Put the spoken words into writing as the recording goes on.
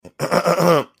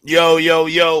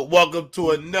Yo. Welcome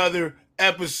to another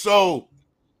episode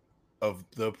of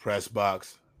The Press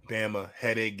Box. Bama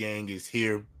Headache Gang is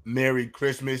here. Merry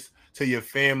Christmas to your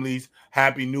families.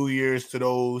 Happy New Year's to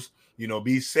those.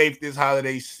 Be safe this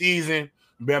holiday season.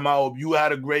 Bama, I hope you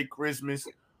had a great Christmas.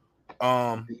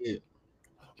 But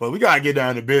we got to get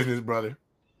down to business, brother.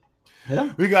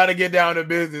 Yeah. We got to get down to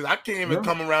business. I can't even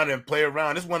come around and play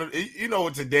around. It's what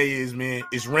today is, man.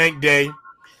 It's rank day.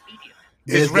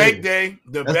 It's rank day.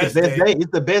 The best day. It's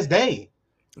the best day.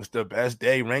 It's the best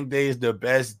day. Rank day is the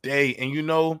best day. And you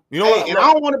know what? And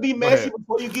I don't want to be messy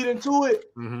before you get into it.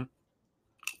 Mm-hmm.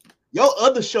 Your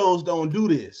other shows don't do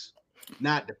this.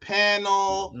 Not the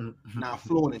panel, not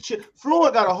Fluent and Chip.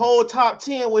 Fluent got a whole top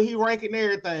 10 where he ranking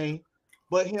everything,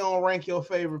 but he don't rank your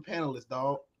favorite panelists,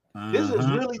 dog. This is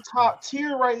really top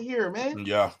tier right here, man.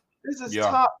 Yeah. This is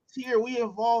top tier. We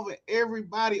involving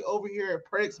everybody over here at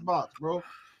Press Box, bro.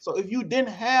 So if you didn't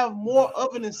have more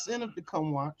of an incentive to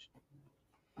come watch,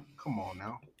 come on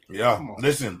now. Yeah.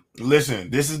 Listen.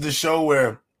 This is the show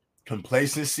where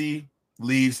complacency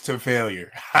leads to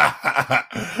failure.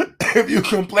 If you're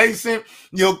complacent,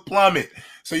 you'll plummet.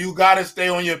 So you got to stay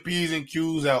on your P's and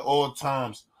Q's at all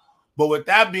times. But with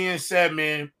that being said,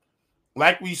 man,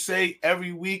 like we say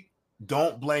every week,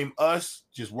 don't blame us.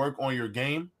 Just work on your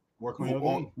game. Work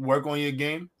on your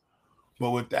game. But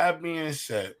with that being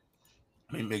said,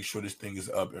 let me make sure this thing is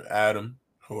up. Adam,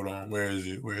 hold on. Where is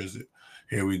it?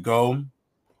 Here we go,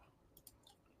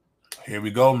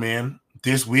 man.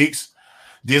 This week's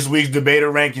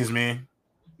debater rankings, man.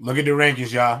 Look at the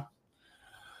rankings, y'all.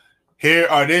 Here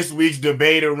are this week's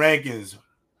debater rankings.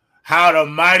 How the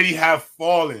mighty have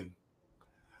fallen.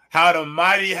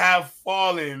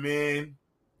 Man.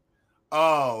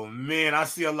 Oh, man, I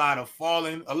see a lot of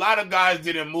falling. A lot of guys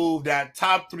didn't move. That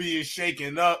top 3 is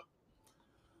shaking up.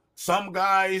 Some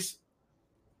guys,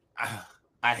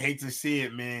 I hate to see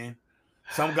it, man.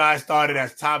 Some guys started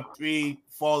as top 3,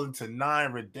 falling to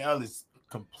 9. Riddell is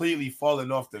completely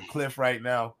falling off the cliff right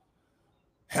now.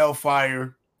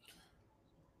 Hellfire.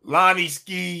 Lonnie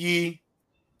Ski.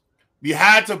 We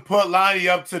had to put Lonnie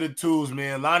up to the 2s,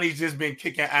 man. Lonnie's just been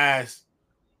kicking ass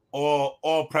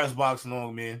all press box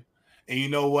long, man. And you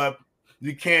know what?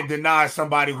 You can't deny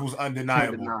somebody who's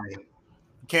undeniable. You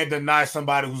can't deny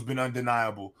somebody who's been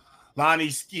undeniable. Lonnie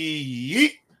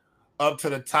Ski up to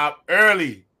the top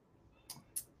early.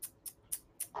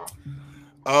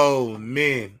 Oh,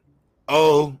 man.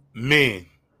 I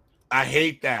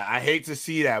hate that. I hate to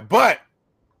see that. But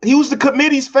he was the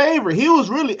committee's favorite. He was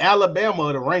really Alabama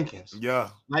of the rankings. Yeah.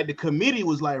 Like the committee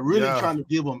was like really trying to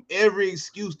give him every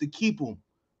excuse to keep him.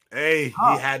 Hey,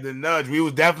 he had the nudge. We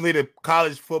was definitely the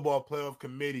college football playoff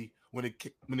committee when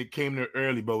it came to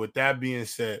early. But with that being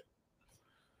said,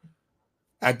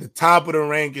 at the top of the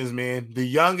rankings, man, the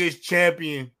youngest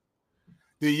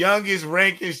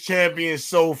rankings champion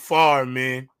so far,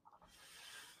 man.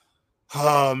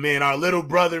 Oh, man, our little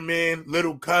brother, man,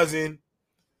 little cousin,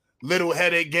 little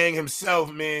headache gang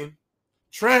himself, man.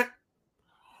 Trent,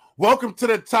 welcome to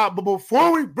the top. But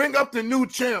before we bring up the new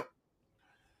champ,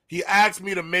 he asked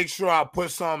me to make sure I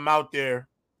put something out there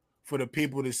for the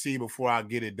people to see before I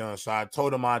get it done. So I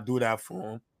told him I'd do that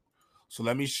for him. So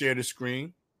let me share the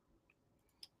screen.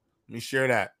 Let me share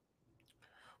that.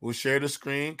 We'll share the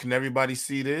screen. Can everybody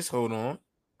see this? Hold on.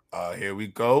 Here we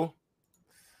go.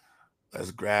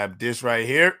 Let's grab this right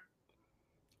here.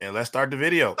 And let's start the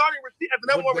video.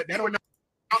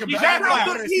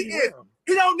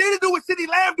 He don't need to do what CeeDee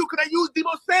Lamb do because they use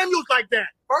Deebo Samuels like that.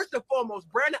 First and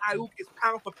foremost, Brandon Ayuk is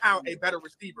pound for pound a better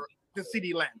receiver than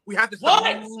CeeDee Lamb. We have to stop.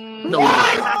 What? No,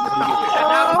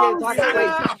 now we talking race.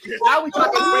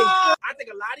 I think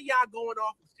a lot of y'all going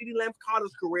off of CeeDee Lamb's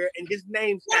college career and his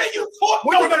name's. What are you talking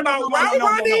We're talking about route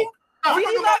running.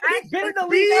 He's better than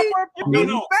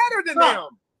better than them.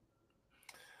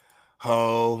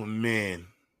 Oh, man.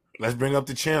 Let's bring up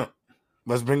the champ.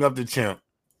 What's good, champ?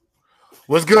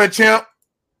 What's good, champ?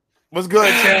 Oh, man.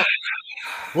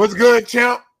 What's good,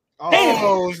 champ?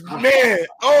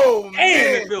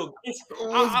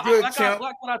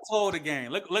 Like what I told the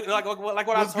game. Like what I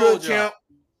told you. Champ?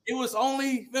 It was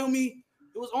only, it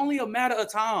was only a matter of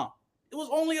time.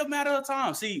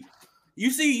 See,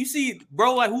 you see,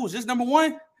 bro, like who was just number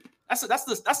 1? That's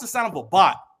the sound of a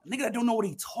bot. A nigga that don't know what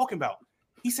he's talking about.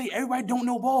 He say everybody don't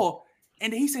know ball,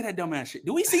 and then he say that dumbass shit.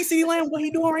 Do we see CeeDee Lamb what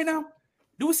he doing right now?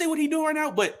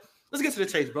 But let's get to the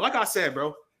chase, bro. Like I said,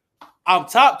 bro, I'm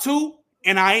top 2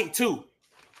 and I ain't 2. And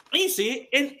you see it.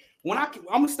 And when I'm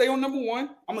gonna stay on number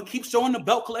 1, I'm gonna keep showing the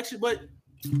belt collection. But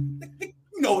you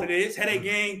know what it is, headache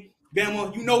gang,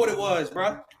 Bama. You know what it was,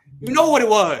 bro. You know what it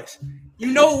was.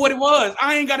 You know what it was.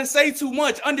 I ain't gotta say too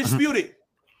much. Undisputed.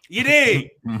 You dig?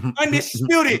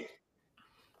 Undisputed.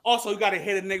 Also, you gotta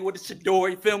hit a nigga with the Shador.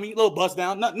 You feel me? Little bust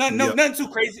down. Nothing too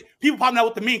crazy. People popping out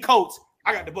with the mean coats.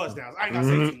 I got the bust downs. I ain't gotta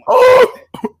say too much. Oh,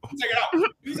 You take it out.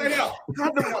 You take it out.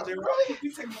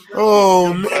 You take it out.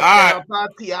 oh man. I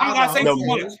don't gotta say too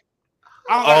much.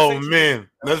 Oh man,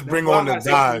 let's bring on the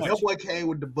dive. That boy came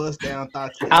with the bust down.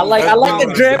 I like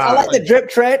the drip. I like the drip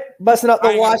tread, busting up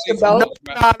the Washington belt.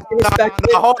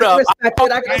 Hold up.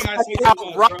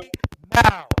 Right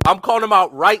now. I'm calling him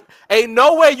out right. Ain't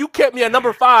no way you kept me at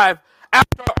number 5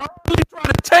 after early trying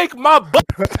to take my butt.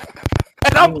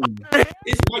 And I'm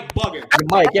it's Mike bugging. The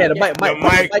mic, yeah, the mic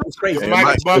is crazy.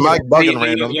 Mike bugging,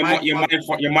 Random. Your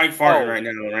mic farting right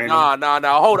now, Random.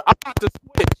 Nah. Hold on. I'm about to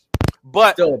switch.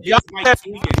 But y'all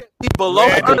below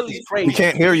early. We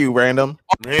can't hear you, Random.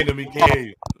 Random, we can't hear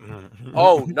you.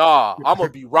 Oh, nah. I'm going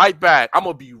to be right back.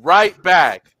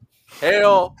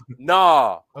 Hell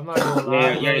nah. I'm not gonna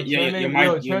lie. Trent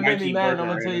made me mad. I'm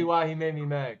gonna tell you why he made me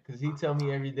mad. Because he tell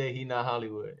me every day he not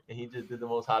Hollywood. And he just did the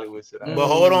most Hollywood shit. But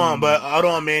hold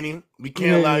on, Manny. We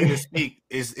can't allow you to speak.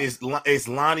 It's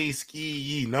Lonnie Ski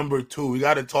Yee, number 2. We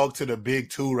got to talk to the big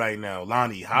 2 right now.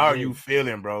 Lonnie, how are you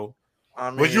feeling, bro?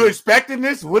 Was you expecting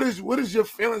this? What is your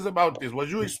feelings about this?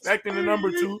 Was you expecting the number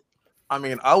 2? I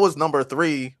mean, I was number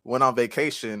 3, went on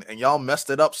vacation, and y'all messed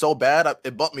it up so bad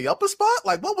it bumped me up a spot.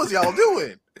 Like, what was y'all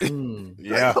doing?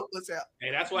 Yeah. Hey,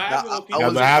 that's what happened. I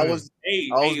was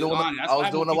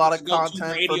doing a lot of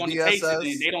content for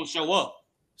BSS. They don't show up.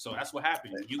 So that's what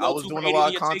happened. I was doing a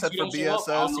lot of content for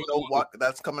BSS. You know what?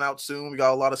 That's coming out soon. We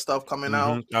got a lot of stuff coming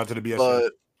out. Out to the BSS.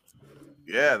 But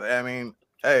yeah, I mean,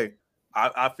 hey,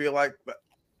 I feel like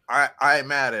I ain't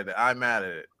mad at it. I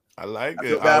like I it.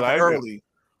 feel bad I like early. it.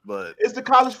 But it's the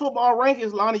college football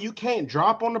rankings, Lonnie. You can't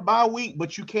drop on the bye week,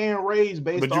 but you can raise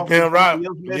based off. But you can't rock.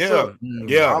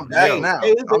 Yeah. I'm back now.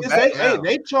 They chose to play.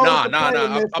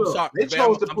 I'm sorry. They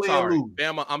chose to play and lose.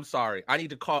 Bama, I'm sorry. I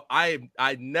need to call. I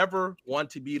never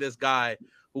want to be this guy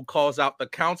who calls out the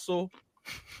council.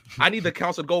 I need the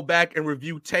council to go back and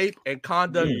review tape and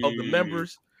conduct of the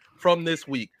members from this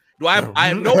week. I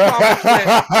have no problem with Trent.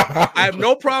 I have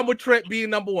no problem with Trent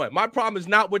being number 1. My problem is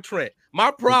not with Trent.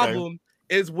 My problem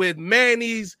is with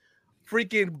Manny's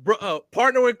freaking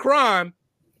partner in crime.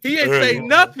 He ain't say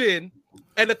nothing,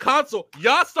 and the council,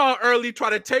 y'all saw early try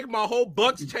to take my whole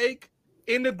Bucks take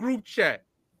in the group chat.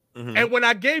 And when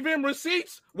I gave him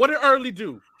receipts, what did Early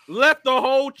do? Left the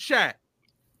whole chat.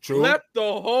 Left the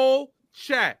whole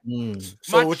chat.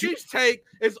 So my Chiefs take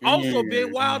is also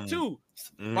been wild too.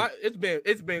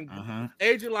 It's been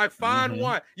aging like fine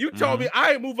wine. You told me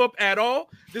I ain't move up at all.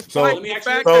 So let me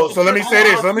say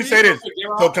this.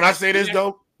 So can I say this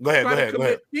though? Go ahead.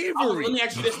 Let me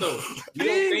ask you this though. Let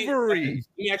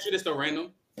me ask you this though,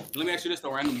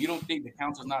 Random. You don't think the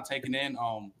council's not taking in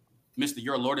Mr.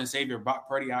 Your Lord and Savior Brock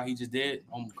Purdy how he just did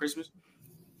on Christmas?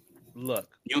 Look,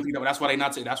 you don't think that's why they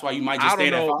not? That's why you might just stay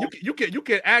there. You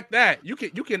can act that. You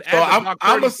can act. So I'm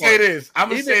gonna say this.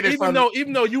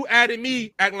 Even though you added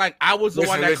me acting like I was the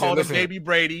one that called him Baby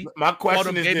Brady. My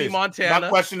question is Baby this. Montana. My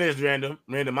question is Random.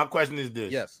 My question is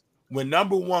this. Yes. When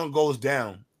number 1 goes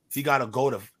down, he got to go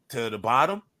to the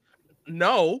bottom.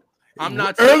 No, I'm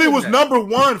not. Early was number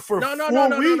 1 for 4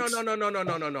 weeks.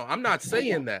 No. I'm not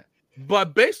saying that.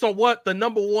 But based on what the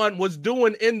number 1 was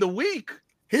doing in the week.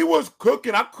 He was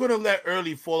cooking. I couldn't let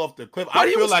Early fall off the cliff. But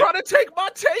he was trying to take my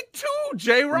take too,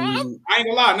 J-Rob. I ain't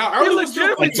gonna lie. Now Early was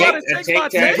legitimately trying to take my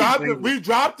take. We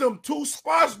dropped him 2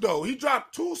 spots though. He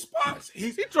dropped 2 spots.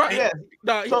 He tried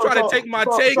to take my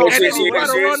take and then he tried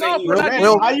to run off.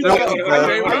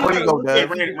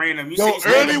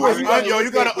 Early was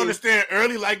you gotta understand.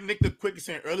 Early, like Nick the Quick is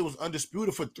saying, Early was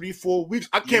undisputed for 3-4 weeks.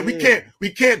 We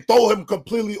can't throw him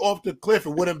completely off the cliff. It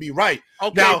wouldn't be right.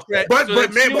 Okay, now, but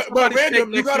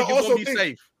Random, you gotta also be think.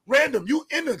 Safe. Random, you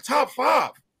in the top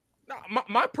 5. No,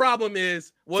 my problem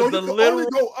was the literal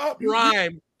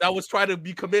crime that was trying to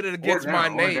be committed against my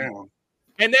name.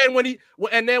 And then when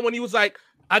he was like,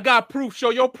 I got proof,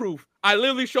 show your proof. I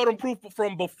literally showed him proof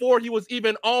from before he was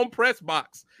even on press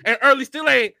box. And Early still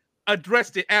ain't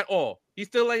addressed it at all. He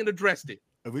still ain't addressed it.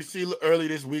 If we see Early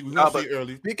this week, we're gonna see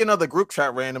Early. Speaking of the group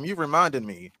chat, Random, you reminded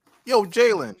me. Yo,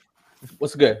 Jalen.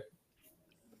 What's good?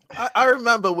 I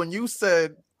remember when you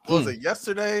said, was it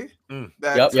yesterday?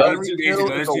 That 2 days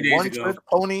ago. is a one-trick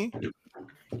pony.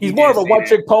 He's more of a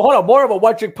one-trick pony. Hold on, more of a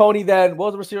one-trick pony than what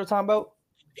was the receiver talking about?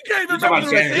 You can't even remember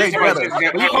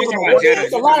the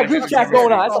There's a lot of group chat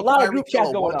going on. That's a lot of group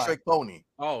chat going on. One-trick pony.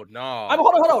 Oh no!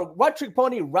 Hold on. One-trick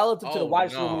pony relative to the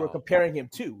wide receiver we were comparing him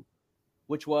to,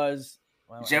 which was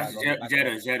Jetta.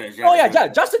 Oh yeah,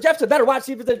 Justin Jefferson better wide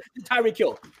receiver than Tyreek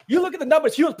Hill. You look at the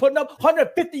numbers he was putting up,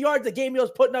 150 yards a game he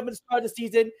was putting up in the start of the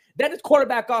season. Then his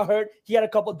quarterback got hurt. He had a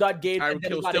couple dud games. Tyreek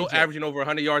Hill still averaging over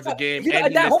 100 yards a game, You know,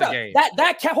 and he missed the game.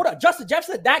 Hold on, Justin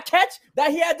Jefferson, that catch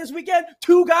that he had this weekend,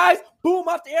 2 guys, boom,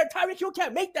 off the air. Tyreek Hill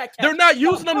can't make that catch. They're not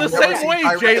using them the same way,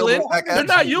 Jalen. They're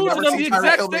not using them the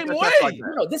exact same way.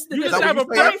 You just have a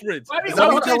preference. Why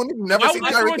would they throw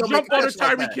a jump on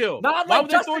Tyreek Hill? Why would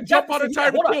they throw a jump on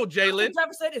Tyreek Hill, Jalen?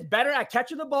 Jefferson is better at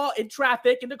catching the ball in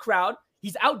traffic in the crowd.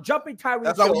 He's out jumping Tyreek Hill.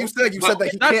 That's not what you said. You said that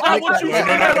he can't make That's not what you said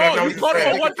at all. You called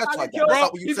him what Tyreek Hill. That's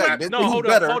not what you said. No, hold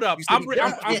up. I'm going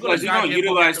to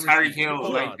utilize Tyreek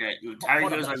Hill like that. Tyreek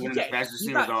Hill is like one of the fastest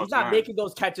receivers all He's not making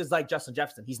those catches like Justin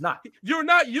Jefferson. He's not. You're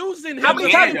not using him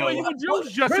the same way you would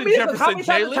use Justin Jefferson,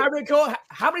 Jalen.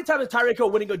 How many times is Tyreek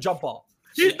Hill winning a jump ball?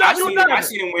 He's not doing that. I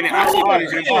see him winning. I see him winning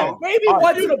jump ball. Maybe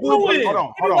once in a blue moon. Hold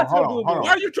on.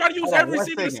 Why are you trying to use every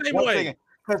receiver the same way?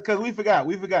 Because we forgot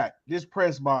this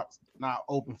press box not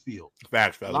open field.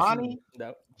 Facts, fellas. Lonnie,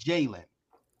 Jalen,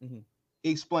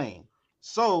 explain.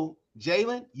 So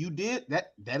Jalen, you did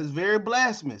that. That is very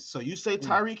blasphemous. So you say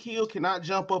Tyreek Hill cannot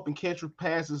jump up and catch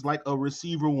passes like a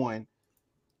receiver one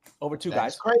over 2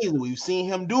 That's guys. crazy. We've seen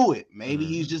him do it. Maybe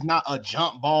he's just not a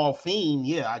jump ball fiend.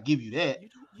 Yeah, I give you that.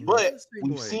 But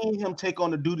we've seen him take on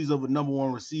the duties of a number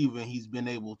 1 receiver, and he's been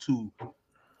able to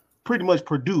pretty much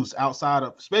produce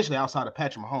especially outside of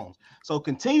Patrick Mahomes. So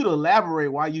continue to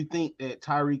elaborate why you think that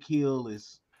Tyreek Hill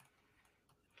is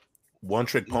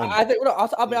one-trick pony. I think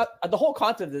the whole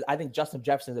concept is I think Justin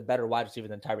Jefferson is a better wide receiver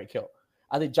than Tyreek Hill.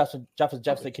 I think Justin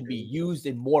Jefferson can be used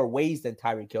in more ways than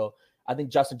Tyreek Hill. I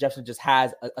think Justin Jefferson just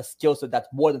has a skill set that's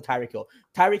more than Tyreek Hill.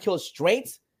 Tyreek Hill's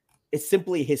strengths is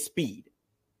simply his speed.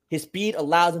 His speed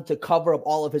allows him to cover up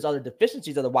all of his other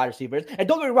deficiencies of the wide receivers. And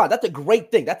don't get me wrong, that's a great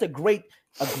thing. That's a great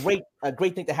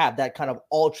thing to have, that kind of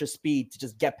ultra speed to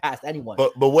just get past anyone.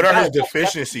 But what are his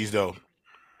deficiencies though?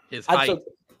 His height.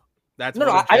 That's what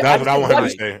I want him to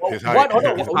say. His height.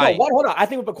 Hold on. I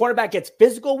think if a cornerback gets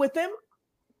physical with him,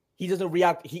 he doesn't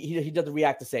react. He doesn't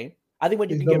react the same. I think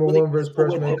when you can get really physical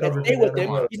with him and stay with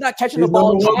him, he's not catching the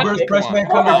ball. He's number 1 versus press man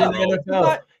coverage in the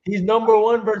NFL. He's number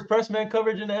 1 versus press man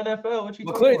coverage in the NFL. What you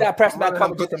clearly that press man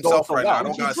coverage is going so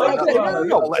well.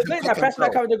 Clearly that press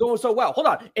man coverage is going so well. Hold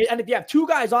on. And if you have 2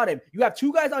 guys on him, you have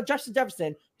 2 guys on Justin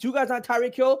Jefferson, 2 guys on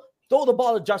Tyreek Hill. Throw the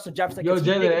ball to Justin Jefferson. Yo,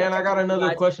 Jalen, and I got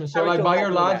another question. So, like, by your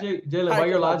logic, Jalen, by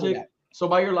your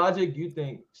logic, you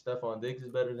think Stephon Diggs is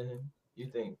better than him? You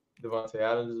think Devontae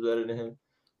Adams is better than him?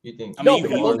 You think because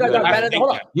those guys are better than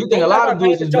him. You think a lot of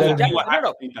dudes is better than him?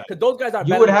 No, because those guys are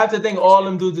better. You would have to think all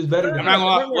them dudes is better than him. I'm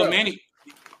not gonna lie, Manny.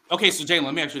 Okay, so Jalen,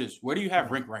 let me ask you this: where do you have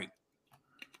Rink right?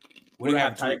 Where do you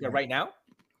have Tyreek right now?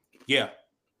 Yeah.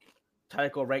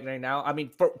 Tyreek right now. I mean,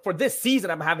 for this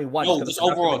season, I'm having one. No, just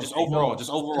overall.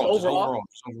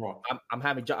 I'm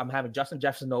having Justin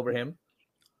Jefferson over him.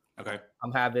 Okay.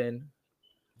 I'm having.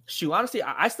 Shoot, honestly,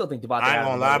 I still think Devontae. I ain't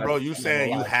gonna lie, bro. You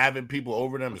saying you having people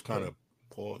over them is kind of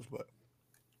pause, but.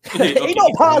 Ain't no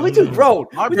pause. We too grown.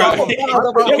 Ain't no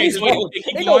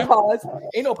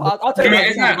pause. I'll tell you.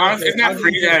 It's not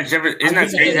crazy that Jefferson. It's not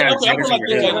crazy that Jefferson.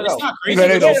 It's not crazy.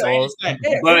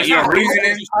 But your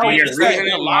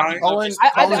reasoning line.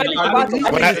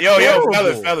 Yo,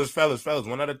 fellas,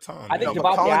 one at a time. I think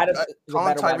Devontae Adams is a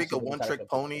better Tyreek a one-trick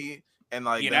pony. And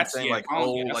like saying like,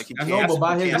 like he can't. No, but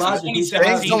by his logic,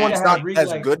 saying someone's not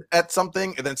as good at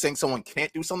something and then saying someone can't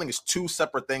do something is 2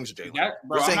 separate things, Jalen.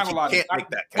 You're saying he can't make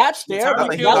that catch. That's fair.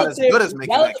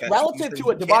 Relative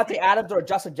to a Devontae catch. Adams or a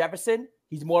Justin Jefferson,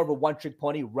 he's more of a one-trick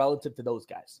pony relative to those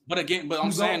guys. But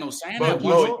I'm saying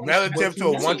relative to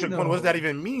a one-trick pony, what does that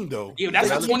even mean though? Yeah, that's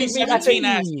a 2017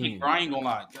 ass pick, bro. I ain't gonna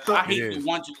lie. I hate the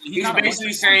one. He's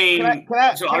basically saying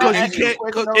because you can't.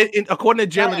 According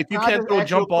to Jalen, if you can't throw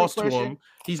jump balls to him,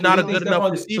 he's not a good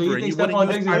enough receiver. You wouldn't use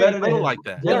Tyreek like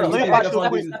that.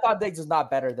 Stephon Diggs is not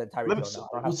better than Tyreek Hill.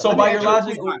 So by your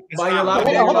logic, hold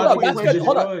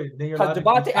on. Because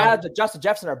Devontae Adams and Justin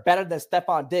Jefferson are better than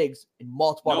Stephon Diggs in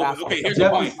multiple aspects. Okay, here's the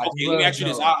point. Okay, let me ask you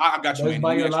this. I got you,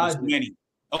 Manny.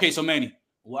 Okay, so Manny.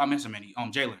 Well, I'm missing Manny.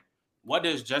 Jalen. What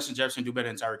does Justin Jefferson do better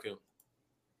than Tyreek Hill?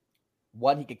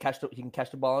 One, he can catch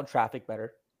the ball in traffic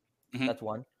better. Mm-hmm. That's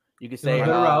one. You could say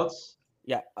better routes.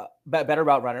 Yeah, better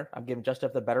route runner. I'm giving Justin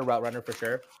the better route runner for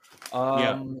sure.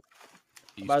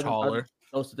 He's taller.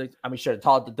 Those things. I mean, sure,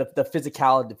 tall. The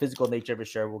physicality, the physical nature for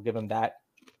sure. We'll give him that.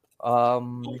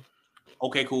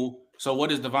 Okay, cool. So,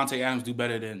 what does Devontae Adams do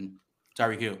better than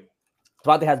Tyreek Hill?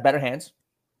 Devontae has better hands.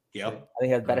 Yeah, I think he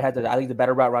has better hands. I think the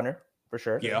better route runner for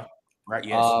sure. Yeah, right.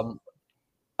 Yes.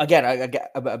 Again,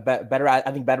 better. I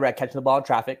think better at catching the ball in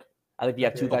traffic. I think if you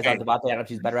have two guys on Devontae Adams,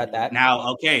 he's better at that.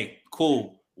 Now, okay,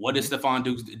 cool. What does Stephon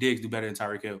Diggs do better than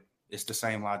Tyreek Hill? It's the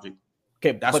same logic.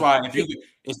 Okay, that's why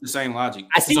it's the same logic.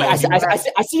 I see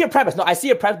your premise. No, I see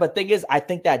your premise. But the thing is, I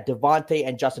think that Devontae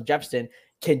and Justin Jefferson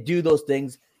can do those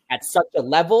things at such a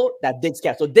level that Diggs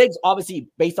can't. So Diggs, obviously,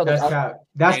 based on That's cap.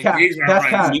 Devontae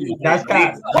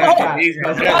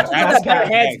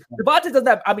doesn't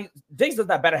have. I mean, Diggs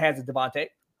doesn't have better hands than Devontae.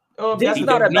 Diggs is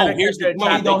not a better hands.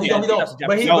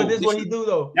 But this is what he do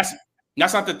though.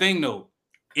 That's not the thing though.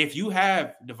 If you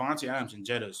have Devontae Adams and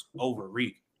Jettas over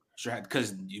Reek,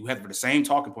 because you have the same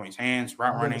talking points, hands,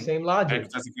 route running, same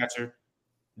logic. Catcher.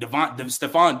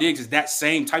 Stephon Diggs is that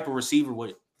same type of receiver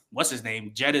with what's his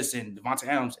name, Jettas and Devontae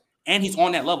Adams, and he's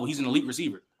on that level. He's an elite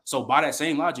receiver. So by that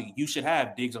same logic, you should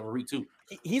have Diggs over Reek too.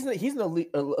 He's an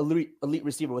elite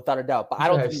receiver without a doubt, but I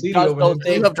don't think he does those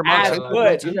things as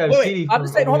good. Wait, I'm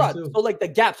just saying, hold on. So like the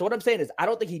gap. So what I'm saying is, I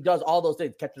don't think he does all those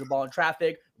things: catching the ball in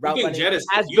traffic, route running, as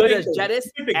good as Jettas,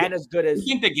 and as good as.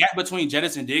 You think the gap between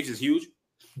Jettas and Diggs is huge?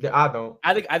 I don't.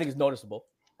 I think it's noticeable.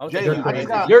 You're crazy.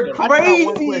 You're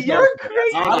crazy.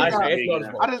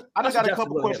 I just got a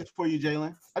couple questions for you,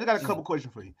 Jalen. I just got a couple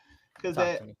questions for you because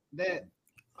that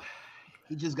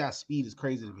he just got speed is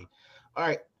crazy to me. All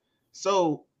right,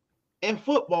 so in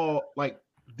football, like,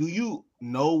 do you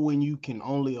know when you can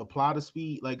only apply the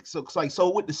speed? Like, so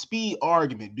with the speed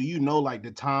argument, do you know like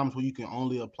the times where you can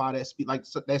only apply that speed? Like,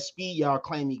 so that speed y'all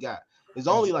claim he got, there's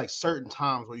only like certain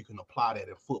times where you can apply that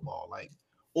in football, like.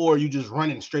 Or you just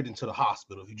running straight into the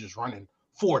hospital. If you're just running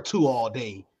 4.2 all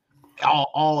day,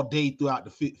 all day throughout the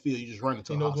field, you just run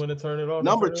into the hospital. He knows when to turn it off.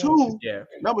 Number two,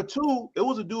 it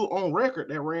was a dude on record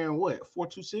that ran what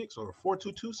 4.26 or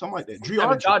 4.22, something like that.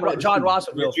 John Ross,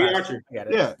 real fast.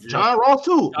 Yeah, John Ross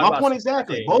too. My point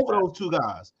exactly. Both of those two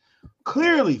guys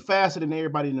clearly faster than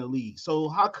everybody in the league. So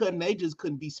how couldn't they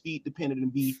couldn't be speed dependent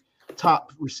and be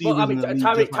top receivers? Well, I mean,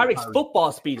 Tyreek's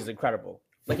football speed is incredible.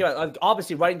 Like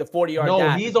obviously running the 40-yard.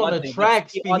 No, he's on the track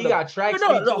speed. He got track speed.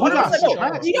 No,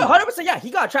 100%. He got 100%. Yeah,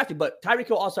 he got track speed. But Tyreek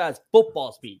Hill also has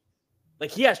football speed. Like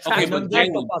he has track speed and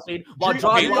football speed. While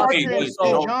John Ross is you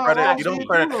don't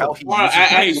credit how he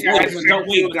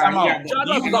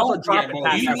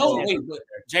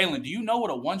Jalen, do you know what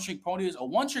a one-trick pony is? A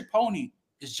one-trick pony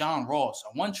is John Ross.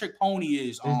 A one-trick pony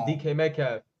is DK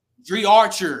Metcalf. Dre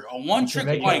Archer. A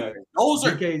one-trick like those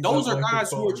are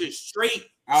guys who are just straight.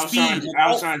 Speed.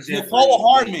 Nicole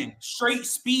Hardman, straight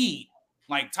speed.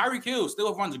 Like Tyreek Hill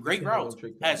still runs great routes,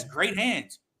 has great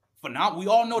hands. Phenomenal. We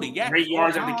all know the great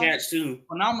yards at the catch too.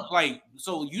 Phenomenal. Like,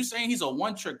 so you saying he's a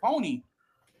one-trick pony?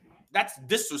 That's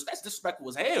disrespectful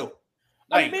as hell.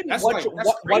 Like, that's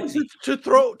crazy. To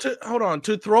throw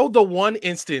the one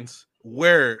instance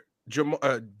where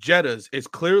Jettas is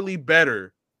clearly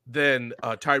better than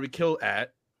Tyreek Hill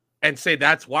at. And say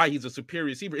that's why he's a superior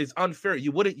receiver is unfair.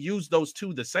 You wouldn't use those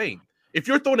two the same. If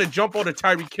you're throwing a jump on a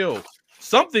Tyreek Hill,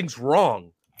 something's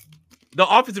wrong. The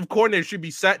offensive coordinator should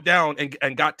be sat down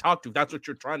and got talked to. That's what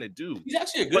you're trying to do. He's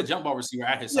actually a good jump ball receiver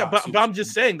at his size. But I'm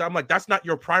just saying, I'm like, that's not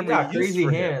your primary use crazy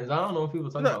for hands. him. I don't know if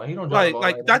people talking about he don't jump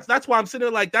like that's why I'm sitting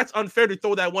there like that's unfair to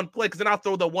throw that one play because then I'll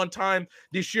throw the one time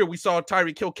this year we saw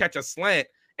Tyreek Hill catch a slant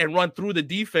and run through the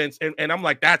defense and I'm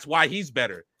like that's why he's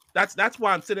better. That's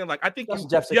why I'm sitting like I think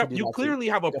you clearly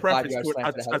have a preference to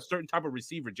a certain type of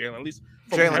receiver, Jalen. At least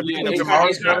Tyreek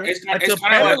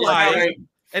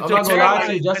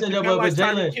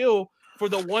Hill for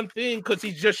the one thing because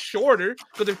he's just shorter.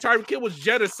 Because if Tyreek Hill was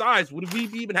Jetta's size, would we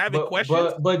be even having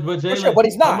questions? But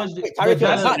he's not.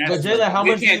 Jalen, how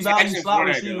much do you value slot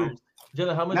receivers?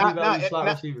 Jalen, how much do you value slot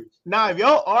receivers? Now, if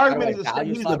your argument is that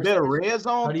he's a better red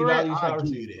zone threat, I'll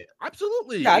give you that.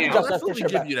 Absolutely. I'll absolutely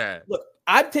give you that. Look,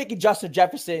 I'm taking Justin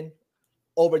Jefferson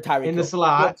over Tyreek in the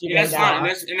slot. That's fine.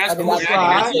 That's cool.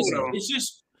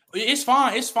 It's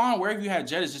fine. It's fine wherever you have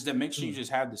Jettas. Just that make sure you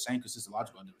just have the same consistent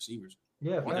logic on the receivers.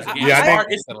 It's really hard.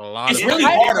 It's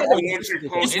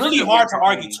really hard to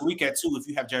argue Tyreek at 2 if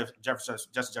you have Justin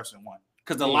Jefferson at 1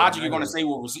 because the logic you're going to say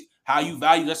how you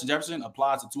value Justin Jefferson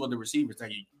applies to 2 other receivers that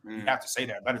you have to say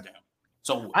that better than him.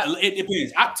 So it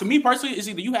depends. To me personally, it's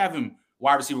either you have him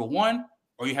wide receiver 1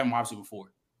 or you have him wide receiver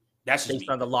 4. That's just based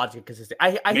on the logic consistent.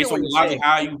 I hear what you're saying.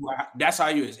 That's how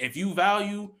you is. If you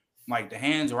value like the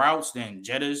hands routes, then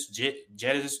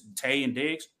Jettas, Tay, and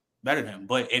Diggs better than him.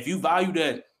 But if you value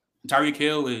that Tyreek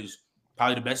Hill is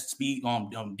probably the best speed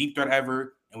deep threat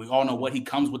ever, and we all know what he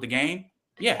comes with the game,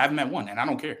 have him at 1, and I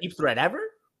don't care. Deep threat ever?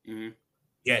 Mm-hmm.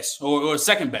 Yes, or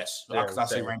second best because I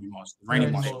say Randy Moss. Randy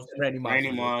Moss.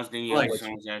 Then you have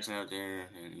Deshaun Jackson out there.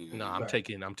 No, I'm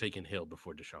taking Hill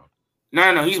before Deshaun.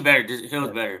 No, he's better.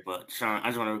 Hill's better, but Deshaun, I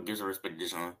just want to give some respect to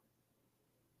Deshaun.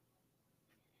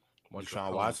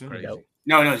 Deshaun Watson? Crazy.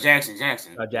 No, Jackson.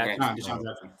 Jackson. Jackson.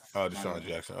 Oh, Deshaun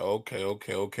Jackson.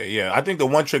 Okay. Yeah, I think the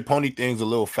one trick pony thing's a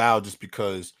little foul just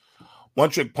because one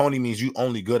trick pony means you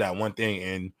only good at one thing,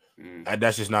 and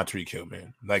that's just not Tyreek Hill,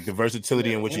 man. Like the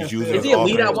versatility in which he's using. Is he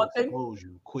elite at one thing?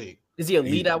 Quick. Is he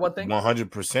elite at one thing?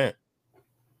 100%.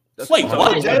 Wait,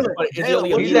 what? Jalen,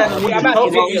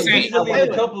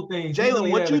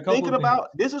 what you thinking about?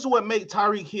 This is what makes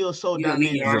Tyreek Hill so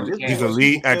dynamic. He's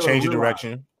elite at changing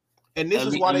direction. And this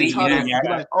is why they try to be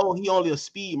like, oh, he only a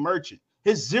speed merchant.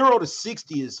 His 0 to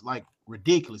 60 is like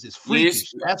ridiculous. It's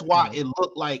freakish. That's why it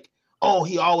looked like, oh,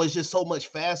 he always just so much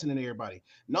faster than everybody.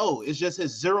 No, it's just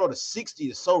his 0 to 60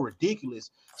 is so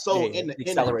ridiculous. So in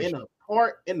the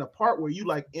part where you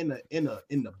like in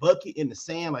the bucket, in the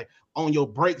sand, like on your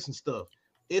brakes and stuff,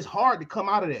 it's hard to come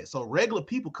out of that. So regular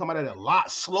people come out of that a lot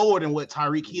slower than what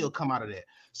Tyreek Hill come out of that.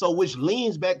 So which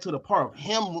leans back to the part of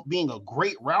him being a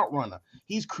great route runner.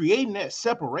 He's creating that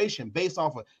separation based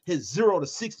off of his 0 to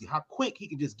 60, how quick he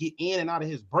can just get in and out of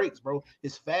his breaks, bro.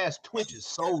 His fast twitch is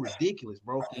so ridiculous,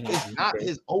 bro. It's not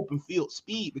his open field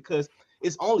speed because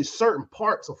it's only certain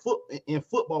parts of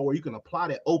football where you can apply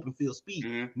that open field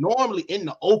speed. Normally in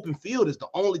the open field is the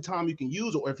only time you can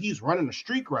use it, or if he's running a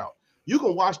streak route. You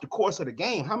can watch the course of the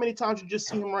game. How many times you just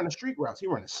see him running streak routes? He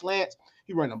running slants,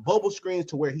 he running bubble screens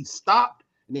to where he stopped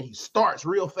and then he starts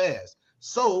real fast.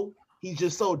 So he's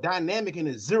just so dynamic in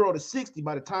his 0 to 60.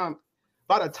 By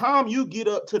the time you get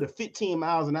up to the 15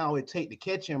 miles an hour it take to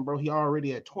catch him, bro, he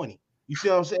already at 20. You see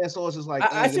what I'm saying? So it's just like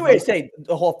I see what you're saying.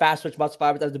 The whole fast switch muscle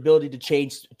fiber has the ability to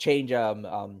change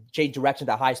direction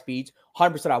at high speeds.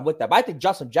 100% I'm with that. But I think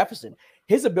Justin Jefferson,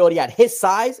 his ability at his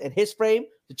size and his frame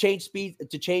to change speed,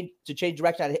 to change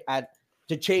direction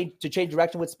to change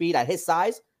direction with speed at his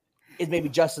size is maybe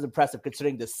just as impressive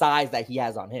considering the size that he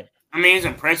has on him. I mean, it's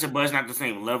impressive, but it's not the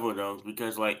same level though,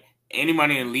 because like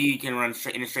anybody in the league can run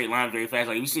in a straight line very fast.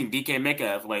 Like you've seen DK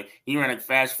Metcalf, like he ran like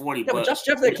fast 40. Yeah, but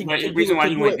Justin Jefferson the reason why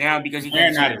he went down because he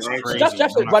can't. Justin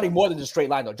Jefferson running more than the straight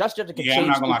line though. Justin Jefferson can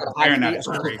change. I'm not comparing that.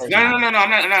 No. I'm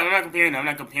not comparing. I'm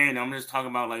not comparing. I'm just talking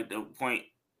about like the point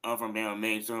from Bama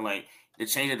made. So like the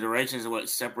change of directions is what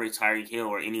separates Tyreek Hill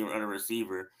or any other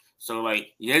receiver. So like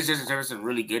yes, Justin Jefferson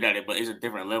really good at it, but it's a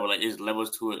different level. Like there's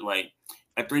levels to it. Like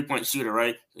a 3-point shooter,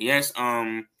 right? Yes,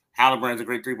 Halliburton's a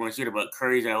great 3-point shooter, but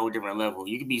Curry's at a whole different level.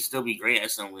 You can still be great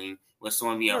at something, but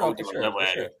someone be a whole different level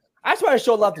at it. I just want to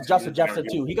show love to Justin Jefferson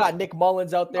too. He got Nick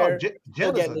Mullins out there.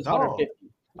 Getting his 150.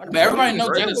 But everybody knows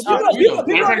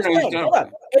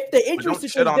Jalen. If the injury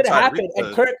situation didn't happen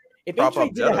and Kirk, if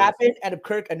injury didn't happen and if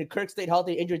Kirk stayed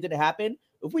healthy, injury didn't happen.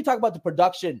 If we talk about the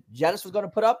production Janice was going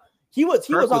to put up, he was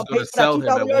on pace for that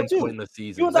 2,000 yard too.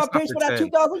 He was on pace for that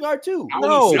 2,000 yard too.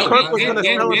 No, Kirk was going to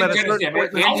sell him at a certain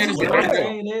point in the season. What I'm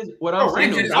saying is, what I'm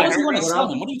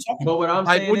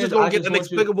saying we're just going to get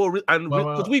inexplicable,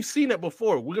 because we've seen it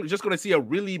before. We're just going to see a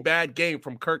really bad game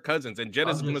from Kirk Cousins, and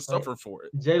Janice is going to suffer for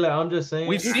it. Jayla, I'm just saying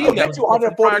we've seen that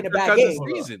 240 in a bad game.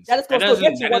 Janice going to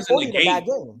get 140 in a bad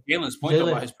game. Jalen's point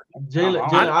about his.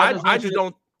 I just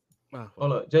don't.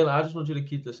 Hold up, Jalen. I just want you to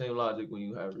keep the same logic when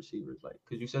you have receivers, like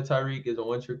because you said Tyreek is a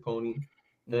one-trick pony,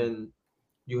 and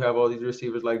you have all these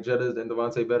receivers like Jettas and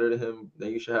Devontae better than him.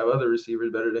 Then you should have other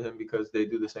receivers better than him because they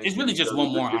do the same. It's really just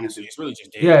one more, honestly. It's really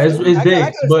just Diggs. Yeah, it's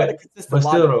Diggs, but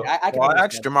still though. I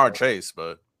asked Jamar Chase,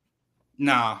 but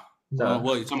nah.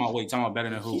 What you talking about better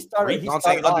than who? I'm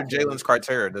saying under Jalen's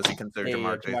criteria, does he consider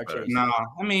Jamar Chase better? Nah,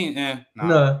 I mean,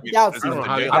 nah. I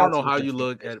don't know how you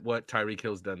look at what Tyreek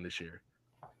Hill's done this year.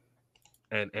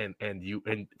 And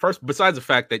first, besides the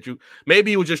fact that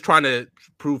maybe he was just trying to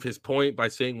prove his point by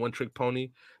saying one trick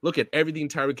pony. Look at everything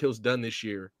Tyreek Hill's done this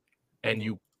year, and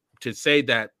to say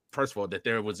that first of all that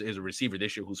there is a receiver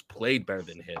this year who's played better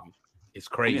than him is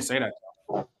crazy. I didn't say that.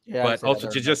 Yeah, but also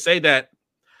to just say that,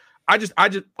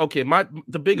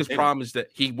 the biggest problem is that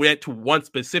he went to one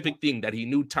specific thing that he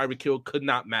knew Tyreek Hill could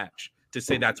not match. To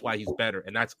say that's why he's better,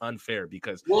 and that's unfair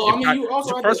because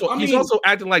he's also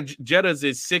acting like Jettas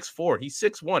is 6'4". He's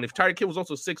 6'1". If Tyreek Hill was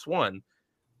also 6'1",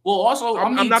 well, also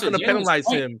I'm not going to penalize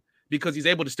him because he's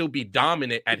able to still be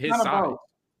dominant at his size.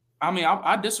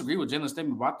 I disagree with Jalen's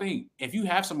statement, but I think if you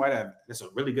have somebody that's a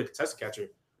really good contested catcher,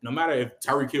 no matter if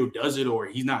Tyreek Hill does it or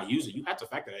he's not using it, you have to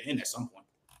factor that in at some point.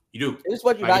 You do. It's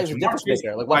what you value as a difference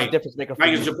maker. Like what's the difference maker?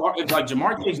 If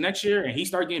Jamar Chase next year and he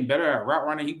start getting better at route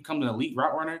running, he becomes an elite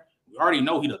route runner. We already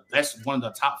know he's the best, one of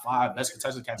the top 5 best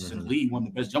contested catchers in the league, one of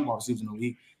the best jump ball receivers in the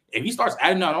league. If he starts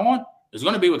adding that on, there's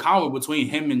going to be a combo between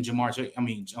him and Jamar Chase.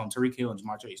 Tyreek Hill and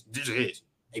Jamar Chase. It just is.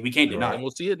 Hey, we can't deny it. And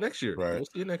we'll see it next year. Right. We'll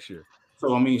see it next year.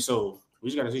 So we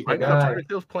just got to see. Right now, Tyreek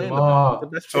Hill's playing the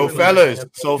best. So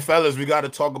fellas, we got to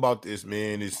talk about this,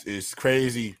 man. It's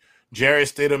crazy. Jarrett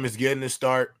Stidham is getting the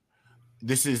start.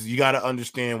 You got to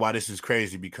understand why this is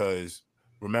crazy because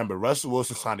remember, Russell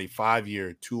Wilson signed a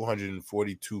 5-year,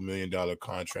 $242 million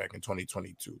contract in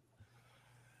 2022.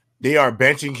 They are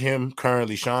benching him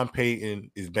currently. Sean Payton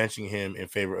is benching him in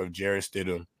favor of Jarrett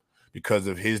Stidham because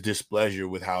of his displeasure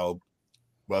with how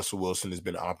Russell Wilson has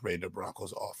been operating the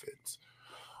Broncos offense.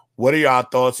 What are y'all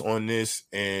thoughts on this?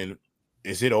 And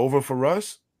is it over for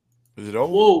Russ? Is it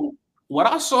over? Well, what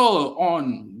I saw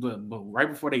on right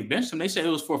before they benched him, they said it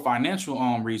was for financial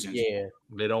reasons. Yeah.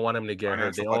 They don't want him to get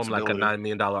hurt. They owe him like a $9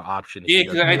 million option. Yeah,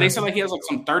 because they said like he has like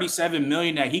some $37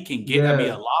 million that he can get. That'd be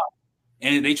a lot.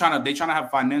 And they trying to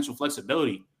have financial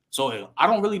flexibility. So I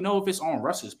don't really know if it's on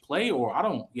Russ's play or I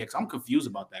don't. Yeah, because I'm confused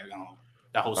about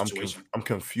that whole situation. I'm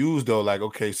confused though. Like,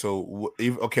 okay, so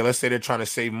let's say they're trying to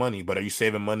save money, but are you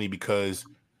saving money because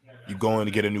you're going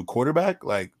to get a new quarterback?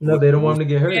 Like, no, they don't want him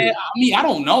to get hurt. Yeah, I mean, I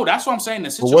don't know. That's what I'm saying. The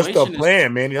situation. But what's the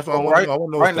plan, man? That's what I want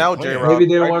to know. Right now, J-Rob,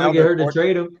 maybe they don't want to get hurt to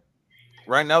trade him.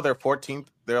 Right now, they're 14th.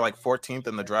 They're like 14th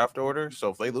in the draft order. So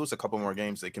if they lose a couple more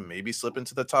games, they can maybe slip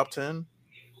into the top 10.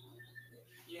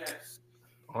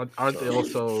 Aren't they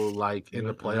also like in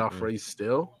the playoff race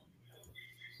still?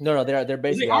 No, they're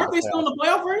basically. Aren't they still in the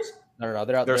playoff race? No,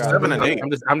 they're 7 and 8.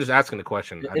 I'm just asking the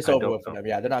question. It's over for them.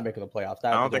 Yeah, they're not making the playoffs.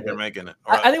 I don't think they're making it.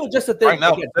 I think it was just a thing. Right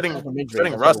now,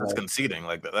 sitting Russ is conceding.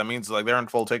 Like that means like they're in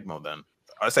full take mode. Then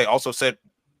I say also sit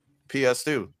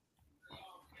PS2.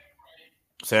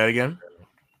 Say it again.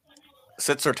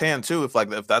 Sit Surtain too.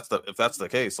 If that's the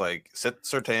case, like sit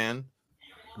Surtain.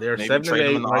 They're maybe 7 trade and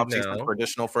 8 them in the right offseason now for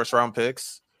additional first round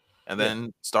picks, and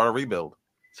then start a rebuild.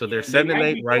 So they're 7 and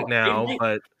 8 right now,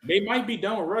 but they might be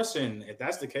done with Russ. And if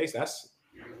that's the case, that's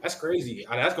crazy.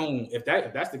 That's going if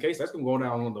that's the case, that's going to go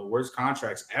down one of the worst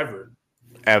contracts ever.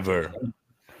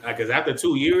 Because after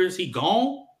 2 years, he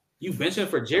gone. You benching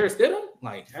for Jarrett Stidham?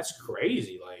 Like that's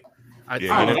crazy. Like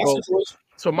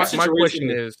so my question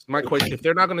is if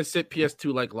they're not going to sit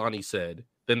PS2 like Lonnie said,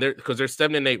 then because they're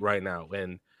 7 and 8 right now,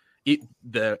 and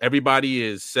everybody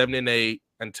is 7 and 8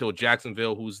 until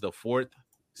Jacksonville, who's the 4th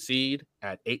seed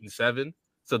at 8 and 7.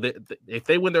 So if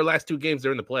they win their last 2 games,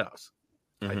 they're in the playoffs.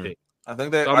 Mm-hmm. I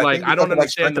think that. So I don't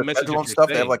understand the message and stuff.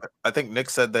 They have I think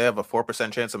Nick said they have a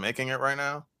 4% chance of making it right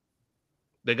now.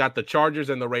 They got the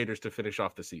Chargers and the Raiders to finish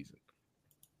off the season.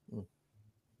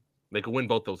 They could win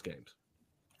both those games.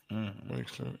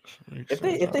 Makes sense.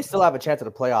 If they still have a chance at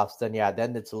the playoffs, then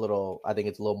it's a little. I think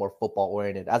it's a little more football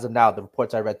oriented. As of now, the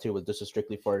reports I read too was just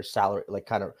strictly for salary, like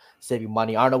kind of saving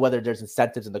money. I don't know whether there's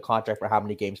incentives in the contract for how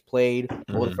many games played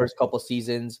over the first couple of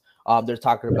seasons. They're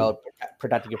talking about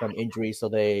protecting him from injury, so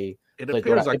they. It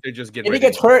appears like they're just getting. If he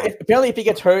gets hurt, if he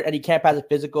gets hurt and he can't pass a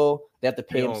physical, they have to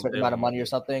pay him a certain amount of money or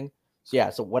something.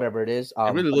 So whatever it is,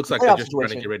 it really looks like they're just trying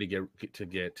to get ready to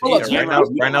get.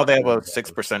 Right now, they have a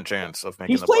 6% chance of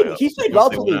making the playoffs. He's played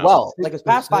relatively well. Like his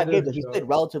past 5 games, he's played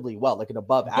relatively well, like an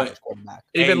above average quarterback.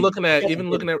 Even looking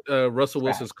at Russell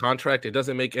Wilson's contract, it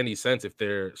doesn't make any sense if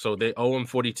they owe him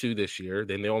 42 this year,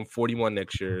 then they owe him 41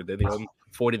 next year, then they owe him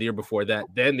 40 the year before that,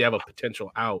 then they have a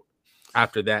potential out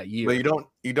after that year. But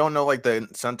you don't know like the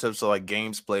incentives of like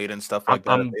games played and stuff like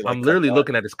that. I'm literally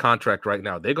looking at his contract right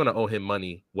now. They're gonna owe him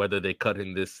money whether they cut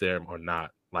him this term or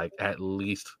not, like at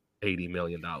least $80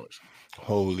 million.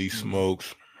 Holy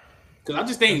smokes. Because I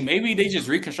just think maybe they just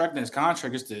reconstructing his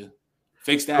contract just to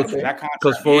fix that contract.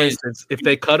 Because for instance, if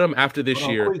they cut him after this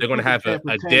year, they're going to have a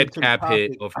dead cap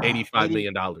hit of $85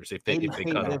 million if they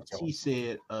cut him. He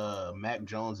said Mac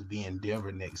Jones will be in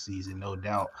Denver next season, no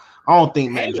doubt. I don't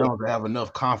think Mac Jones will have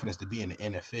enough confidence to be in the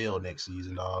NFL next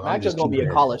season, dog. Mac Jones going to be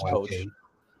a college coach.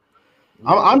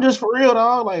 I'm just for real,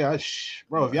 dog. Like,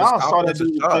 bro, if y'all saw that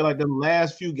dude play like the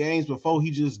last few games before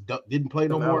he just didn't play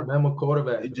no more, Alabama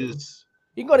quarterback, it just.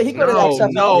 He go to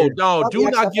no. Do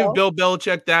not give Bill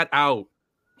Belichick that out.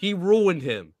 He ruined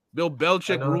him. Bill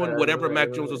Belichick ruined whatever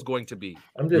Mac Jones was going to be.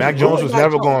 Mac Jones was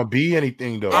never going to be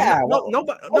anything, though. Yeah,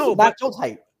 no. Mac Jones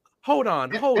hype. Hold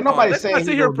on. Let's not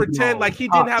sit here and pretend like he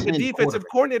didn't have a defensive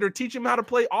coordinator teach him how to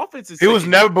play offenses. He was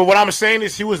never. But what I'm saying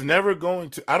is, he was never going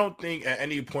to. I don't think at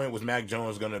any point was Mac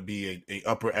Jones going to be a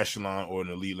upper echelon or an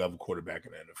elite level quarterback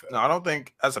in the NFL. No, I don't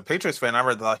think. As a Patriots fan, I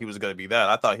never thought he was going to be that.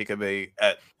 I thought he could be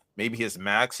at. Maybe his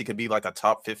max, he could be like a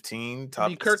top 15,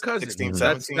 top Kirk Cousins. 16,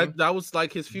 17. That was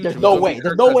like his future. There's no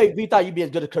way we thought you'd be as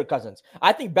good as Kirk Cousins.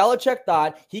 I think Belichick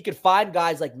thought he could find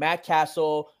guys like Matt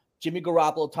Castle, Jimmy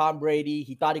Garoppolo, Tom Brady.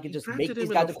 He thought he could just make these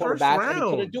guys the quarterbacks, and he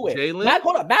couldn't do it. Mac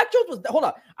Jones was. Hold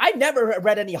on. I never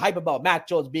read any hype about Mac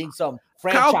Jones being some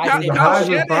franchise. Kyle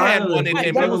Shanahan wanted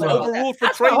him. It was overruled for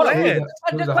Trey Lance.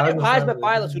 There's plenty of Heisman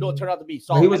finalists who don't turn out to be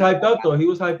solid. He was hyped up though. He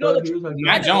was hyped up.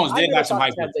 Matt Jones did have some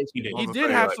hype. He did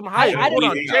have some hype. I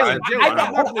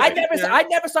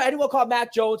never saw anyone call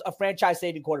Mac Jones a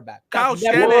franchise-saving quarterback. Kyle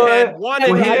Shanahan won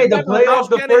it. When he made the playoffs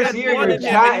the first year, you're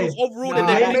chatting. He was overruled in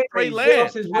the Trey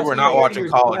Lance. You were not watching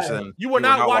college then. You were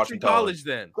not watching college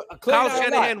then. Kyle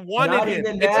Shanahan won it.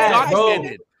 It's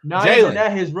documented.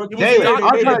 Jalen, his rookie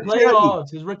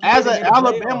Jalen, as an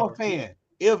Alabama fan,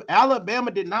 if Alabama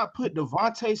did not put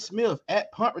Devontae Smith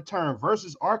at punt return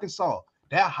versus Arkansas,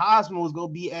 that Heisman was gonna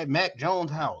be at Mac Jones'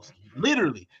 house.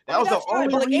 Literally, that was the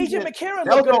only reason. That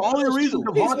was the only reason.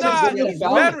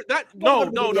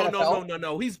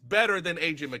 No. He's better than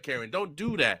AJ McCarron. Don't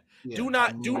do that. Yeah, do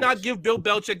not give Bill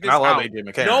Belichick this I love out. AJ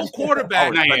McCarron. No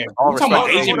quarterback.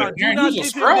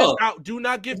 Do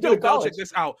not give Bill Belichick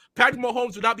this out. Patrick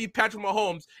Mahomes would not be Patrick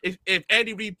Mahomes if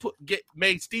Andy Reid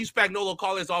made Steve Spagnuolo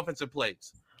call his offensive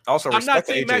plays. Also, I'm not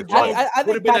saying Mac Jones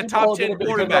would have been a top 10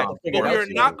 quarterback, but we are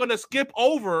not going to skip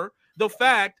over the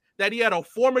fact that he had a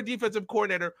former defensive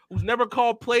coordinator who's never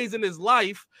called plays in his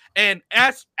life, and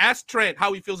ask Trent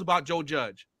how he feels about Joe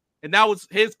Judge, and that was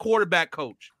his quarterback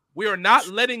coach. We are not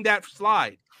letting that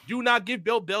slide. Do not give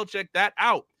Bill Belichick that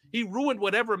out. He ruined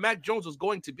whatever Mac Jones was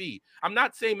going to be. I'm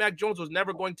not saying Mac Jones was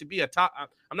never going to be I'm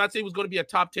not saying he was going to be a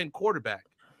top 10 quarterback.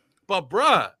 But,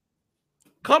 bruh,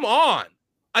 come on.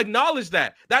 Acknowledge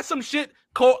that. That's some shit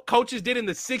coaches did in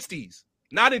the 60s,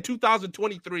 not in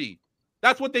 2023.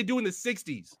 That's what they do in the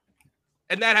 60s.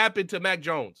 And that happened to Mac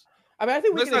Jones. I mean, I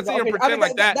think let's not sit here and pretend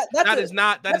like that. That is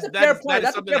something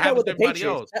that happens to everybody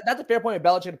else. That's a fair point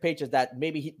with Belichick and the Patriots, that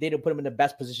maybe they didn't put him in the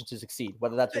best position to succeed,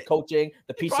 whether that's the coaching,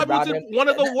 the piece around him. One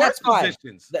of the worst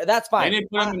positions. That's fine. They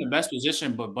didn't put him in the best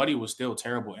position, but Buddy was still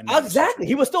terrible. Exactly.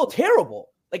 He was still terrible.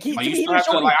 Like he didn't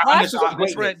show any flashes of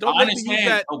greatness. Don't let me use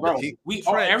that.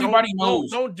 Everybody knows.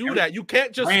 Don't do that. You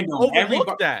can't just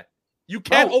overlook that. You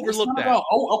can't overlook that.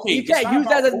 You can't use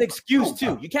that as an excuse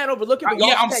too. You can't overlook it. But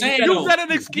I'm saying use that as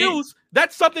an excuse.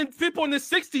 That's something people in the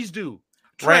 60s do.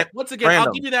 Trent, once again,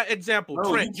 I'll give you that example.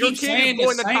 Bro, Trent, your kid is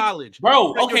going to college.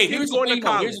 Bro, okay, here's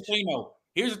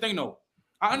the thing though.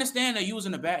 I understand that he was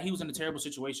in a terrible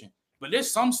situation. But there's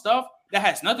some stuff that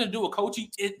has nothing to do with coaching.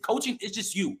 Coaching is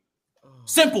just you.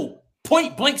 Simple.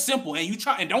 Point blank simple.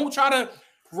 And don't try to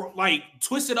like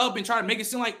twist it up and try to make it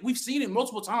seem like we've seen it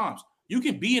multiple times. You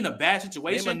can be in a bad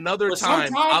situation. Name another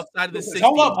time outside of the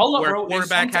 60s where a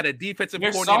quarterback had a defensive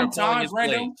coordinator calling his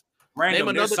plays. Name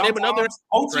another.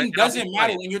 Coaching doesn't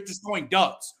matter when you're just throwing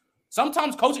ducks.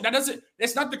 Sometimes coaching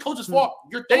it's not the coach's fault.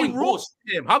 You're throwing bullshit.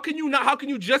 Him. How can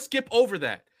you just skip over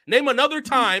that? Name another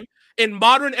time in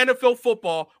modern NFL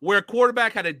football where a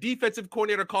quarterback had a defensive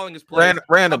coordinator calling his plays.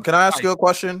 Random. Can I ask you a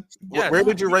question? Yes. Where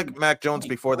did you rank Mac Jones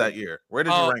before that year? Where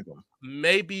did you rank him?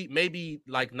 Maybe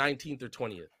like 19th or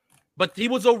 20th. But he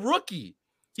was a rookie.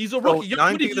 He's a rookie.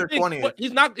 19th or 20th.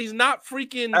 He's not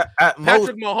freaking at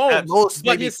Patrick Mahomes. Most,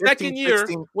 but his 15, second year,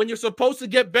 16. when you're supposed to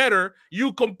get better,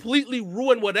 you completely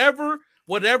ruin whatever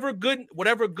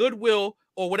goodwill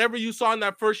or whatever you saw in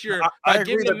that first year. I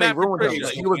agree that they ruined him. He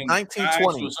was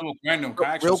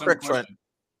 19-20. Real quick, Trent.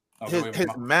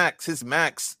 His max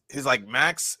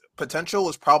potential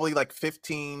was probably like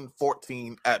 15,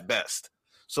 14 at best.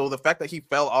 So the fact that he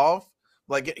fell off,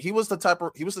 like he was the type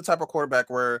of quarterback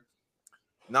where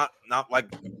not like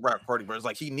Brock Purdy, but it's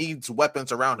like he needs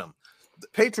weapons around him. The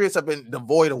Patriots have been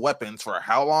devoid of weapons for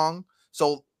how long?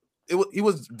 So he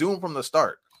was doomed from the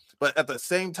start. But at the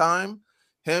same time,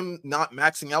 him not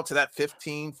maxing out to that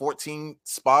 15, 14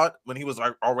 spot when he was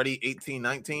like already 18,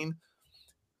 19.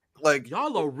 Like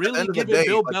y'all are really giving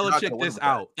Bill Belichick this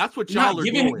out. That's what y'all are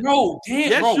doing.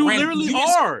 Yes, you literally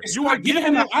are. You are giving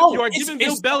him out. You are giving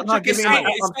Bill Belichick this out.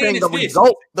 I'm saying the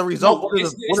result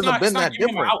wouldn't have been that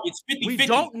different. We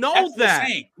don't know that.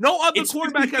 No other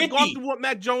quarterback has gone through what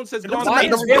Mac Jones has gone through. Not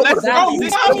the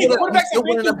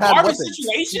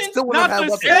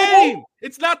same.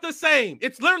 It's not the same.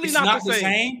 It's literally not the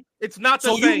same. It's not the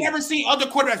same. So you've never seen other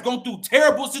quarterbacks going through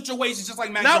terrible situations just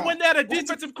like Mac Jones. Not when they had a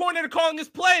defensive coordinator calling his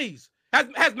plays.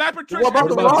 Has Matt Patricia? What about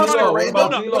the roster? I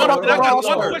got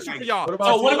one question for y'all.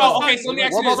 So what about? Okay, so let me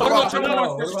ask you this. What about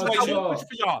one question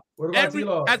for y'all?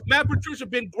 Has Matt Patricia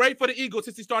been great for the Eagles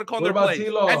since he started calling their plays?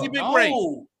 Has he been great?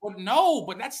 No,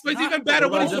 but that's he's even better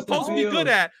what he's supposed to be good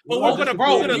at. But we're gonna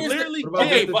literally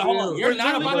give. You're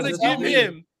not about to give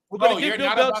him. We're gonna give Bill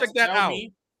Belichick that out.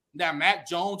 That Mac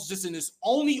Jones just in this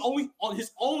only on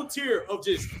his own tier of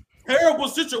just terrible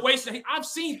situation. I've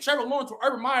seen Trevor Lawrence with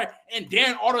Urban Meyer and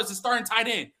Dan Arnold as a starting tight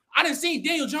end. I didn't see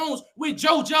Daniel Jones with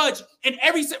Joe Judge and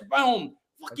every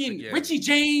fucking Richie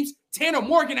James, Tanner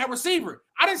Morgan at receiver.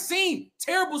 I done seen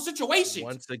terrible situations.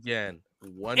 Once again.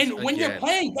 When you're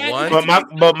playing bad,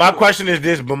 but my question is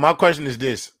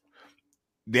this.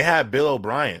 They had Bill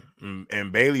O'Brien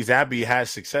and Bailey Zappi had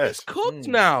success. He's cooked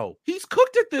now. He's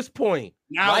cooked at this point.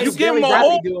 Now you give him a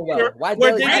whole year why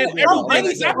where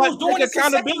Bailey Zappi was doing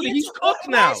accountability. He's cooked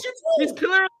now. He's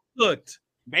clearly cooked.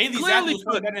 Bailey Zappi was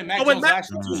better than Mac Jones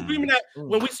last year. Screaming at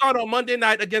when we saw it on Monday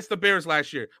night against the Bears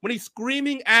last year, when he's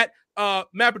screaming at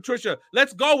Matt Patricia,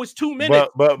 let's go. It's 2 minutes.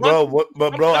 But bro,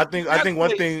 I think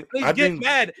one thing. I think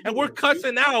mad and we're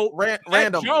cussing out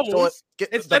random. Jones Give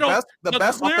him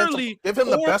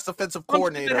the best offensive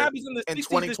coordinator in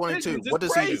 2022. What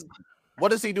does he do? What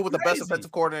does he do with the best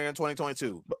offensive coordinator in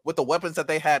 2022? With the weapons that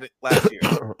they had last year.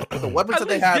 With the weapons that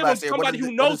they had last year. What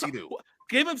does he do?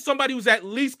 Give him somebody who's at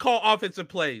least call offensive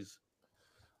plays.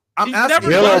 I'm asking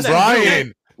Bill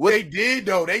O'Brien. They did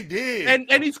though. They did.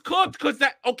 And he's cooked because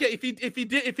that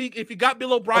if he got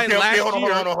Bill O'Brien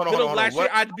last year,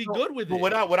 I'd be good with it.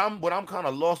 But what I'm kind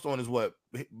of lost on is what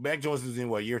Mac Jones is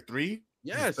in year 3?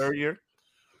 Yes. His 3rd year.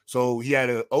 So he had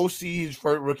an OC his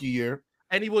first rookie year.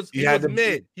 And he was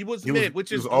mid. He was mid,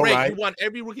 which is great. Right. You want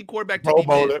every rookie quarterback to be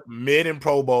bowler, mid and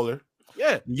Pro Bowler.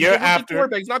 Yeah. Year after,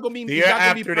 he's not going to be. The year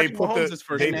after they put his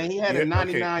first. Man, he had a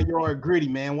 99-yard gritty.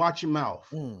 Man, watch your mouth.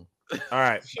 All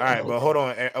right, but hold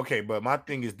on. Okay, but my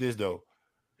thing is this though.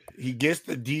 He gets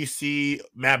the DC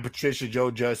Matt Patricia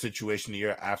Joe Judge situation the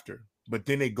year after, but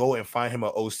then they go and find him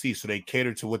an OC, so they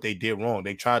cater to what they did wrong.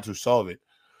 They tried to solve it.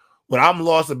 What I'm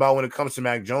lost about when it comes to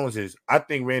Mac Jones is I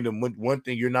think random one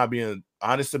thing you're not being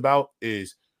honest about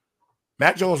is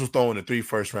Mac Jones was throwing the 3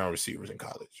 first-round receivers in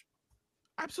college.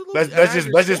 Absolutely.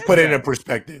 Let's just put it in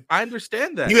perspective. I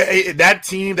understand that. That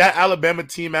team, that Alabama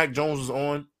team Mac Jones was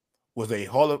on, was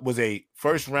a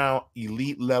first-round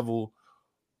elite level.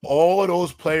 All of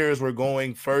those players were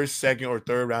going first, second, or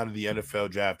third round of the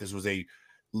NFL draft. This was a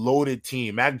loaded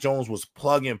team. Mac Jones was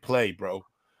plug and play, bro.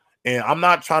 And I'm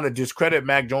not trying to discredit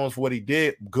Mac Jones for what he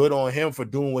did. Good on him for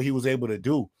doing what he was able to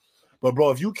do. But,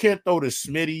 bro, if you can't throw to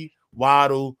Smitty,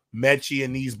 Waddle, Mechie,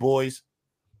 and these boys,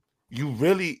 you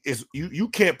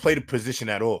can't play the position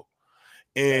at all.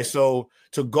 And so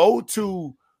to go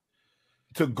to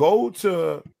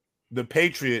the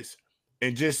Patriots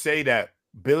and just say that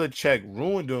Belichick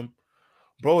ruined them,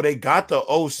 bro, they got the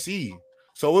OC.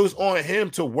 So it was on him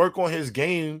to work on his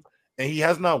game, and he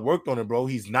has not worked on it, bro.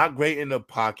 He's not great in the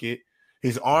pocket.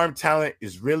 His arm talent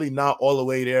is really not all the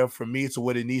way there for me to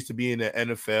what it needs to be in the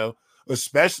NFL,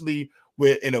 especially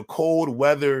in a cold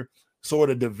weather sort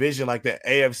of division like the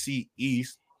AFC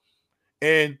East.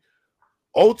 And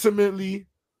ultimately,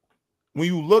 when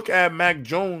you look at Mac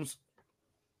Jones,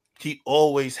 he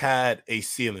always had a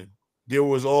ceiling. There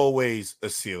was always a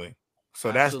ceiling.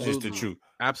 So that's just the truth.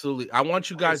 Absolutely. I want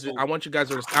you guys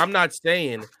to I'm not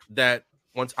saying that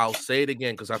I'll say it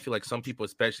again because I feel like some people,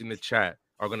 especially in the chat,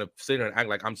 are going to sit there and act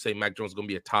like I'm saying Mac Jones is going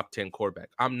to be a top 10 quarterback.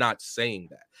 I'm not saying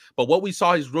that. But what we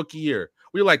saw his rookie year,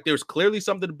 we were like, there's clearly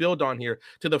something to build on here,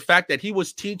 to the fact that he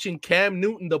was teaching Cam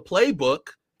Newton the playbook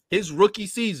his rookie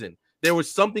season. There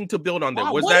was something to build on there.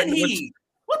 Hold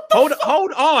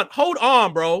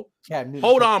on, bro.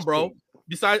 Hold on, bro.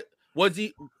 Besides, was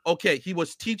he okay? He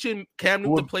was teaching Cam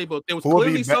Newton the playbook. There was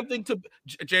clearly something to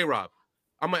J-Rob.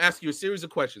 I'm going to ask you a series of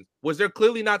questions. Was there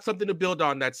clearly not something to build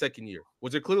on that second year?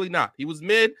 Was there clearly not? He was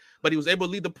mid, but he was able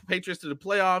to lead the Patriots to the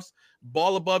playoffs,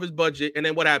 ball above his budget, and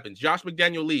then what happens? Josh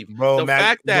McDaniel leaves. Bro,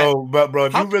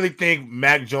 if you really think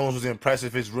Mac Jones was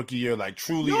impressive his rookie year, like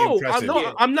truly impressive.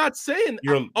 I'm not saying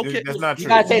okay. That's not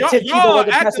true.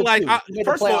 Y'all acting like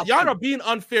first of all, y'all are being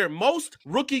unfair. Most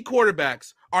rookie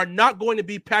quarterbacks are not going to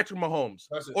be Patrick Mahomes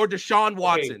or Deshaun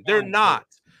Watson. They're not.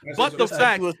 But the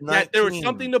fact that there was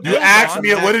something to build on.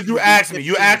 What did you ask me?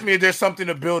 You asked me if there's something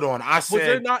to build on. I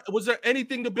said, was there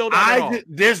anything to build on?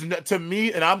 To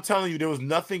me, and I'm telling you, there was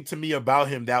nothing to me about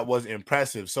him that was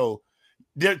impressive. So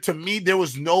to me, there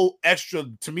was no extra.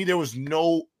 To me, there was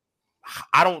no.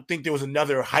 I don't think there was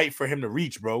another height for him to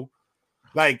reach, bro.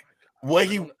 Like what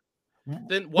he.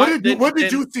 What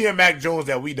did you see in Mac Jones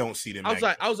that we don't see in Mac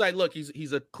Jones? I was like, look,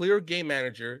 he's a clear game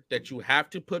manager that you have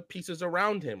to put pieces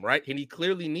around him, right? And he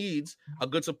clearly needs a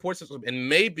good support system. And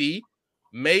maybe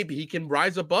he can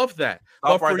rise above that.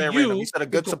 But for you, he said a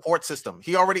good support system.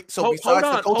 He already hold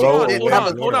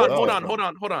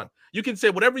on. You can say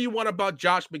whatever you want about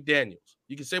Josh McDaniels.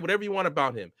 You can say whatever you want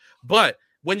about him, but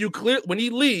when he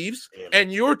leaves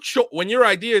and when your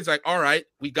idea is like, all right,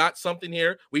 we got something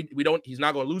here. He's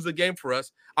not going to lose the game for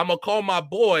us. I'm going to call my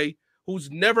boy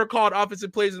who's never called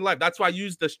offensive plays in life. That's why I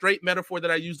used the straight metaphor that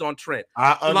I used on Trent.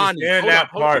 I understand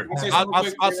that part.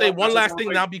 I'll say one last thing,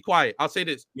 and I'll be quiet. I'll say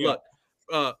this. Yeah.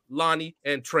 Look, Lonnie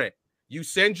and Trent, you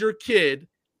send your kid,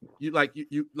 you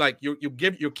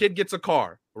give your kid gets a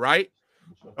car, right?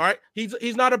 All right.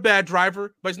 He's not a bad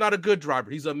driver, but he's not a good driver.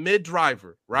 He's a mid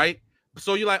driver, right?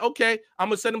 So you're like, okay, I'm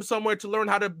gonna send him somewhere to learn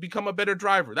how to become a better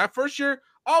driver. That first year,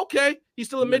 okay, he's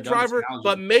still a mid driver,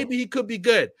 but maybe he could be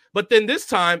good. But then this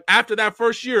time, after that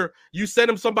first year, you send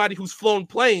him somebody who's flown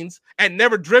planes and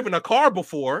never driven a car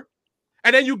before,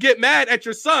 and then you get mad at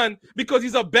your son because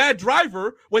he's a bad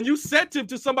driver when you sent him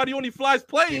to somebody who only flies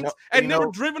planes and never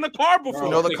driven a car before.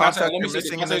 You know the concept you're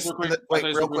missing in this. Wait,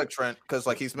 real quick, Trent, because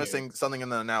like he's missing something in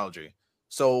the analogy.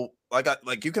 So like I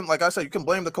said, you can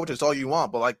blame the coaches all you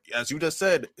want, but like as you just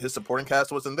said, his supporting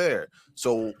cast wasn't there.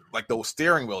 So like the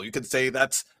steering wheel, you could say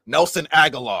that's Nelson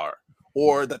Aguilar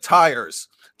or the tires,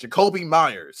 Jacoby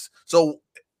Myers. So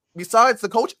besides the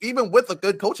coach, even with a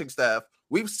good coaching staff,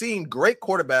 we've seen great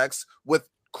quarterbacks with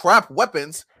crap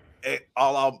weapons,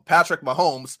 Patrick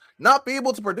Mahomes, not be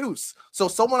able to produce. So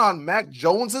someone on Mac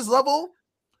Jones's level,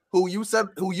 who you said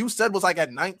was like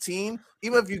at 19,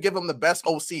 even if you give him the best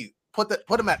OC,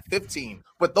 put him at 15.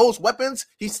 With those weapons,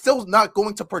 he's still not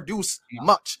going to produce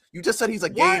much. You just said he's a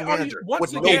game manager. How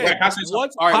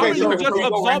are you just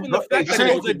absolving the fact that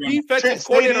he was a defensive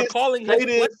coordinator calling his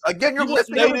plays? Again, you're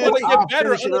never going to get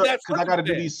better under that. Because I got to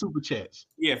do these super chats.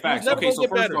 Yeah, facts.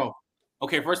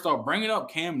 Okay, first off, bringing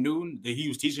up Cam Newton that he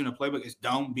was teaching the playbook is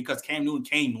dumb because Cam Newton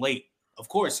came late. Of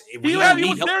course, he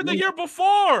was there the year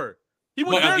before. He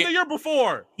was there the year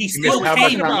before. He still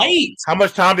came late. How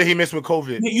much time did he miss with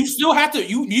COVID? You still have to.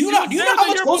 You know how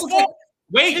much closer.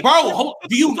 Wait, bro.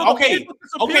 Do you okay?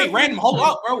 Random. Hold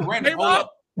up, bro. Random. Hold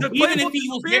up. Even if he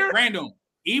was there, random.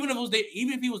 Even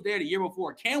if he was there the year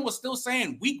before, Cam was still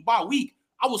saying week by week,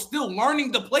 I was still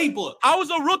learning the playbook. I was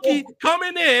a rookie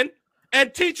coming in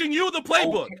and teaching you the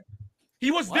playbook. Okay.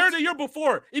 He was there the year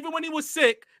before. Even when he was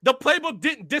sick, the playbook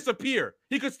didn't disappear.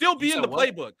 He could still be in the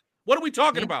playbook. What are we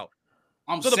talking about?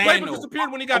 So the playbook disappeared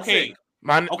when he got sick.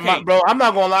 Bro, I'm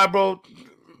not gonna lie, bro.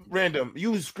 Random,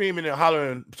 you was screaming and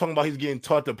hollering, talking about he's getting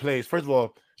taught the plays. First of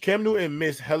all, Cam Newton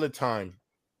missed hella time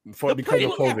because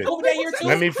of COVID.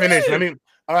 Let me finish.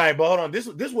 All right, but hold on. This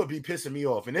would be pissing me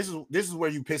off, and this is where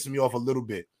you pissing me off a little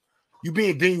bit. You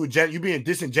being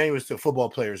disingenuous to football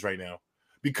players right now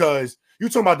because you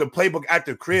talking about the playbook at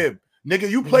the crib, nigga.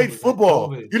 You played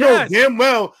football. You know damn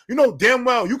well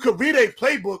you could read a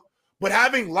playbook. But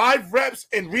having live reps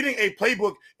and reading a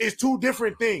playbook is two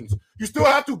different things. You still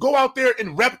have to go out there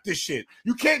and rep this shit.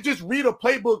 You can't just read a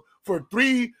playbook for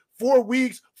 3, 4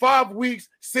 weeks, 5 weeks,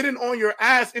 sitting on your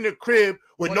ass in the crib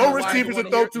with no receivers to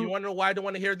throw to. You want to know why I don't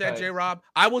want to hear that, J-Rob?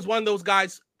 I was one of those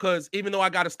guys because even though I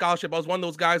got a scholarship, I was one of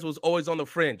those guys who was always on the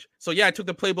fringe. So yeah, I took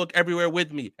the playbook everywhere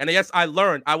with me. And yes, I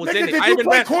learned. I was in it. I even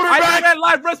ran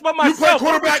live reps by myself.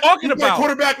 What are you talking about?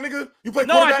 Quarterback, nigga. You play quarterback?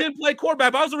 No, I didn't play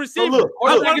quarterback. I was a receiver. Get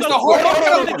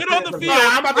on the field.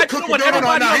 I'm about to cook you.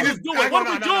 What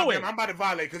are we doing? I'm about to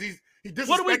violate because he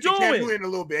disrespecting Cam Newton a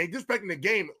little bit. He's disrespecting the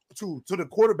game to the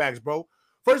quarterbacks, bro.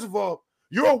 First of all,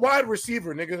 you're a wide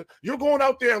receiver, nigga. You're going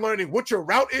out there and learning what your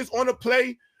route is on a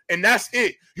play, and that's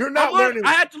it. You're not learning.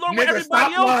 I had to learn what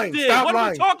everybody else did. What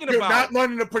are we talking about? You're not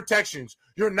learning the protections.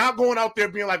 You're not going out there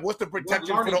being like, what's the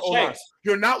protection for the O-line?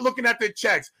 You're not looking at the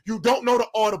checks. You don't know the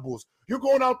audibles. You're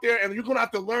going out there and you're going to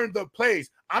have to learn the plays.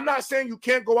 I'm not saying you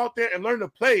can't go out there and learn the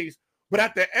plays, but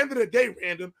at the end of the day,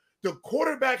 Random, the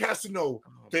quarterback has to know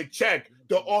the check,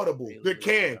 the audible, the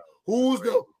can. Who's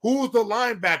the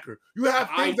linebacker? You have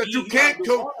things that you can't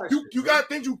do. You got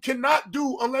things you cannot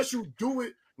do unless you do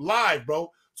it live,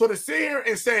 bro. So to sit here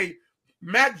and say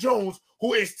Mac Jones,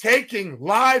 who is taking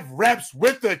live reps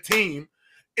with the team,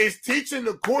 is teaching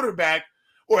the quarterback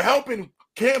or helping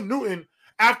Cam Newton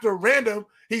after Random,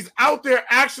 he's out there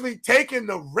actually taking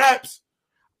the reps.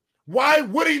 Why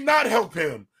would he not help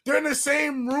him? They're in the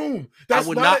same room. I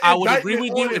would agree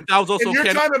with you if that was also. And you're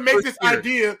trying to make this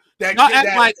idea that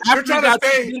you're trying to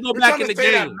say go back in the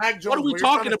game. What are we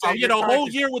talking about? You know, a whole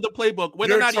year with the playbook,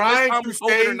 whether or not he was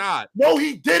COVID or not. No,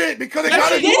 he didn't because they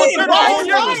got it the whole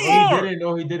year before.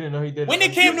 No, he didn't. When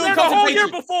did Cam Newton come the whole year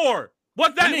before?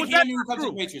 Was that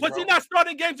true? Was he not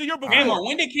starting games the year before?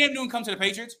 When did Cam Newton come to the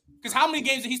Patriots? Because how many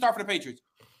games did he start for the Patriots?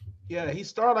 Yeah, he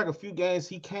started like a few games.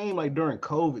 He came like during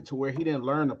COVID to where he didn't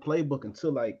learn the playbook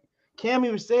until like Cam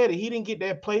even said it. He didn't get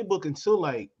that playbook until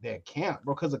like that camp,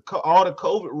 bro, because of all the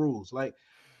COVID rules. Like,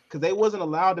 because they wasn't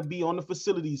allowed to be on the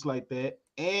facilities like that.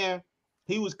 And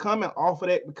he was coming off of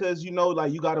that because you know,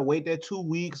 like you gotta wait that 2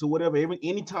 weeks or whatever.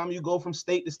 Anytime you go from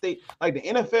state to state, like the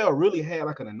NFL really had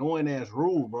like an annoying ass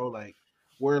rule, bro. Like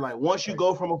where like once you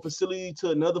go from a facility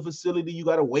to another facility, you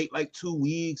gotta wait like 2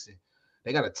 weeks and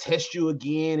they gotta test you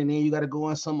again, and then you gotta go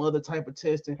on some other type of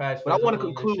testing. But I want to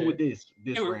conclude with this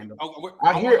random. I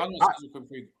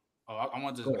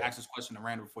want to ask this question to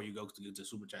Randall before you go to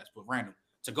Super Chats. But Randall,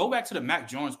 to go back to the Mac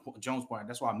Jones point,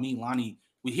 that's why me and Lonnie,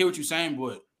 we hear what you're saying,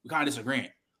 but we kind of disagreeing.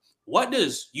 What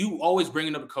does you always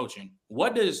bringing up the coaching?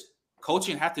 What does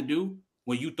coaching have to do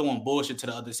when you throwing bullshit to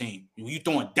the other team? When you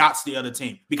throwing dots to the other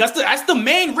team? Because that's the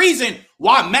main reason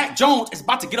why Mac Jones is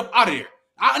about to get up out of there.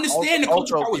 I understand the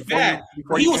coaching part was bad,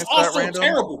 but he was also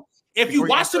terrible. If you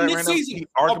watch him this season,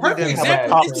 a perfect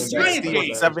example is the Giants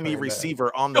game. 70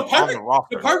 receiver on the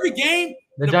roster. The perfect game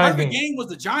was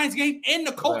the Giants game and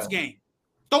the Colts game.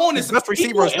 Throwing his best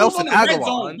receiver was Nelson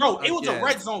Aguilar. Bro, it was a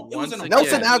red zone. It was in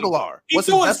Nelson Aguilar. He's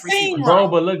doing the same bro,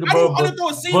 but look, bro, but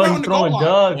throwing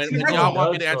Doug. When y'all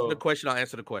want me to answer the question, I'll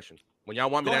answer the question. When y'all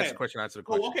want me to answer the question, I'll answer the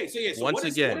question. Okay, so yeah. Once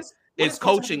again, it's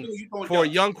coaching for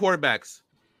young quarterbacks.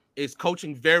 Is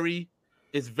coaching very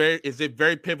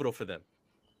pivotal for them?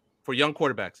 For young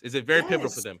quarterbacks, is it very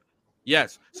pivotal for them?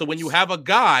 Yes. So when you have a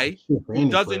guy who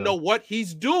doesn't know what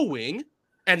he's doing,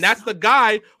 and that's the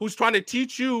guy who's trying to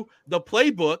teach you the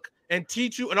playbook and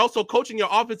teach you, and also coaching your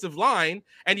offensive line,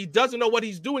 and he doesn't know what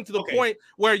he's doing to the point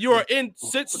where you are in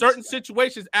certain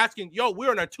situations asking, yo,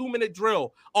 we're in a 2-minute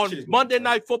drill on Monday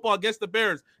Night Football against the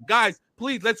Bears. Guys,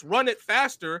 please, let's run it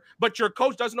faster, but your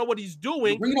coach doesn't know what he's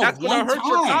doing. That's going to hurt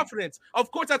your confidence.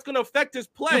 Of course, that's going to affect his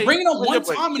play. You're bringing up one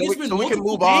time, and it's been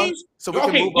multiple games. So we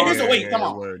can move on. Wait, come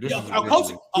on.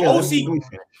 OC.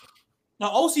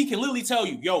 Now, OC can literally tell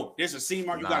you, yo, there's a seam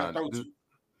mark you got to throw to.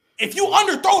 If you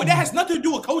underthrow it, that has nothing to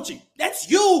do with coaching. That's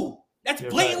you. That's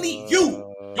blatantly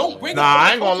you. Don't bring up.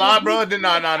 I ain't gonna lie, bro.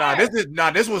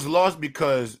 This was lost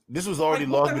because this was already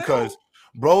lost because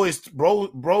bro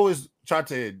is trying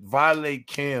to violate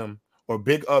Cam or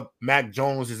big up Mac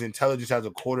Jones' intelligence as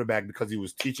a quarterback because he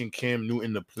was teaching Cam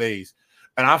Newton the plays.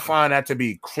 And I find that to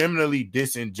be criminally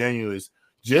disingenuous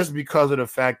just because of the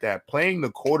fact that playing the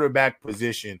quarterback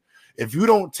position, if you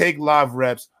don't take live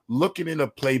reps, looking in the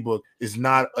playbook is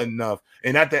not enough.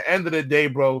 And at the end of the day,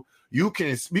 bro, we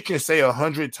can say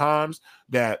 100 times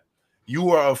that you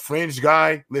are a fringe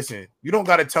guy. Listen, you don't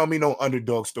got to tell me no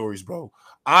underdog stories, bro.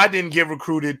 I didn't get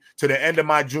recruited to the end of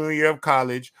my junior year of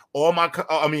college,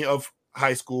 of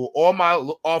high school. All my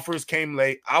offers came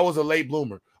late. I was a late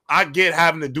bloomer. I get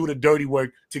having to do the dirty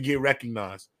work to get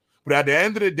recognized. But at the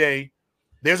end of the day,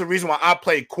 there's a reason why I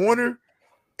play corner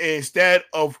instead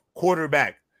of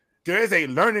quarterback. There is a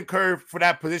learning curve for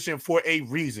that position for a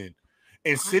reason.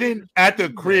 And sitting at the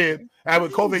crib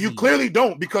with COVID, you clearly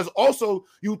don't, because also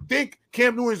you think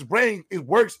Cam Newton's brain is a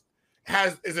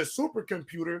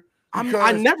supercomputer.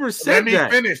 I never said that.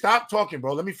 Let me finish. Stop talking,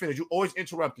 bro. Let me finish. You always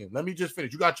interrupting. Let me just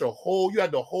finish. You had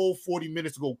the whole 40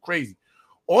 minutes to go crazy.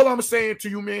 All I'm saying to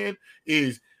you, man,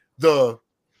 is the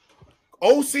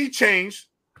OC changed.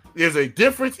 There's a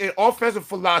difference in offensive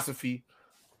philosophy,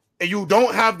 and you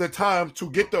don't have the time to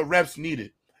get the reps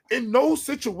needed. In no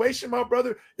situation, my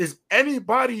brother, is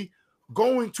anybody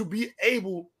going to be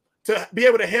able to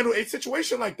handle a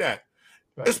situation like that,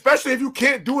 right? Especially if you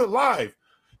can't do it live.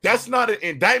 That's not an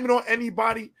indictment on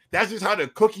anybody. That's just how the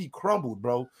cookie crumbled,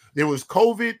 bro. There was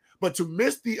COVID, but to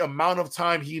miss the amount of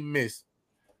time he missed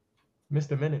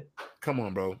a minute. Come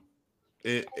on, bro.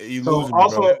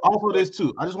 Also this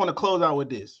too. I just want to close out with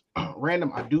this.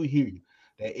 Random, I do hear you.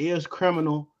 That is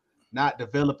criminal not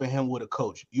developing him with a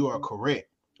coach. You are correct.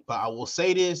 But I will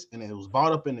say this, and it was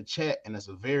brought up in the chat, and it's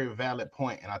a very valid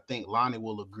point, and I think Lonnie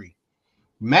will agree.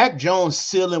 Mac Jones'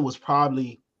 ceiling was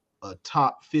probably a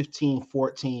top 15,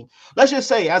 14. Let's just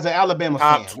say, as an Alabama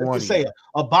fan, let's just say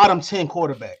a bottom 10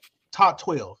 quarterback, top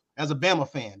 12, as a Bama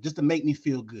fan, just to make me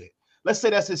feel good. Let's say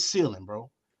that's his ceiling, bro.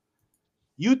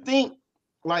 You think,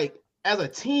 like, as a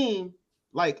team,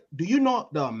 like, do you know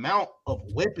the amount of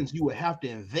weapons you would have to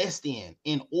invest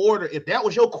in order, if that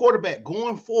was your quarterback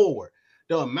going forward,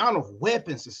 the amount of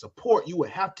weapons and support you would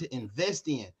have to invest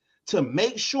in to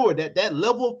make sure that that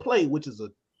level of play, which is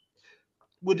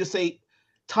we'll just say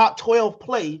top 12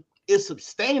 play, is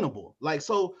sustainable. Like,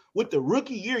 so with the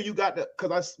rookie year, you got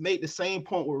because I made the same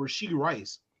point with Rashee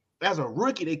Rice. As a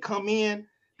rookie, they come in,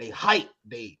 they hype,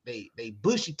 they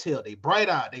bushy tail, they bright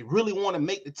eye, they really want to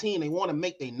make the team, they want to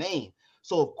make their name.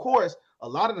 So of course, a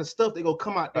lot of the stuff they're gonna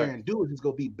come out there and do is just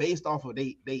gonna be based off of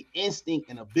they instinct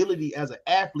and ability as an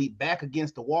athlete back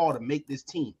against the wall to make this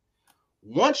team.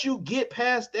 Once you get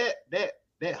past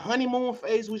that honeymoon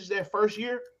phase, which is that first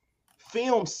year,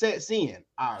 film sets in.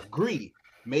 I agree.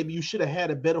 Maybe you should have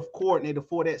had a better coordinator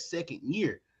for that second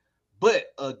year.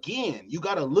 But again, you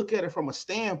got to look at it from a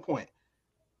standpoint.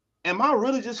 Am I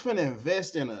really just finna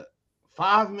invest in a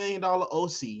 $5 million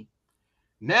OC?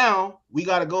 Now we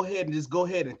got to go ahead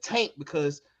and tank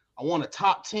because I want a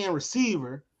top 10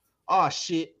 receiver. Oh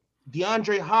shit,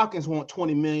 DeAndre Hopkins want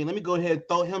 20 million. Let me go ahead and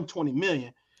throw him 20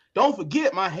 million. Don't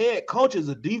forget, my head coach is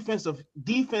a defensive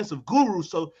guru,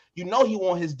 so you know he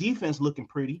want his defense looking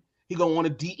pretty. He gonna want a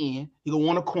DN. He gonna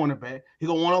want a cornerback. He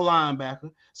gonna want a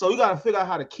linebacker. So we gotta figure out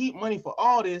how to keep money for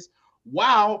all this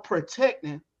while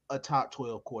protecting a top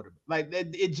 12 quarterback. Like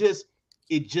that, it just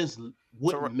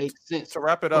wouldn't make sense. To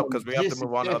wrap it up, because we have to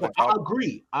move on to other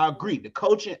topics. I agree. The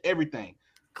coaching, everything.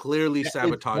 Clearly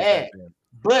sabotaged that man.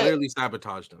 Clearly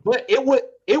sabotaged him. But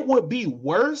it would be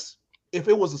worse if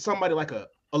it was somebody like a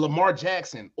Lamar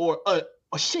Jackson or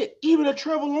even a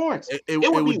Trevor Lawrence.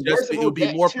 It would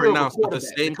be more pronounced, but the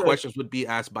same questions would be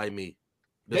asked by me.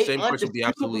 The same questions would be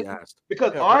absolutely asked.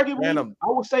 Because arguably, I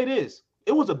will say this: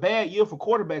 it was a bad year for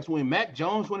quarterbacks when Mac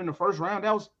Jones went in the first round.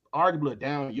 That was arguably a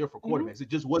down year for quarterbacks. It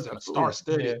just wasn't a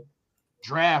star-studded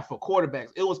draft for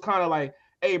quarterbacks. It was kind of like,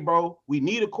 hey, bro, we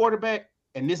need a quarterback,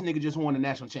 and this nigga just won the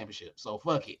national championship, so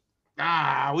fuck it.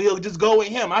 We'll just go with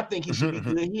him. I think he should be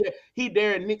good. He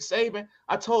dared Nick Saban.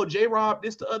 I told J-Rob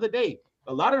this the other day.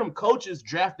 A lot of them coaches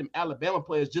draft them Alabama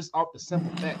players just off the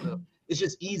simple fact of it's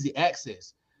just easy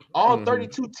access. All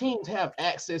 32 teams have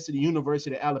access to the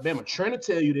University of Alabama. Trying to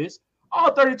tell you this.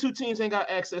 All 32 teams ain't got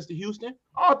access to Houston.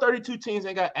 All 32 teams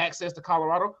ain't got access to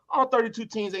Colorado. All 32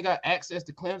 teams ain't got access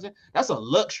to Clemson. That's a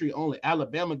luxury only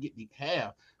Alabama get to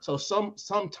have. So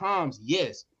sometimes,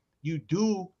 yes, you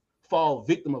do fall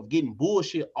victim of getting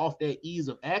bullshit off that ease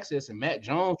of access, and Mac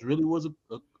Jones really was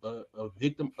a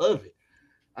victim of it.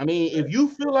 I mean, if you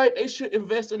feel like they should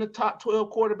invest in a top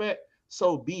 12 quarterback,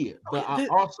 so be it. But I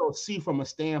also see from a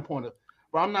standpoint of,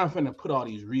 bro, I'm not going to put all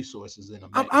these resources in them.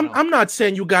 I'm not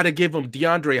saying you got to give him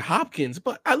DeAndre Hopkins,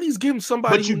 but at least give him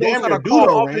somebody who knows how to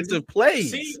call offensive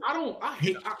plays. See,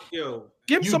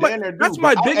 Give him somebody. That's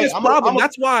my biggest problem.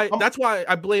 That's why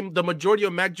I blame the majority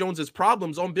of Mac Jones's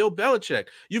problems on Bill Belichick.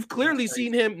 You've clearly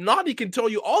seen him. Nobody can tell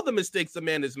you all the mistakes the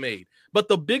man has made, but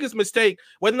the biggest mistake,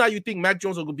 whether or not you think Mac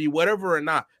Jones will be whatever or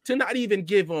not, to not even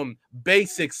give him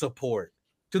basic support.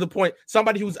 To the point,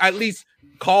 somebody who's at least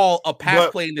call a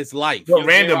pass play in his life. But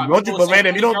Random,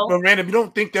 you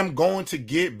don't think them going to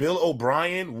get Bill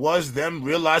O'Brien was them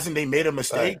realizing they made a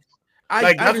mistake?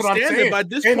 I understand it, but at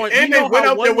this point, and they went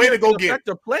out their way to go get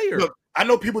a player. Look, I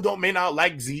know people may not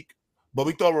like Zeke, but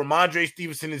we thought Ramondre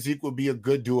Stevenson and Zeke would be a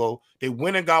good duo. They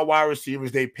went and got wide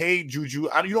receivers. They paid Juju.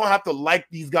 You don't have to like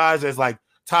these guys as like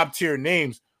top tier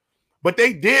names. But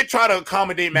they did try to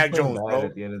accommodate Mac Jones,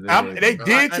 bro. They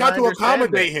did try to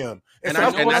accommodate him. And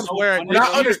that's where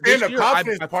I understand the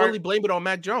confidence part. I fully blame it on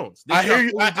Mac Jones. I hear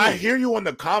you. I hear you on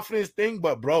the confidence thing,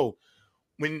 but bro,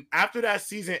 when after that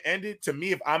season ended, to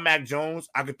me, if I'm Mac Jones,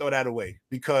 I could throw that away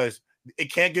because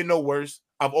it can't get no worse.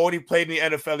 I've already played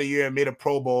in the NFL a year and made a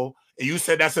Pro Bowl, and you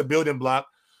said that's a building block.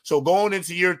 So going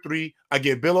into year 3, I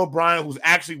get Bill O'Brien, who's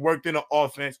actually worked in the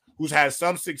offense, who's had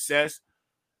some success.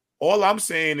 All I'm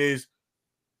saying is,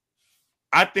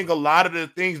 I think a lot of the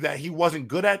things that he wasn't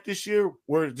good at this year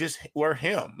were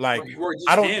him. Like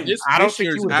I don't think he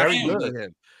was very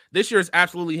good. This year is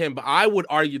absolutely him. But I would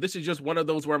argue this is just one of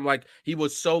those where I'm like, he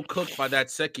was so cooked by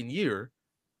that second year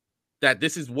that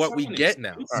this is what we get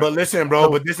now. But listen,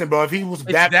 bro. If he was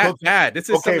that cooked, bad. This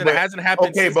is something that hasn't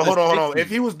happened. Okay, but hold on. If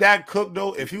he was that cooked,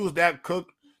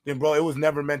 then bro, it was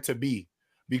never meant to be.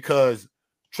 Because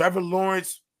Trevor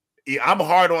Lawrence, I'm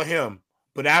hard on him.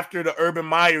 But after the Urban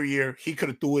Meyer year, he could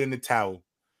have threw it in the towel.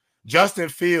 Justin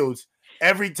Fields,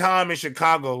 every time in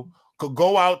Chicago, could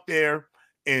go out there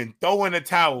and throw in the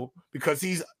towel because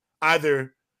he's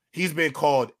been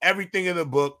called everything in the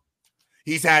book.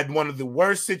 He's had one of the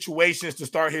worst situations to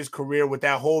start his career with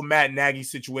that whole Matt Nagy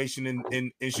situation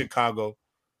in Chicago.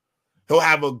 He'll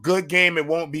have a good game. It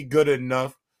won't be good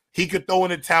enough. He could throw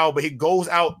in the towel, but he goes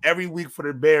out every week for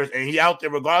the Bears, and he out there,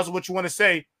 regardless of what you want to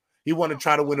say, he want to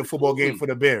try to win a football game for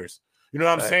the Bears. You know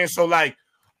what I'm saying? So, like,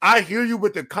 I hear you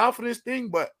with the confidence thing,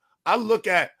 but I look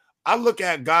at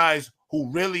guys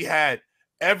who really had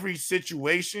every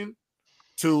situation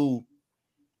to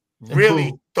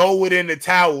really throw it in the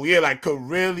towel. Yeah, like could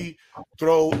really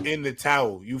throw in the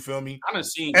towel. You feel me?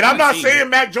 I'm not saying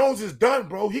Mac Jones is done,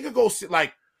 bro. He could go sit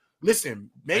like, listen,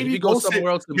 maybe go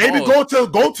somewhere else. Maybe go to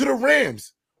the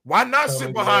Rams. Why not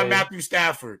sit behind Matthew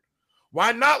Stafford?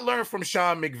 Why not learn from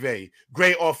Sean McVay?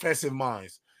 Great offensive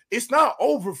minds. It's not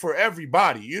over for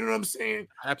everybody. You know what I'm saying?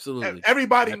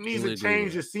 Everybody needs to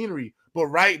change the scenery. But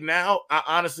right now, I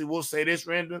honestly will say this,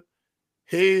 Randall.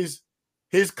 his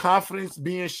confidence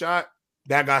being shot,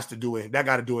 that got to do it. That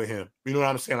got to do with him. You know what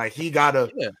I'm saying? Like he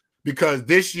gotta because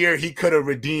this year he could have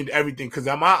redeemed everything. Because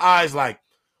in my eyes, like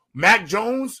Mac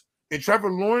Jones and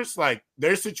Trevor Lawrence, like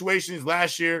their situations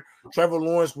last year, Trevor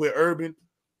Lawrence with Urban,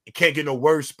 it can't get no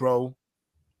worse, bro.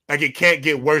 Like it can't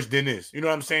get worse than this. You know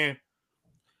what I'm saying?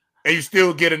 And you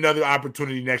still get another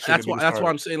opportunity next year. That's why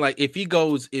I'm saying, like,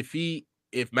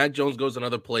 if Mac Jones goes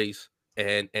another place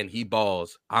and he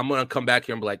balls, I'm gonna come back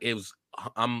here and be like,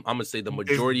 I'm gonna say the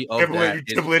majority of that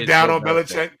is down on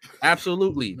Belichick.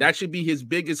 Absolutely, that should be his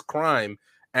biggest crime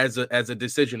as a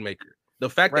decision maker. The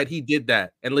fact that he did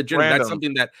that and legitimately, that's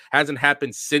something that hasn't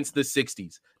happened since the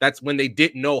 60s. That's when they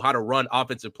didn't know how to run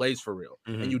offensive plays for real,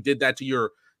 and you did that to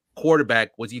your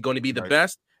quarterback. Was he going to be the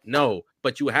best? No,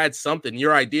 but you had something.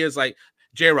 Your idea is like,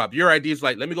 J-Rob, your idea is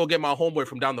like, let me go get my homeboy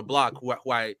from down the block who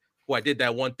I did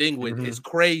that one thing with is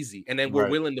crazy. And then we're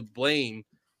willing to blame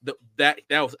that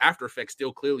was after effects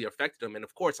still clearly affected him. And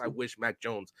of course, I wish Mac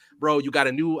Jones, bro, you got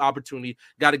a new opportunity,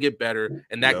 got to get better.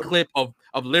 And that clip of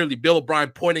literally Bill O'Brien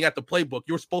pointing at the playbook,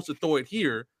 you're supposed to throw it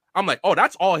here. I'm like, oh,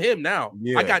 that's all him now.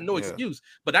 I got no excuse.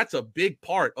 But that's a big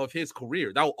part of his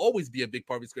career. That will always be a big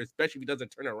part of his career, especially if he doesn't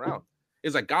turn it around.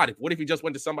 It's like, God, what if he just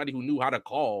went to somebody who knew how to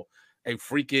call a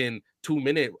freaking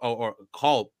 2-minute or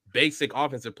call basic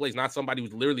offensive plays, not somebody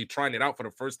who's literally trying it out for the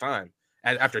first time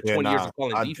after 20 years of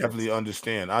calling defense.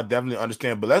 I definitely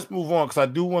understand. But let's move on because I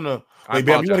do want to. Wait,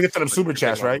 Bam, you want to get to them super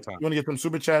chats, right? You want to get them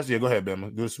super chats? Yeah, go ahead, Bam.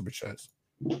 Do the super chats.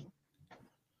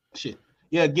 Shit.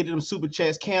 Yeah, get to them super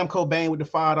chats. Cam Cobain with the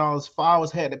 $5.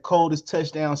 Flowers had the coldest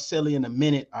touchdown silly in a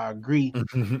minute. I agree.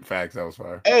 Facts, that was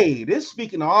fire. Hey, this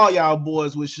speaking to all y'all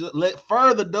boys, which let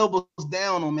further doubles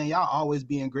down on, man. Y'all always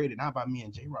being graded, not by me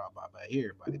and J-Rob, by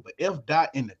everybody. But F.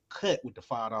 Dot in the cut with the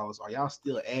 $5. Are y'all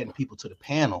still adding people to the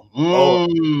panel?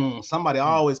 Somebody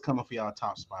always coming for y'all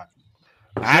top spot.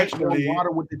 Actually,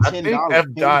 water with the $10. I think F.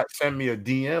 Dot sent me a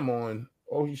DM on.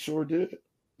 Oh, he sure did.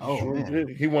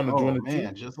 He wanted to join the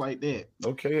team just like that.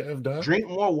 Okay, F. Dot. Drink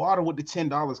more water with the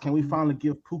 $10. Can we finally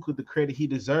give Puka the credit he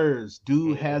deserves?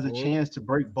 Dude has a chance to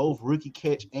break both rookie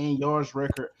catch and yards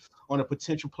record on a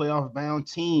potential playoff bound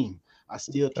team. I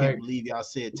still can't believe y'all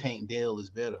said Tank Dell is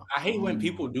better. I hate when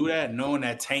people do that, knowing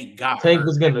that Tank got Tank hurt.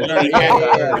 was gonna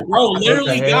bro,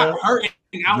 literally got hurt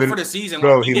and out for the season.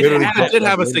 Bro, he literally did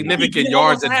have a significant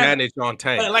yards advantage on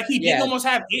Tank. Like he did almost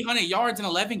have 800 yards in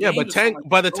 11 games. Yeah, but Tank,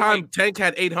 by the time Tank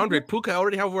had 800, Puka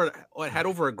already had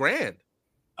over a grand.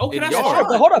 Okay, that's true.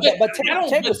 But hold up, but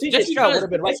Tank with CJ Stroud would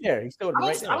have been right there. He still would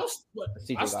have been right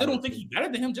there. I still don't think he's better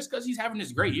than him just because he's having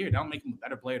this great year. That don't make him a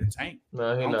better player than Tank.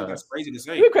 No, I don't think that's crazy to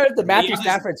say. You credit to Matthew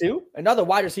Stafford too, another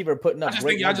wide receiver putting up. I just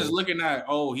think y'all just looking at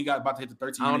he got about to hit the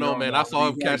 13. I don't know, man. I saw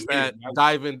him catch that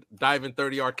diving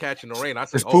 30-yard catch in the rain. I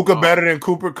said, is Puka better than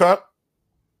Cooper Kupp?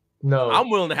 No, I'm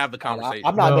willing to have the conversation.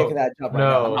 I'm not making that jump right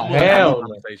now. Hell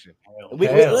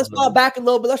let's go back a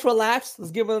little bit. Let's relax. Let's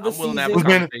give him the season.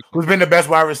 Who's been the best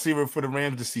wide receiver for the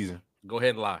Rams this season? Go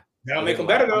ahead and lie. That'll make him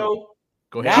better though.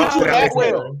 Go ahead. Go ahead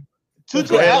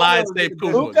and lie and say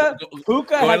Puka.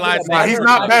 He's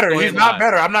not better. He's not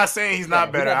better. I'm not saying he's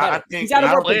not better. I think he's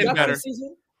not playing better.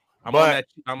 But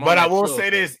I will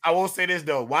say this. I will say this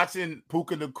though. Watching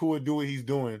Puka Nacua do what he's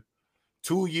doing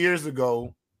 2 years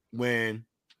ago when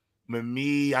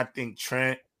me, I think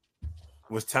Trent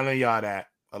was telling y'all that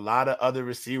a lot of other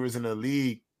receivers in the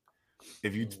league,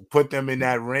 if you put them in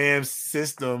that Rams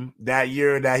system that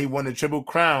year that he won the Triple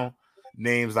Crown,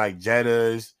 names like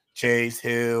Jettas, Chase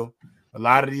Hill, a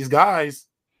lot of these guys,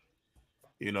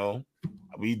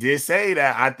 we did say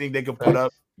that I think they could put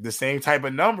up the same type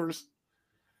of numbers.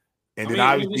 And then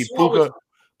obviously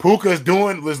Puka's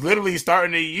was literally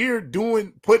starting the year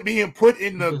being put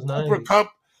in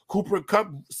the Cooper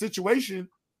Kupp situation.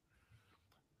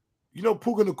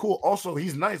 Puka Nacua also,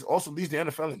 he's nice, also leads the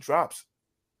NFL in drops.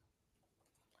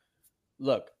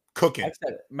 Look, cooking. Like I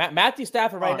said, Matthew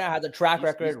Stafford right now has a track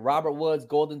record. Robert Woods,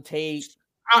 Golden Tate.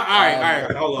 All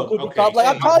right, hold up. Okay. Like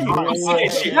I'm telling you, Matthew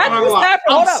Stafford.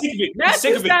 Hold up.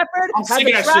 Matthew Stafford has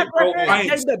a track record and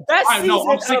the best season of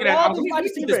all the wide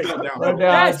receivers. This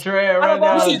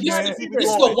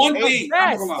is the one thing.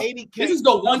 This is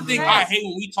the one thing I hate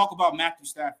when we talk about Matthew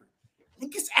Stafford.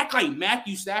 Niggas act like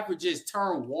Matthew Stafford just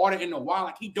turned water into wine.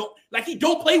 Like he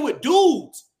don't play with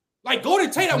dudes. Like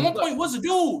Golden Tate at one point was a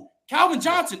dude. Calvin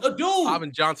Johnson, a dude.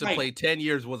 Calvin Johnson played 10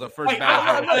 years, was a first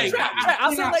ballot.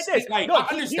 I'll say it like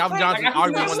this. Calvin Johnson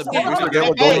arguably one of the biggest. You forget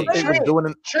what Golden Tate was doing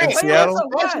in Seattle?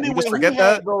 You just forget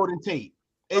that? Golden Tate.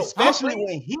 Especially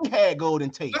when he had Golden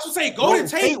Tate. That's what I'm saying. Golden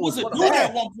Tate was a dude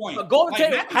at one point. But Golden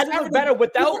Tate had to look better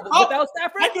without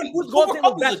Stafford. Who's Golden Tate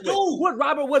look best with? Who would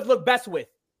Robert Woods look best with?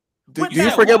 Do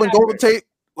you forget when Golden Tate?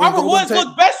 Robert Woods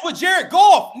looked best with Jared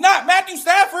Goff, not Matthew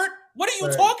Stafford. What are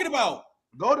you talking about?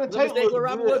 Golden Tate was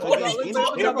good. What are you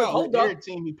talking about?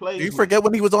 Team he played. Do you forget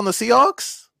when he was on the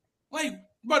Seahawks? Like,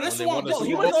 bro, this is what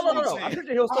he was. No. I'm sure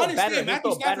he was still better.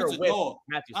 Matthew Stafford's a dog.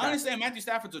 Matthew I understand Matthew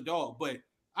Stafford's a dog, but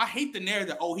I hate the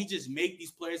narrative. Oh, he just make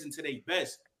these players into their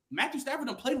best. Matthew Stafford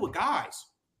done played with guys.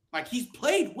 Like he's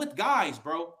played with guys,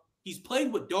 bro. He's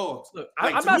played with dogs. Look,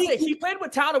 like, I'm not saying he played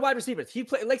with talented wide receivers. He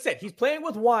played, like I said, he's playing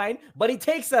with wine, but he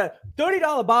takes a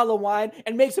 $30 bottle of wine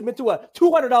and makes him into a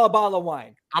 $200 bottle of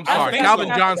wine. I'm sorry, Calvin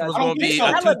Johnson was going to be a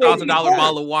 $2,000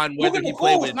 bottle of wine whether he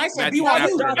played with Matthew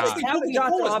Stafford or not. Calvin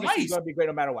Johnson obviously is going to be great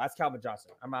no matter what. That's Calvin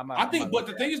Johnson. I think, but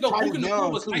the thing is though, Puka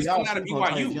Nacua was nice coming out of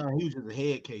BYU. He was just a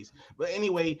head case. But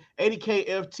anyway, 80K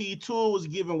FT Tool was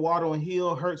giving Waddle and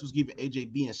Hill. Hurts was giving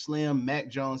AJB and Slim. Mac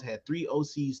Jones had 3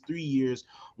 OCs, 3 years.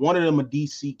 One of them a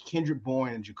DC, Kendrick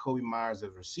Bourne and Jacoby Myers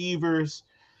as receivers.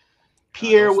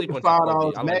 Pierre with the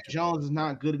 $5. Mac Jones is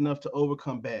not good enough to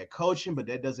overcome bad coaching, but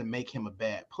that doesn't make him a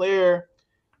bad player.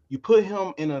 You put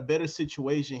him in a better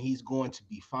situation, he's going to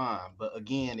be fine. But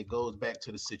again, it goes back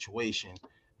to the situation.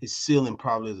 His ceiling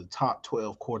probably is a top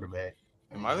 12 quarterback.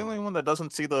 Am I the only one that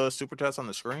doesn't see the super test on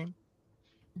the screen?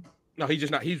 No, he's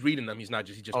just not. He's reading them. He's not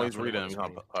just. He just. Oh, he's reading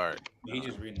them. All right. He's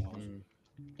just reading them.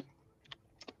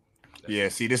 Yeah,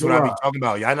 see, this is what I be talking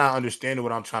about. Y'all not understanding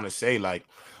what I'm trying to say. Like,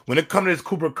 when it comes to this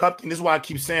Cooper Kupp thing, this is why I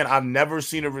keep saying I've never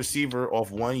seen a receiver off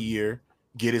 1 year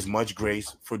get as much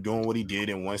grace for doing what he did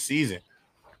in one season.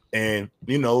 And,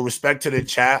 you know, respect to the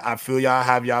chat. I feel y'all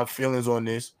have y'all feelings on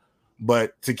this.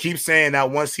 But to keep saying that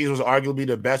one season was arguably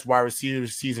the best wide receiver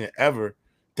season ever,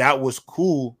 that was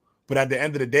cool. But at the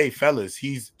end of the day, fellas,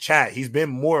 he's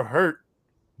been more hurt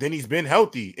than he's been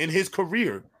healthy in his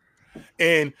career.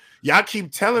 And y'all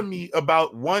keep telling me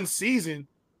about one season,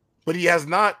 but he has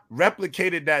not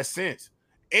replicated that since.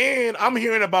 And I'm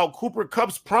hearing about Cooper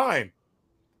Kupp's prime.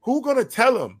 Who gonna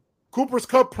tell him? Cooper's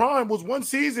Kupp prime was one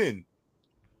season.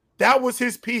 That was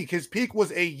his peak. His peak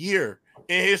was a year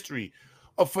in history.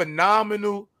 A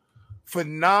phenomenal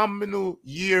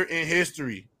year in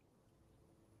history.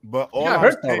 But all I'm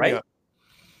hurt saying, though, right?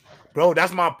 Bro,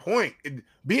 that's my point.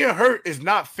 Being hurt is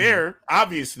not fair,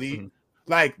 obviously. Mm-hmm.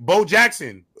 Like Bo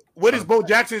Jackson. What is Bo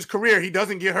Jackson's career? He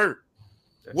doesn't get hurt.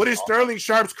 What is Sterling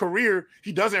Sharp's career?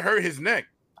 He doesn't hurt his neck.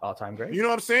 All-time great. You know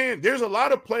what I'm saying? There's a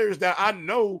lot of players that I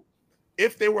know,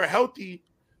 if they were healthy,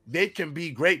 they can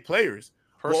be great players.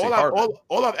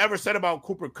 All I've ever said about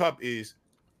Cooper Kupp is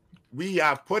we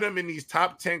have put him in these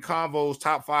top 10 convos,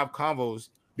 top 5 convos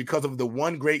because of the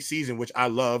one great season, which I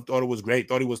loved, thought it was great,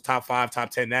 thought he was top 5, top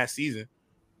 10 that season.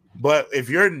 But if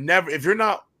you're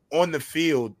not on the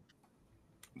field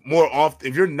more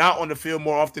often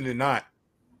than not,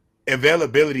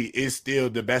 availability is still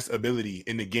the best ability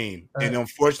in the game. Right. And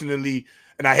unfortunately,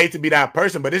 and I hate to be that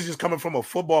person, but it's just coming from a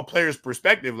football player's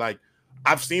perspective. Like,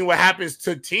 I've seen what happens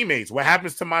to teammates, what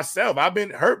happens to myself. I've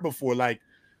been hurt before. Like,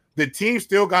 the team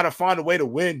still got to find a way to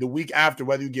win the week after,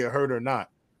 whether you get hurt or not.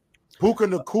 Puka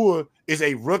Nacua is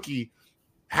a rookie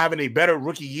having a better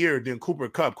rookie year than Cooper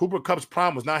Kupp. Cooper Kupp's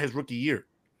prime was not his rookie year.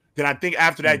 Then I think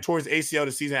after that, towards ACL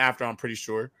the season after, I'm pretty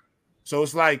sure. So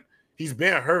it's like he's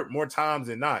been hurt more times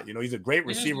than not. You know, he's a great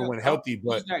receiver when healthy,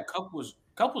 but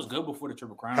Kupp was good before the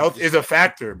Triple Crown. Health is a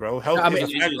factor, bro. Health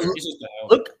is a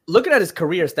factor. Looking at his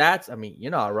career stats, I mean,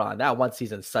 you're not wrong. That one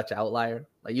season is such an outlier.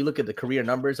 Like, you look at the career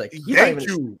numbers, like he's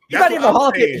not even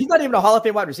a Hall of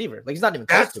Fame wide receiver. Like, he's not even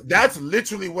close to it. That's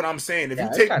literally what I'm saying. If you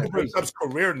take Cooper Kupp's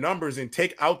career numbers and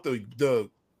take out the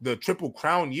Triple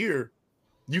Crown year,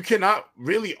 you cannot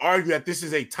really argue that this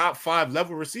is a top 5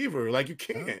 level receiver. Like, you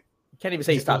can't. Can't even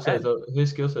say he's top 10.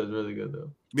 His skill set is really good,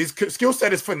 though. His skill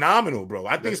set is phenomenal, bro.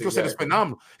 I think his skill set is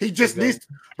phenomenal. He just needs,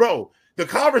 bro. The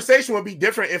conversation would be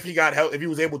different if he got help, if he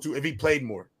was able to, if he played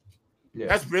more. Yeah.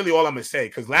 That's really all I'm gonna say.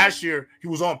 Because last year he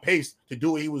was on pace to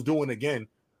do what he was doing again,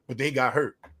 but then he got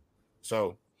hurt.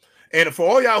 So, and for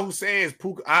all y'all who saying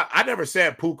Puka, I never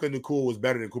said Puka Nacua was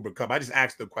better than Cooper Kupp. I just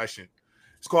asked the question.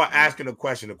 It's called asking a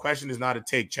question. The question is not a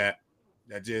take, chat.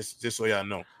 That just so y'all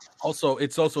know. Also,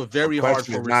 it's also very hard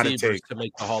for receivers to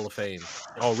make the Hall of Fame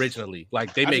originally.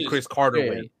 Like, they made Chris Carter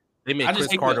wait. They make Chris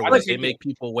Carter wait. They make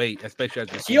people wait, especially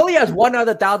as he only has one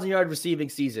other 1,000-yard receiving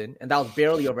season, and that was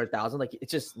barely over 1,000. Like,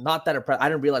 it's just not that impressive. I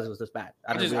didn't realize it was this bad.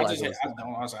 I just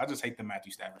hate the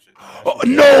Matthew Stafford shit. Oh,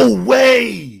 no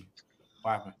way!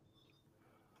 What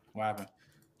happened?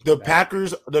 The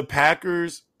Packers. The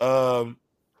Packers. They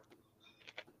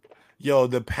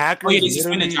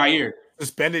suspended Jair.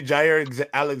 Suspended Jair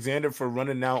Alexander for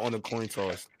running out on a coin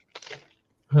toss.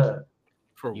 For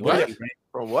what?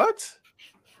 For what?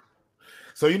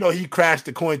 So he crashed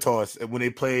the coin toss when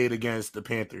they played against the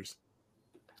Panthers.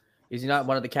 Is he not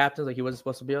one of the captains? Like he wasn't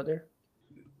supposed to be out there?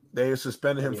 They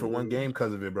suspended him for one game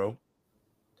because of it, bro.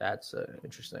 That's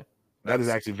interesting. That is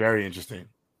actually very interesting.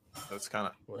 That's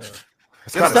kind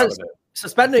of.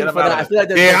 Suspending for that. I feel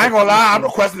like I ain't gonna lie. I'm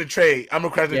requesting a trade. After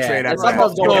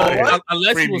that.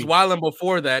 Unless he was wilding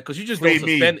before that, because you just don't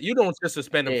suspend. You don't just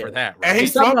suspend him for that. Right? And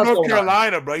he's from North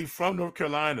Carolina, bro. He's from North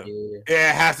Carolina.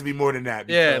 Yeah, it has to be more than that.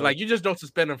 Yeah, like you just don't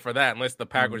suspend him for that unless the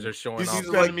Packers are showing off.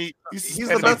 He's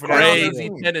the best crazy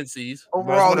tendencies.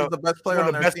 Overall, he's the best player. One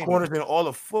of the best corners in all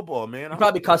of football, man. He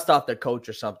probably cussed off their coach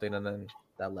or something, and then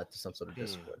that led to some sort of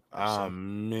discipline. Oh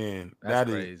man,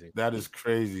 that's crazy. That is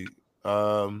crazy.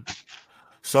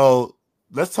 So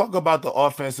let's talk about the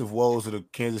offensive woes of the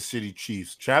Kansas City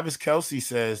Chiefs. Travis Kelce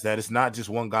says that it's not just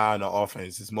one guy on the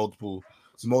offense; it's multiple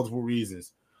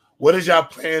reasons. What is y'all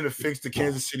plan to fix the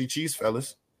Kansas City Chiefs,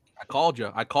 fellas? I called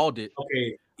you. I called it.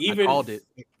 Okay, I called it.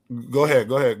 Go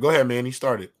ahead, man. He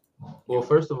started. Well,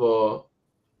 first of all,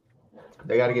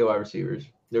 they got to get wide receivers.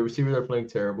 Their receivers are playing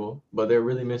terrible, but they're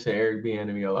really missing Eric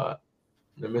Bieniemy a lot.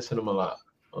 They're missing him a lot.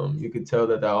 You can tell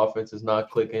that offense is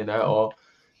not clicking at all.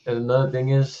 And another thing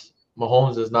is,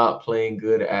 Mahomes is not playing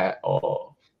good at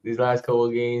all. These last couple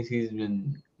of games, he's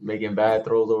been making bad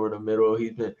throws over the middle.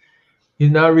 He's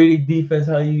not reading defense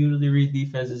how you usually read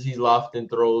defenses. He's lofting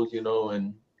throws,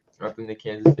 and I think the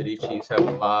Kansas City Chiefs have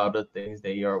a lot of things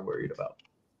they are worried about.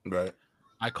 Right.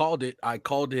 I called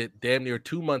it damn near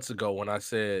 2 months ago when I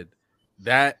said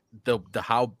that the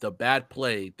bad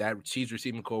play, that Chiefs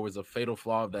receiving core was a fatal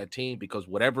flaw of that team, because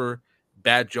whatever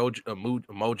bad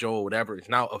mojo or whatever is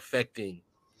now affecting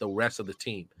the rest of the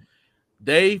team.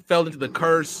 They fell into the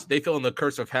curse. They fell in the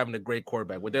curse of having a great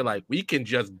quarterback, where they're like, we can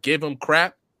just give him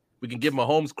crap. We can give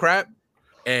Mahomes crap,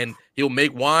 and he'll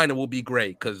make wine, and we'll be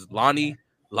great. Because Lonnie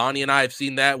and I have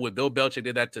seen that with Bill Belichick,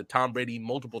 did that to Tom Brady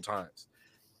multiple times.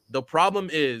 The problem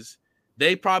is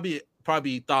they probably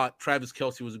thought Travis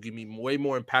Kelce was going to be way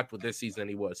more impactful this season than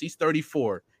he was. He's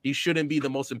 34. He shouldn't be the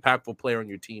most impactful player on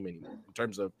your team anymore in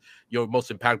terms of your most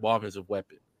impactful offensive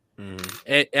weapon.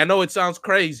 And I know it sounds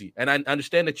crazy, and I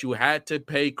understand that you had to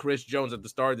pay Chris Jones at the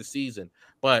start of the season,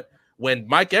 but when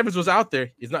Mike Evans was out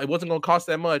there, it wasn't going to cost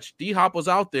that much. D-Hop was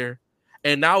out there,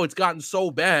 and now it's gotten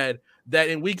so bad that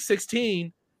in Week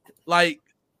 16,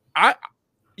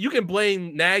 you can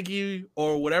blame Nagy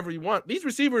or whatever you want. These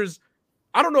receivers,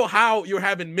 I don't know how you're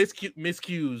having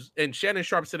miscues, and Shannon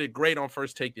Sharp said it great on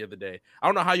First Take the other day. I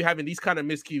don't know how you're having these kind of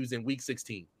miscues in Week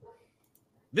 16.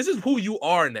 This is who you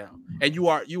are now, and you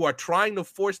are trying to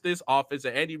force this offense.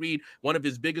 And Andy Reid, one of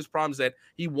his biggest problems, that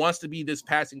he wants to be this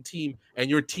passing team, and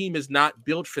your team is not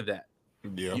built for that.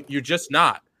 Yeah, you're just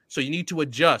not. So you need to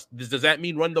adjust. Does that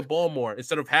mean run the ball more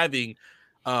instead of having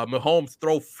Mahomes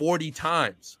throw 40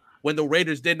 times when the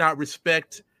Raiders did not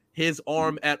respect his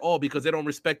arm at all, because they don't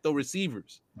respect the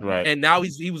receivers? Right. And now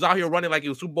he was out here running like it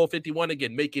was Super Bowl 51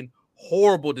 again, making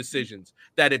horrible decisions.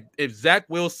 That if Zach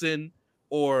Wilson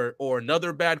or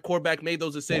another bad quarterback made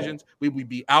those decisions, we would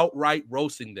be outright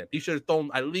roasting them. He should have thrown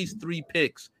at least 3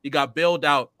 picks. He got bailed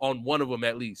out on one of them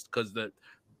at least, because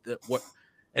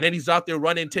and then he's out there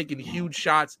running, taking huge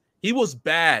shots. He was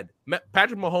bad.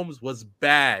 Patrick Mahomes was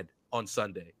bad on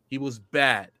Sunday. He was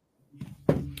bad.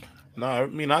 No, I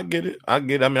mean, I get it. I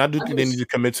mean, I do think they need to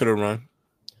commit to the run.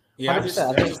 Yeah, I just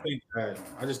think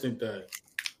that,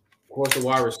 of course, the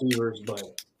wide receivers,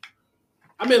 but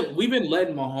we've been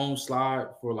letting Mahomes slide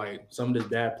for like some of this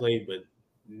bad play, but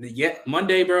yet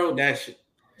Monday, bro, that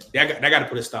got to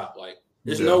put a stop. Like,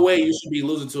 there's no way you should be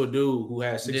losing to a dude who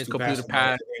has 60 passes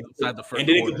inside the first and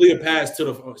didn't complete a pass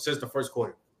since the first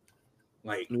quarter.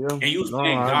 Like, and you was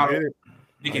playing Goddard,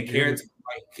 thinking Carrots,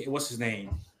 like, what's his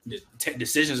name? The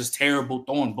decisions is terrible,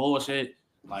 throwing bullshit,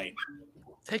 like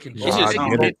taking.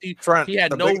 He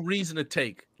had no reason to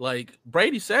take. Like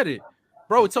Brady said it,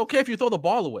 bro. It's okay if you throw the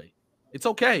ball away. It's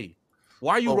okay.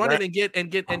 Why are you running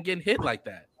and getting hit like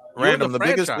that? Random.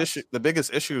 The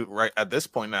biggest issue right at this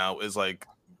point now is like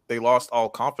they lost all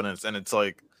confidence, and it's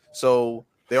like, so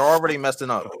they're already messing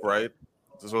up, right?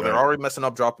 So they're already messing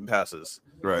up, dropping passes.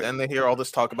 Right. Then they hear all this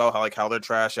talk about how they're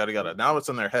trash, yada yada. Now it's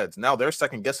in their heads. Now they're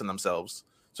second guessing themselves.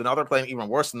 So now they're playing even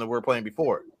worse than they were playing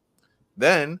before.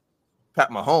 Then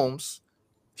Pat Mahomes,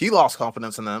 he lost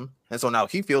confidence in them, and so now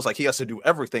he feels like he has to do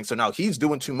everything. So now he's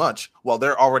doing too much while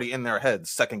they're already in their heads,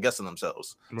 second guessing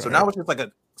themselves. Right. So now it's just like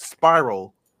a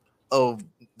spiral of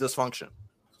dysfunction.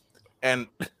 And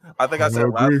I think I said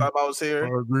last time I was here,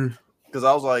 because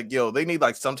I was like, yo, they need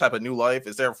like some type of new life.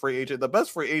 Is there a free agent? The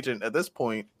best free agent at this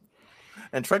point,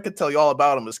 and Trent could tell you all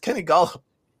about him, is Kenny Gallup.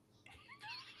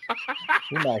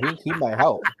 He might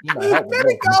help. He might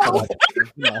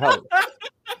help.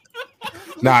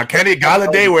 Nah, Kenny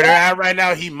Galladay, where they're at right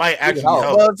now, he might actually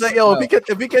help. Well, say, yo, if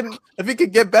he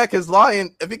could get back his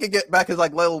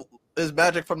his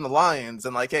magic from the Lions,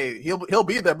 and like, hey, he'll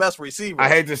be their best receiver. I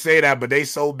hate to say that, but they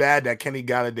so bad that Kenny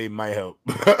Galladay might help.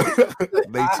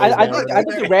 I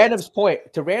think to Random's point,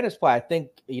 I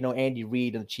think Andy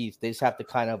Reid and the Chiefs, they just have to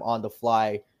kind of on the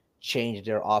fly change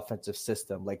their offensive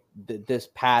system. Like this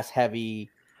pass heavy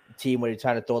team where you're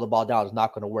trying to throw the ball down is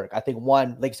not going to work. I think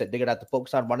one, like I said, they're gonna have to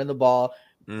focus on running the ball.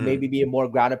 Maybe be a more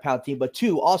ground and pound team. But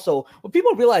two, also, when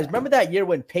people realize, remember that year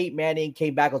when Peyton Manning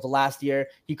came back, it was the last year,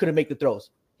 he couldn't make the throws.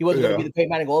 He wasn't going to be the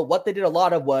Peyton Manning goal. What they did a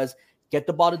lot of was get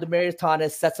the ball to Demaryius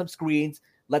Thomas, set some screens,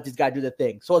 let these guys do their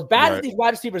thing. So as bad as these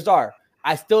wide receivers are,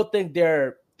 I still think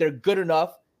they're good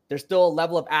enough. They're still a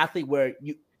level of athlete where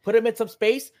you put them in some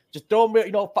space, just throw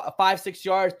them, 5, 6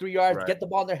 yards, 3 yards, get the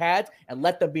ball in their hands, and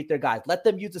let them beat their guys. Let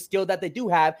them use the skill that they do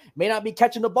have. May not be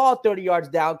catching the ball 30 yards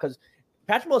down because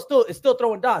Patrick Mahomes is still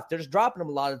throwing dots. They're just dropping them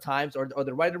a lot of times, or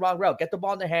they're running the wrong route. Get the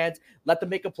ball in their hands, let them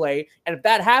make a play. And if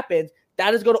that happens,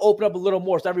 that is going to open up a little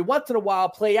more. So every once in a while,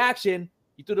 play action,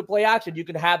 you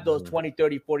can have those 20,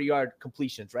 30, 40-yard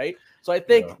completions, right? So I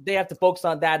think they have to focus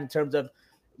on that in terms of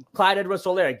Clyde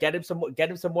Edwards-Helaire. Get him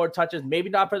some more touches, maybe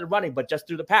not for the running, but just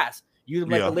through the pass. Use him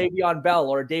like a Le'Veon Bell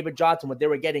or a David Johnson when they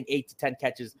were getting 8 to 10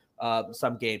 catches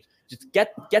some games. Just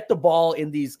get the ball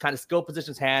in these kind of skill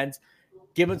positions' hands.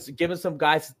 Give him some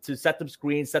guys to set them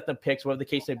screens, set them picks, whatever the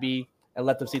case may be, and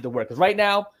let them see the work. Because right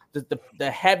now,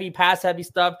 the heavy pass-heavy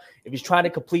stuff, if he's trying to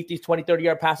complete these 20,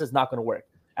 30-yard passes, it's not going to work.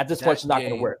 At this point, it's not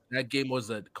going to work. That game was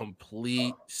a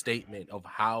complete statement of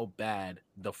how bad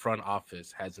the front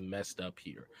office has messed up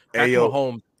here. Hey, yo,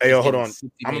 hold on.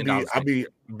 I'll be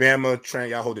Bama, Trent,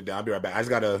 y'all hold it down. I'll be right back. I just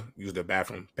got to use the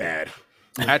bathroom. Bad.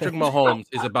 Patrick Mahomes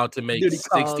is about to make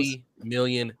 $60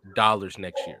 million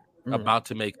next year. About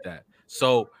to make that.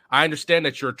 So I understand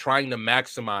that you're trying to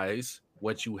maximize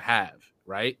what you have,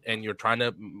 right? And you're trying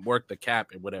to work the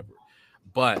cap and whatever.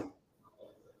 But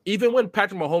even when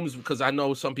Patrick Mahomes, because I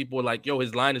know some people were like, yo,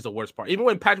 his line is the worst part. Even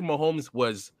when Patrick Mahomes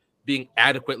was being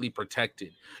adequately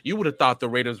protected, you would have thought the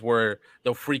Raiders were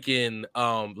the freaking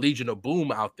Legion of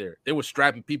Boom out there. They were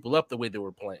strapping people up the way they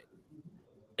were playing.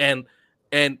 And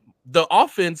the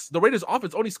Raiders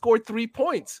offense only scored 3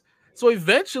 points. So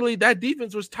eventually that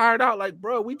defense was tired out. Like,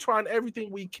 bro, we trying everything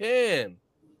we can.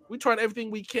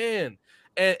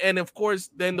 And of course,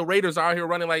 then the Raiders are out here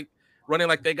running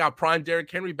like they got prime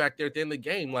Derrick Henry back there at the end of the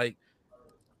game. Like,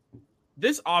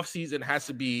 this offseason has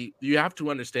to be, you have to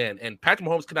understand, and Patrick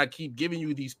Mahomes cannot keep giving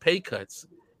you these pay cuts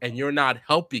and you're not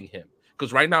helping him.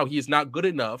 Because right now he is not good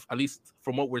enough, at least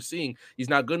from what we're seeing, he's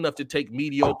not good enough to take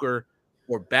mediocre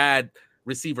or bad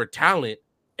receiver talent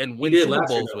and win Super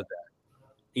Bowls with that.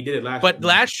 He did it last year. But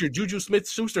last year, Juju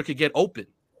Smith-Schuster could get open.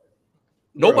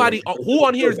 Nobody, who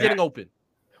on here is getting open?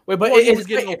 Wait, but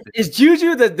is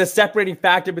Juju the separating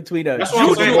factor between a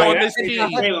Juju on this team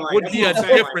would be a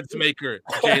difference maker,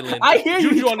 Jalen? I hear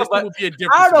you. Juju on this team would be a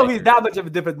difference I don't know maker. if he's that much of a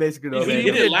difference maker, though. He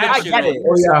did it last year. I get it.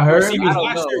 Oh, yeah, I heard.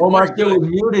 Oh, my shit was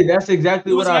muted. That's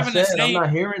exactly what I said. I'm not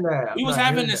hearing that. We was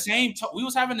having the same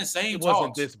It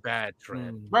wasn't this bad,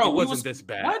 Trent. Bro, it wasn't this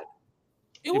bad. What?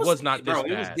 It was not this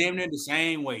bad. It was damn near the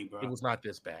same way, bro. It was not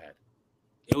this bad.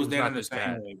 It was damn near the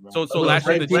same way, bro. So last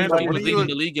year the Chiefs team was leading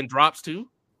the league in drops too.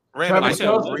 Travis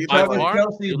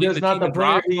Kelce is just not the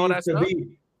player he used to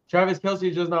be. Travis Kelce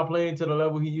is just not playing to the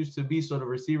level he used to be, so the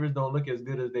receivers don't look as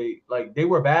good as they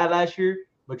were bad last year,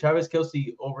 but Travis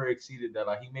Kelce over-exceeded that.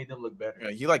 Like, he made them look better.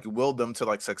 Yeah, he willed them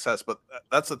to success, but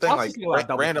that's the thing.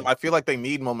 Random, I feel like they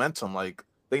need momentum. Like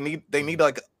they need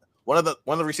like one of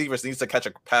the receivers needs to catch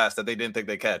a pass that they didn't think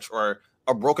they catch, or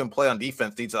a broken play on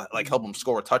defense needs to help them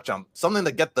score a touchdown, something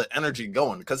to get the energy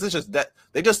going. Because it's just that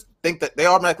they just think that they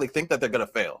automatically think that they're gonna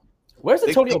fail. Where's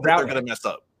Antonio Brown? They're gonna mess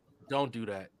up. Don't do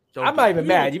that. I'm not even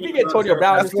mad. If you get Antonio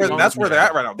Brown, that's where they're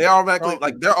at right now. They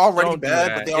automatically they're already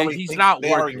bad, but they already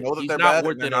know that they're bad.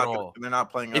 They're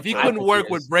not playing. If he couldn't work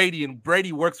with Brady, and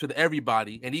Brady works with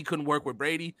everybody, and he couldn't work with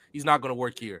Brady, he's not going to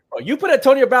work here. Bro, you put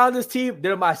Antonio Brown on this team,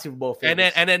 they're my Super Bowl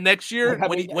favorites. And then next year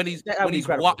when he's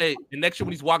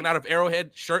walking out of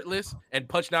Arrowhead shirtless and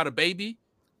punching out a baby,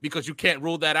 because you can't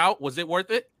rule that out. Was it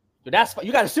worth it? Dude,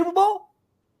 you got a Super Bowl?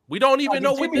 We don't even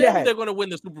know when they're going to win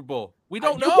the Super Bowl. We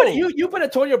don't know. You put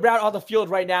Antonio Brown on the field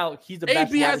right now. He's the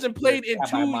best. AB hasn't played in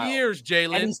 2 years,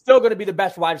 Jalen. And he's still going to be the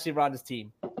best wide receiver on this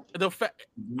team.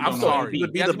 I'm sorry. He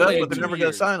would be the best, but they're never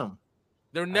going to sign him.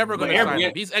 They're never going to sign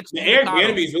him. He's the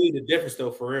Airbnb is really the difference,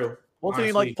 though, for real. Wasn't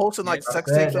he posting sex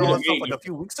tapes and all that stuff a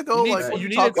few weeks ago? You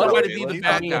needed somebody to be the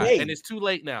bad guy, and it's too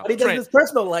late now. But he does his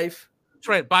personal life.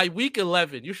 Trent, by week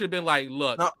 11, you should have been like,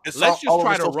 look, No, let's just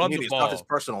try to run the It's ball. not his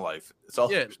personal life. It's all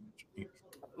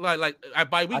Like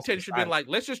by week 10, you should have been like,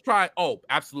 let's just try. Oh,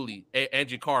 absolutely.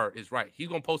 Angie Carr is right. He's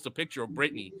gonna post a picture of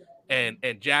Brittany and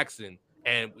Jackson,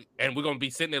 and we're gonna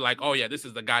be sitting there like, oh yeah, this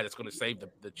is the guy that's gonna save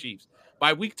the Chiefs.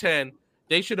 By week 10,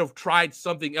 they should have tried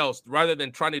something else rather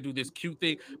than trying to do this cute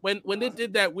thing. When they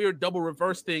did that weird double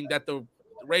reverse thing that the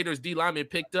Raiders D lineman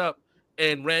picked up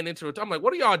and ran into it, I'm like,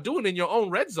 what are y'all doing in your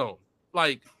own red zone?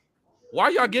 Like, why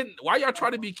y'all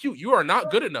trying to be cute? You are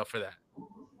not good enough for that.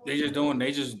 They just doing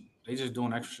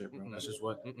extra shit, bro. That's just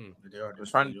what they are.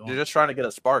 They're just trying to get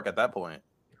a spark at that point.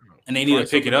 And they need to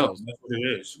pick it up. That's what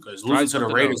it is. Because losing to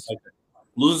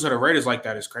the Raiders like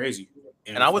that is crazy.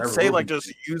 And I would say like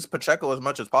just use Pacheco as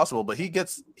much as possible, but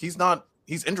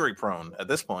he's injury prone at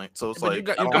this point. So it's like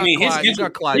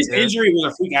his injury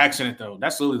was a freak accident though.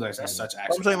 That's literally like such accident.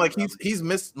 I'm saying like he's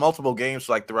missed multiple games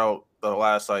like throughout the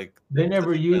last like they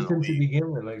never used him to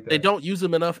begin with like that. They don't use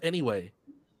him enough anyway.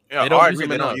 Yeah, I agree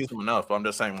they don't use him enough. But I'm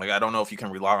just saying, like, I don't know if you can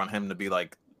rely on him to be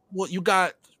like. Well,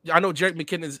 I know Jerick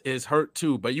McKinnon is hurt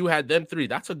too, but you had them three.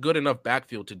 That's a good enough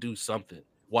backfield to do something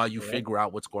while you figure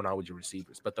out what's going on with your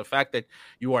receivers. But the fact that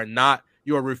you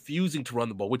are refusing to run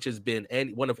the ball, which has been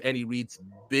one of Andy Reid's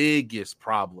biggest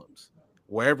problems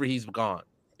wherever he's gone.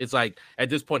 It's like at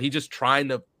this point, he's just trying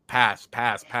to pass.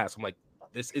 I'm like,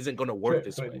 this isn't going to work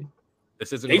this way.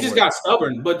 This isn't. They just got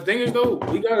stubborn. But the thing is, though,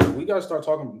 we gotta start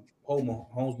talking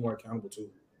Holmes more accountable too,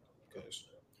 because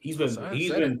he's been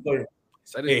doing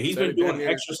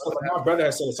extra stuff. Like my brother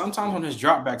has said, sometimes on his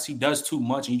dropbacks he does too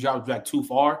much. And he drops back too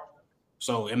far,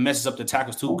 so it messes up the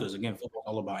tackles too. Because again, football's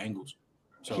all about angles.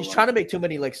 So he's trying to make too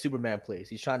many like Superman plays.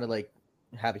 He's trying to like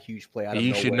have a huge play out of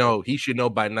nowhere. Should know. He should know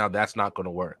by now that's not going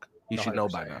to work. He should know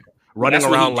by now. Running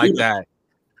around like that.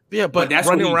 Yeah, but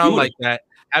running around like that,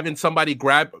 having somebody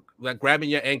grabbing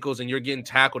your ankles and you're getting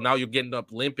tackled. Now you're getting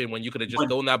up limping when you could have just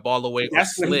thrown that ball away.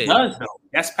 That's what he does, though.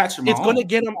 That's Patrick Mahomes. It's going to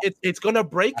get him. It's going to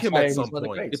break him at some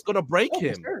point. It's going to break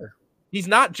him. Sure. He's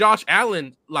not Josh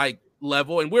Allen like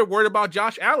level, and we're worried about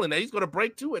Josh Allen that he's going to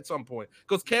break too at some point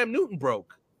because Cam Newton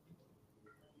broke.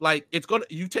 Like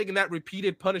you taking that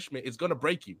repeated punishment, it's going to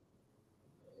break you.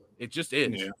 It just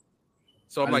is. Yeah.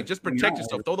 So I'm like, just protect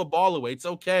yourself. Throw the ball away. It's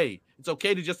okay. It's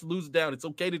okay to just lose down. It's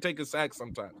okay to take a sack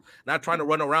sometimes. Not trying to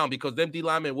run around because them D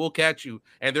linemen will catch you,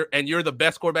 and you're the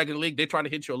best quarterback in the league. They're trying to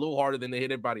hit you a little harder than they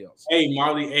hit everybody else. Hey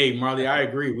Marley, I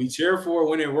agree. We cheer for it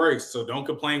when it works, so don't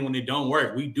complain when it don't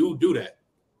work. We do that.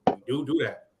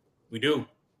 We do.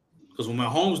 Because when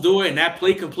Mahomes do it and that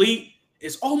play complete,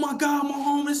 it's oh my God,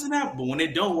 Mahomes, this and that. But when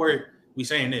it don't work, we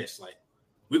saying this like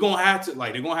they're gonna have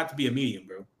to be a medium,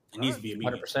 bro. It needs to be a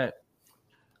medium. 100%.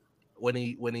 When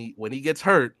he gets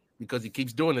hurt because he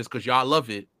keeps doing this because y'all love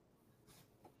it.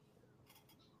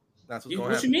 That's what's going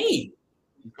to happen.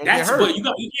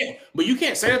 What you mean? But you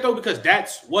can't say that though because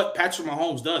that's what Patrick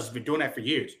Mahomes does. He's been doing that for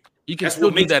years. You can still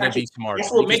do that and be smart.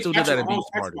 That's what makes Patrick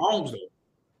Mahomes though.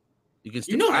 You can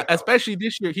still, especially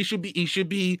this year, he should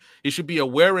be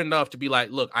aware enough to be like,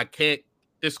 look, I can't.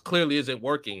 This clearly isn't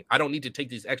working. I don't need to take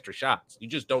these extra shots. You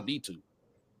just don't need to.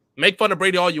 Make fun of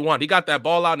Brady all you want. He got that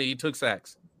ball out and he took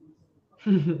sacks.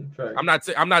 I'm not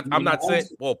saying.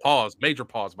 Well, pause. Major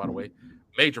pause, by the way.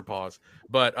 Major pause.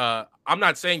 But I'm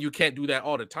not saying you can't do that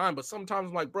all the time. But sometimes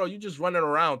I'm like, bro, you just running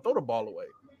around. Throw the ball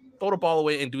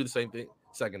away and do the same thing.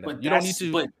 Second down. You don't need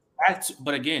to.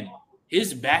 But again,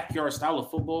 his backyard style of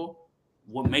football,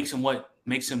 what makes him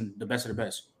the best of the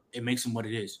best. It makes him what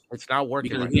it is. It's not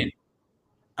working. Because again,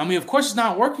 I mean, of course, it's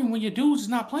not working when your dude's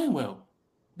not playing well.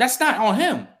 That's not on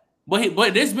him.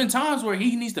 But there's been times where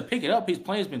he needs to pick it up. His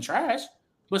play's been trash,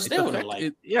 but still,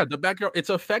 the backyard, it's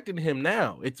affecting him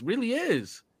now. It really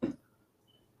is.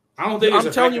 I don't think. I'm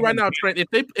telling you right now, Trent.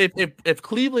 If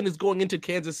Cleveland is going into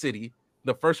Kansas City,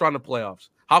 the first round of playoffs,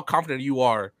 how confident you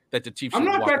are that the Chiefs? I'm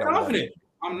not that confident.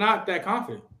 I'm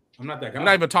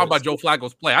not even talking about Joe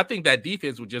Flacco's play. I think that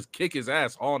defense would just kick his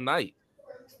ass all night.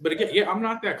 But again, I'm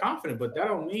not that confident. But that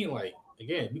don't mean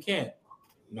we can't.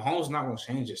 Mahomes not going to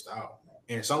change his style.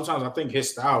 And sometimes I think his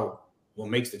style will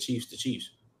make the Chiefs the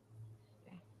Chiefs.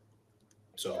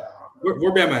 So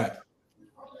we're bad man.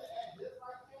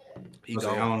 You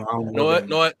know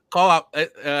what? Call out.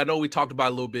 I know we talked about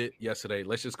it a little bit yesterday.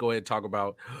 Let's just go ahead and talk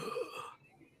about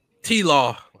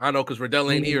T-Law. I know because Riddell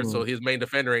ain't here, so his main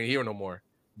defender ain't here no more.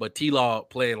 But T-Law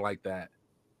playing like that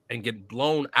and get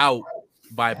blown out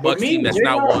by a Bucs team that's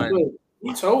not won.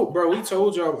 We told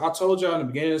y'all. I told y'all in the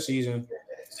beginning of the season,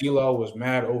 T-Law was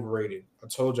mad overrated. I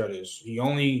told y'all this. The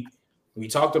only thing we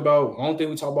talked about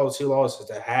with T-Law is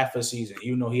the half a season.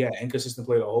 Even though he had inconsistent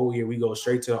play the whole year, we go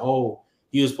straight to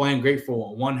he was playing great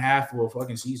for one half of a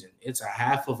fucking season. It's a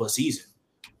half of a season.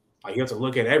 Like, you have to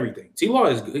look at everything. T-Law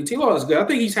is good. T-Law is good. I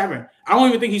think I don't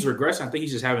even think he's regressing. I think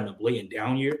he's just having a blatant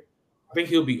down year. I think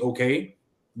he'll be okay.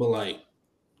 But, like,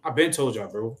 I've been told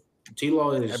y'all, bro.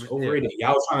 T-Law is overrated.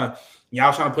 Y'all trying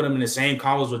to put him in the same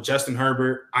combos with Justin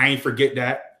Herbert. I ain't forget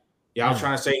that. Y'all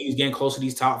trying to say he's getting close to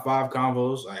these top 5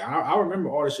 combos. Like, I remember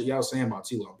all the shit y'all saying about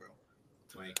T-Law,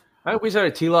 bro. Like, I think we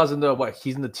said T-Law's in the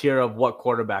he's in the tier of what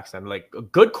quarterbacks then? Like a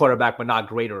good quarterback, but not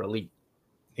great or elite.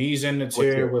 He's in the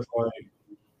tier with like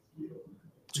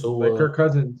Kirk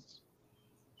Cousins.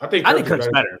 I think Kirk's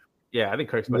better. Yeah, I think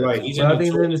Kirk's better. Like, he's in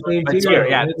the same tier.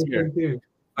 Yeah, the tier.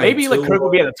 Maybe like Kirk will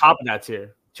be at the top of that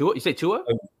tier. Tua? You say Tua?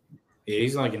 Yeah,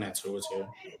 he's like in that Tua tier.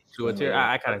 Tua tier?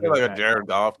 I kind of feel like a Jared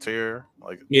Goff tier.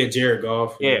 Like, yeah, Jared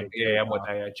Goff. Yeah, I'm with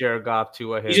that. Yeah. Jared Goff,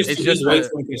 Tua. It's just way too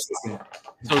inconsistent.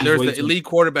 So there's the elite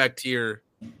quarterback tier.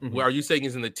 Are you saying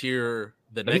he's in the tier?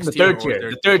 The next the tier, third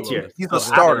tier. The third tier. He's a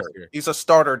starter. He's a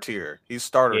starter tier. He's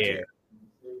starter tier.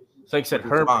 So like I said,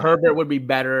 Herbert would be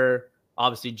better.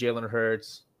 Obviously, Jalen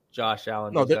Hurts, Josh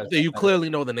Allen. No, you clearly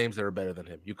know the names that are better than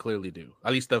him. You clearly do.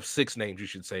 At least the 6 names you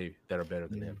should say that are better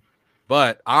than him.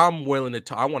 But I'm willing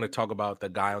to. I want to talk about the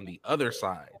guy on the other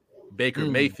side, Baker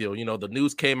Mayfield. You know, the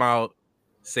news came out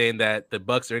saying that the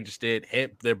Bucs are interested.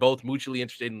 They're both mutually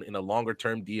interested in a longer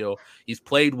term deal. He's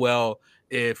played well.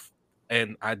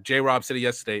 J-Rob said it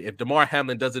yesterday. If DeMar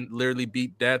Hamlin doesn't literally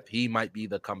beat death, he might be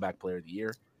the comeback player of the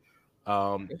year.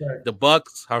 The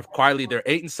Bucs have quietly, they're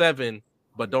 8-7,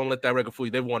 but don't let that record fool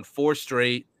you. They've won 4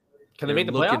 straight. Can they make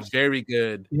the looking playoffs? Very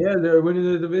good. Yeah, they're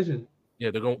winning the division. Yeah,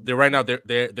 they're right now. They're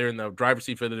in the driver's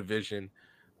seat for the division.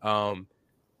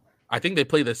 I think they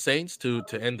play the Saints to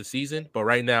end the season. But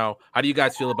right now, how do you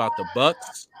guys feel about the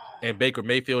Bucs and Baker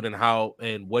Mayfield,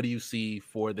 and what do you see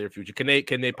for their future? Can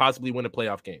they possibly win a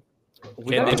playoff game?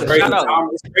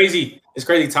 It's crazy. It's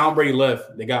crazy. Tom Brady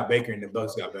left. They got Baker, and the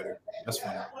Bucs got better. That's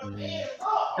fine.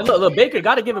 And look, Baker,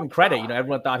 got to give him credit. You know,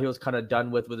 everyone thought he was kind of done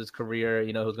with his career.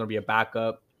 You know, he was going to be a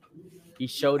backup. He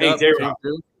showed up.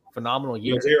 Phenomenal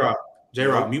year.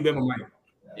 J-Rob, you been my mic.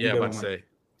 Yeah, I'm about to say.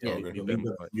 Yeah, you been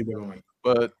my mic.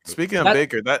 But speaking of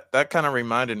Baker, that kind of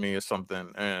reminded me of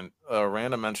something, and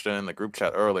Randa mentioned it in the group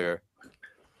chat earlier.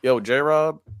 Yo,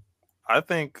 J-Rob, I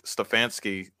think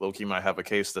Stefanski low-key might have a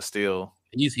case to steal.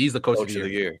 He's the coach of the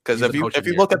year. Because if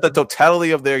you look at the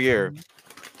totality of their year,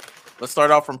 let's start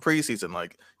off from preseason.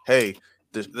 Like, hey,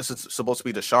 this is supposed to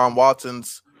be Deshaun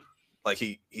Watson's. Like,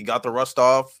 he got the rust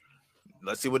off.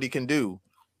 Let's see what he can do.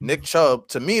 Nick Chubb,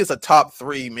 to me, is a top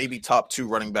 3, maybe top 2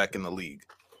 running back in the league.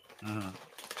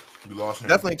 You lost him.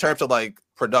 Definitely in terms of like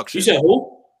production. You said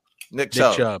who? Nick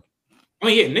Chubb. I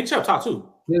mean, yeah, Nick Chubb top 2.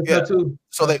 Yeah.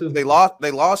 So they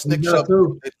lost Nick Chubb.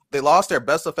 They lost their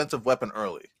best offensive weapon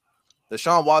early.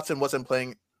 Deshaun Watson wasn't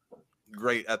playing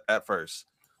great at first.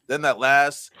 Then that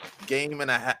last game and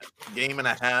a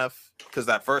half, because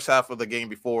that first half of the game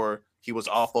before he was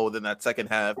awful. Then that second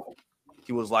half,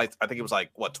 he was like, I think it was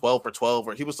like 12 for 12,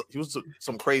 or he was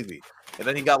some crazy. And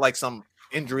then he got like some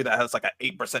injury that has like an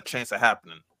 8% chance of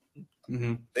happening.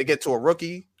 They get to a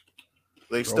rookie.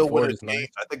 They still win a game.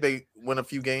 I think they win a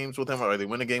few games with him, or they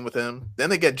win a game with him. Then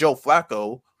they get Joe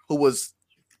Flacco, who was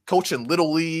coaching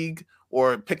Little League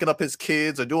or picking up his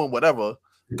kids or doing whatever.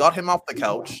 Got him off the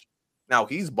couch. Now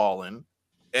he's balling,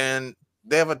 and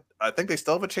I think they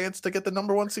still have a chance to get the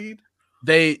number 1 seed.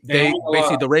 They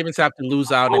basically the Ravens have to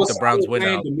lose out if the Browns win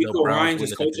out. DeMeco Ryans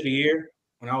is coach of the year.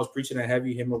 When I was preaching that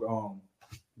heavy, him with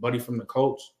buddy from the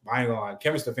coach. I ain't gonna lie,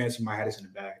 Kevin Stefanski might have this in the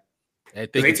bag. I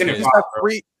think they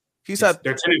 10-5.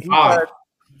 They're 10-5.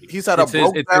 He's had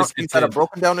a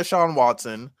broken down Deshaun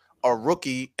Watson, a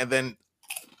rookie, and then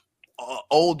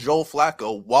old Joe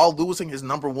Flacco while losing his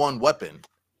number 1 weapon.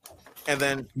 And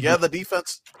then the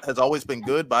defense has always been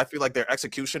good, but I feel like their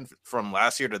execution from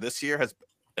last year to this year has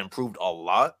improved a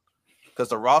lot because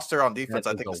the roster on defense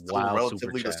I think is still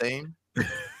relatively the same. You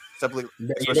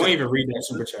don't even read that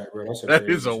super chat, bro. That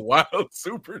is a wild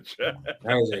super chat.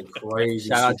 That is a crazy.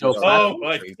 Shout out Joe Flacco. Oh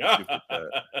my god,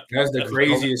 that's the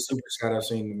craziest super chat I've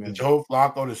seen. Man. Joe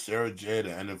Flacco to Sarah J, the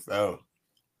NFL,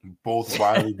 both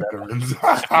wily veterans.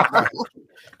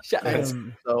 So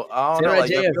I don't know.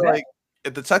 Like, I feel like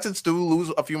if the Texans do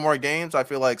lose a few more games, I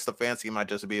feel like Stefanski might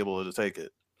just be able to take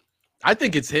it. I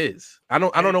think it's his. I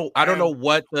don't know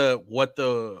what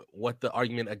the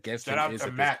argument against him is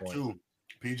at this point. Too.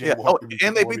 PJ yeah. Walker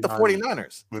and they beat the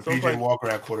 49ers. With PJ Walker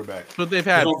at quarterback. So they've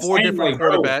had 4 different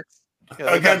quarterbacks.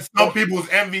 Against some people's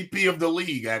MVP of the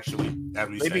league, actually.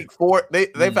 They beat 4.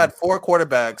 They've had 4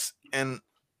 quarterbacks and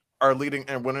are leading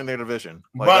and winning their division.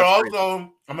 Like, but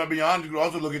also, I'm gonna be honest, you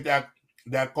also look at that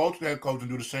head coach and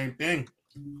do the same thing.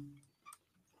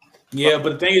 Yeah,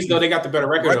 but the thing is, though, they got the better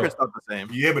record. Record's not the same.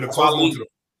 Yeah, but the That's Colts why going to the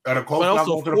But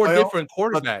also 4 different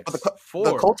quarterbacks. But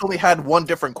the Colts only had one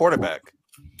different quarterback.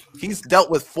 He's dealt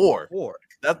with 4.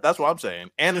 That's what I'm saying.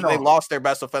 And they lost their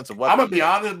best offensive weapon. I'm gonna be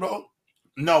honest, bro.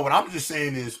 No, what I'm just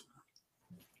saying is,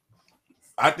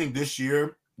 I think this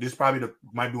year, this probably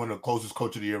might be one of the closest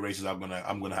coach of the year races I'm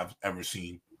gonna have ever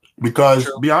seen. Because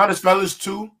be honest, fellas,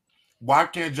 too, why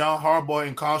can't John Harbaugh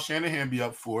and Kyle Shanahan be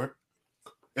up for it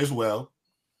as well?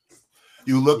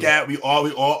 You look at we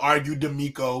all argue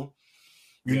DeMeco,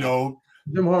 you know,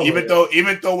 even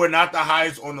though we're not the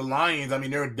highest on the Lions, I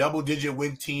mean they're a double-digit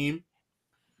win team.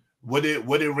 What did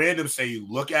Random say? You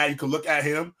can look at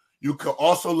him. You could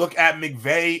also look at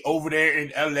McVay over there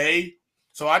in LA.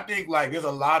 So I think like there's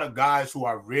a lot of guys who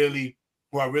are really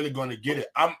going to get it.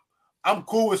 I'm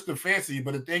cool with Stefanski,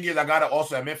 but the thing is, I gotta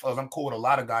also admit, fellas, I'm cool with a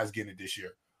lot of guys getting it this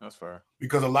year. That's fair.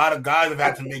 Because a lot of guys have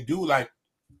had to make do. Like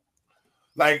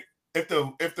if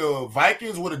the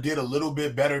Vikings would have did a little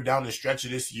bit better down the stretch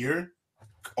of this year,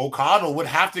 O'Connell would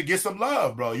have to get some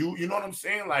love, bro. You know what I'm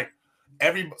saying? Like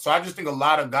so I just think a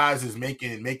lot of guys is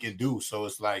making do. So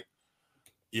it's like,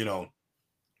 you know,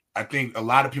 I think a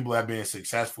lot of people have been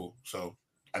successful. So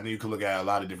I think you could look at a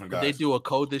lot of different guys. Did they do a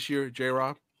code this year,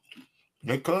 J-Rob?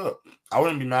 They could. I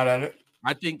wouldn't be mad at it.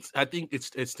 I think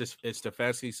it's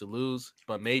Stefanski to lose,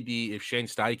 but maybe if Shane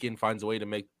Steichen finds a way to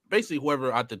make basically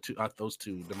whoever out those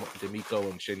two, DeMeco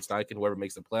and Shane Steichen, whoever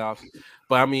makes the playoffs.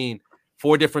 But I mean,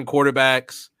 4 different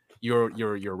quarterbacks. Your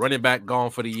running back gone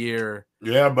for the year.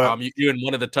 Yeah, but you're in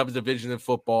one of the toughest divisions in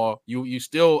football. You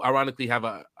still ironically have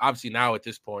obviously now at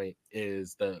this point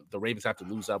is the Ravens have to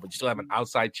lose out, but you still have an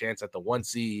outside chance at the 1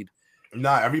 seed.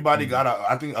 Nah, everybody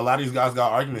I think a lot of these guys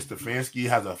got arguments. Stefanski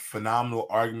has a phenomenal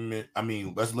argument. I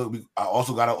mean, let's look. I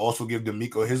also got to give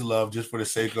DeMeco his love just for the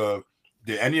sake of.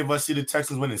 Did any of us see the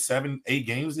Texans winning 7-8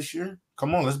 games this year?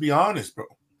 Come on, let's be honest, bro.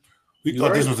 We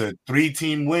thought this was a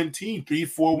 3-4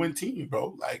 win team,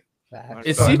 bro. Like,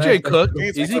 is CJ cooked?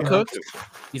 Is he cooked?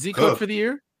 Is he cooked for the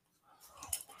year?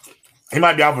 He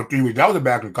might be out for 3 weeks. That was a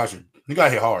bad concussion. He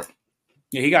got hit hard.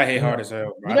 Yeah, he got hit hard as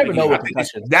hell. You never know what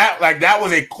concussion. That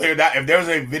was a clear. That if there was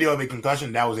a video of a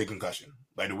concussion, that was a concussion.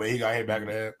 Like the way he got hit back in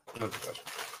the head, no concussion.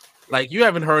 Like you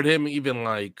haven't heard him even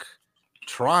like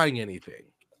trying anything.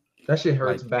 That shit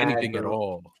hurts bad. Anything at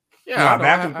all. Yeah,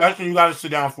 bad concussion. You got to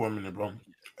sit down for a minute, bro.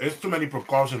 There's too many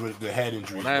precautions with the head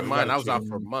injury. I was out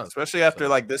for months. Especially after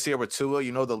like this year with Tua,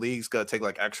 you know the league's gonna take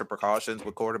like extra precautions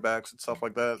with quarterbacks and stuff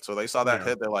like that. So they saw that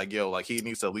hit, they're like, "Yo, like he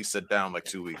needs to at least sit down like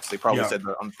 2 weeks." They probably said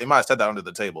that. They might have said that under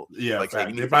the table. Yeah, like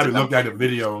they probably looked at the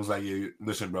video and was like, "Yeah,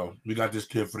 listen, bro, we got this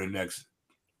kid for the next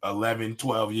 11,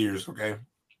 12 years, okay?"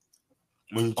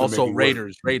 Also,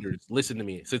 Raiders, listen to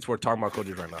me. Since we're talking about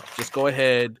coaches right now, just go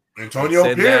ahead.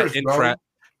 Antonio Pierce, bro.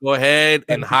 Go ahead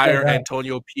and hire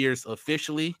Antonio Pierce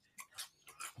officially.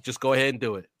 Just go ahead and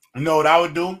do it. You know what I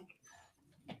would do?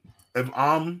 If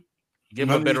I'm give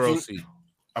him a better OC. If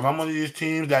I'm one of these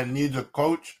teams that needs a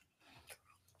coach,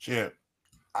 shit,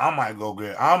 I might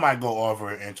go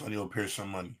offer Antonio Pierce some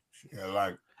money. Yeah,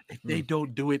 like if they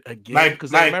don't do it again,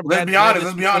 because let's be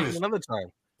honest. Another time,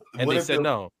 and they said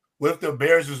no. What if the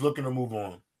Bears is looking to move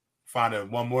on, find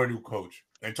one more new coach?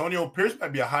 Antonio Pierce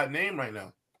might be a hot name right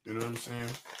now. You know what I'm saying?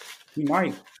 He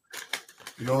might.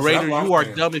 You know, Raiders, you are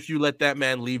dumb if you let that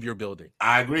man leave your building.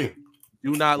 I agree.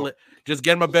 Do not just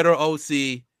get him a better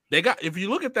OC. They got. If you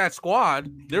look at that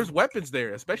squad, there's weapons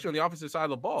there, especially on the opposite side of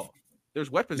the ball. There's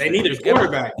weapons. They need a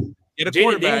quarterback. Get a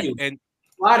quarterback and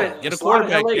get a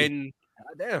quarterback and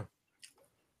goddamn.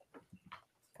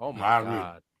 Oh my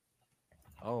god.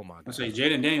 Oh my god. I say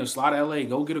Jaden Daniels, slide to LA,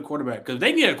 go get a quarterback. Because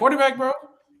they get a quarterback, bro.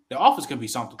 The office can be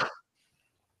something.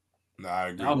 Nah, I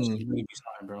agree. The office can really be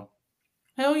something, bro.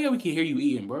 Hell yeah, we can hear you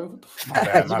eating, bro. My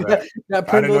bad. I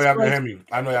didn't know y'all can hear me.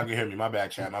 I know y'all can hear me. My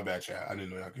bad, chat. I didn't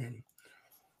know y'all can hear me.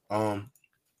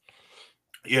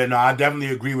 Yeah, no, I definitely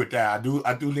agree with that.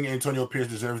 I do think Antonio Pierce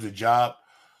deserves the job.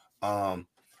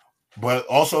 But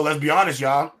also, let's be honest,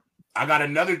 y'all. I got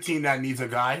another team that needs a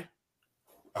guy.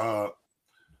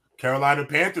 Carolina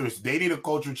Panthers. They need a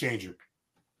culture changer.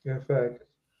 Yeah, fact.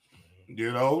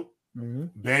 You know,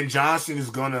 Ben Johnson is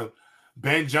gonna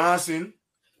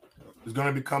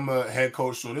become a head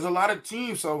coach soon. There's a lot of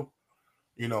teams, so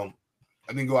you know,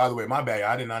 I didn't go either way. My bad.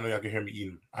 I did not know y'all could hear me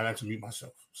eating. I had to mute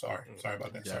myself. Sorry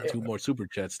about that. Sorry. 2 more super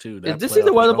chats too. This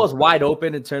is one of the most wide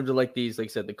open in terms of like these, like I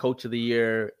said, the coach of the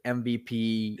year,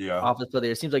 MVP, offensive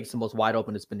player. It seems like it's the most wide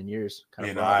open it's been in years.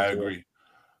 I agree.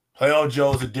 Playoff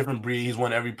Joe's a different breed. He's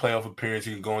won every playoff appearance.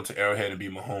 He can go into Arrowhead and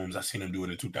beat Mahomes. I seen him do it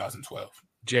in 2012.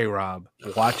 J-Rob,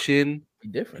 watching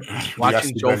different.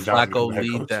 Watching Joe Flacco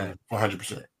lead that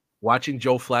 100%. watching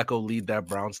Joe Flacco lead that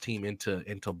Browns team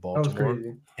into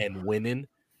Baltimore and winning.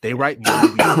 They write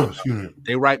movies.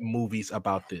 They write movies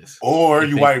about this, or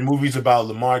you write movies about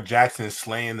Lamar Jackson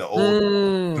slaying the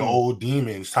old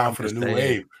demons. Time for the new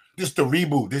wave. This the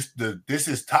reboot. This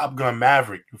is Top Gun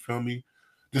Maverick. You feel me?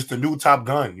 This the new Top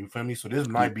Gun. You feel me? So this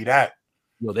might be that.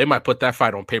 Yo, they might put that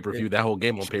fight on pay-per-view. That whole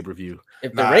game on pay-per-view.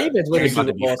 If the Ravens win the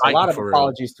Super Bowl, a lot of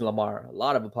apologies to Lamar. A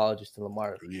lot of apologies to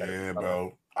Lamar. Yeah,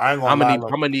 bro. I'm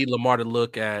gonna need Lamar to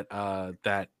look at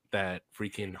that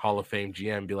freaking Hall of Fame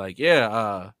GM and be like,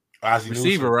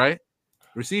 receiver, right?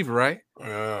 Receiver, right?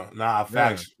 Yeah,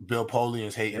 facts. Bill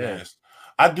Polian's hating ass.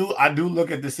 I do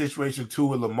look at the situation too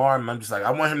with Lamar, and I'm just like,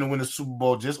 I want him to win the Super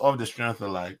Bowl just off the strength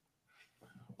of like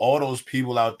all those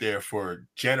people out there for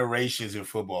generations in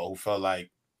football who felt like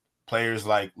players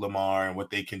like Lamar and what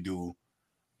they can do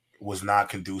was not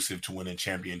conducive to winning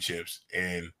championships.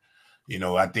 And you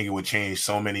know, I think it would change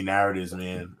so many narratives,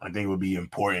 man. I think it would be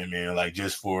important, man. Like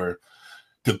just for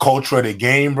the culture of the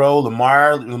game, bro.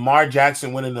 Lamar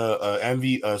Jackson winning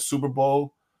a Super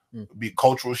Bowl would be a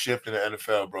cultural shift in the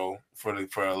NFL, bro. For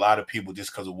a lot of people,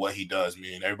 just because of what he does,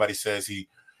 man. Everybody says he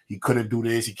couldn't do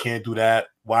this, he can't do that.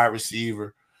 Wide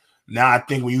receiver. Now I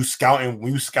think when you scouting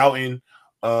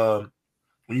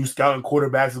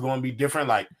quarterbacks is going to be different.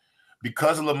 Like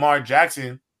because of Lamar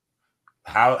Jackson.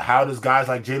 How does guys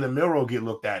like Jalen Milroe get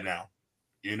looked at now?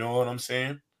 You know what I'm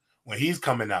saying? When he's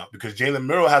coming out, because Jalen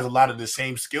Milroe has a lot of the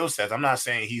same skill sets. I'm not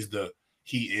saying he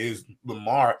is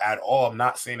Lamar at all. I'm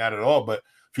not saying that at all. But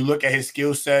if you look at his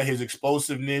skill set, his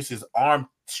explosiveness, his arm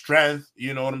strength,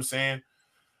 you know what I'm saying?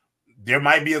 There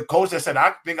might be a coach that said,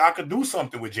 I think I could do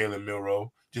something with Jalen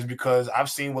Milroe just because I've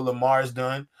seen what Lamar has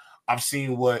done. I've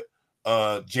seen what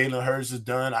Jalen Hurts has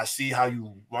done. I see how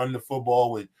you run the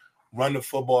football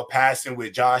passing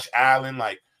with Josh Allen.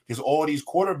 Like there's all these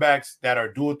quarterbacks that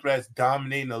are dual threats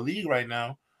dominating the league right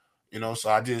now, you know. So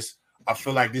I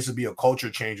feel like this would be a culture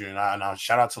changer, and I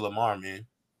shout out to Lamar, man,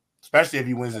 especially if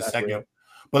he wins the second. Real.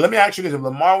 But let me ask you this: if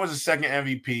Lamar wins the second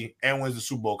MVP and wins the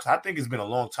Super Bowl, because I think it's been a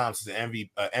long time since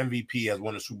the MVP has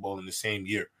won the Super Bowl in the same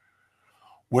year.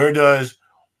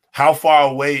 How far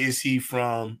away is he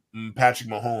from Patrick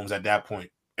Mahomes at that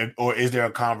point, or is there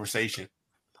a conversation?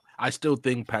 I still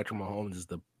think Patrick Mahomes is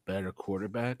the better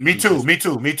quarterback. Me too.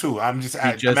 I'm just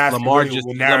asking Lamar.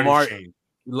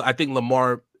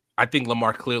 I think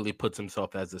Lamar clearly puts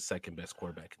himself as the second best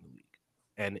quarterback in the league,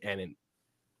 and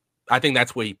I think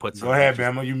that's where he puts. Go ahead,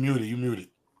 Bama. You muted.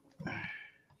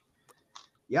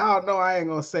 Y'all know I ain't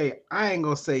gonna say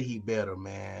he better,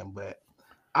 man, but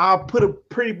I'll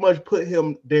pretty much put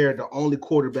him there, the only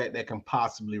quarterback that can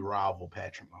possibly rival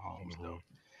Patrick Mahomes, though.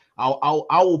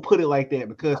 I will put it like that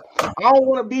because I don't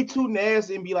want to be too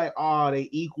nasty and be like, oh, they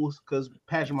equals, because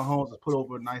Patrick Mahomes has put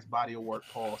over a nice body of work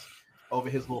over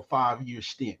his little 5-year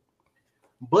stint.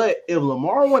 But if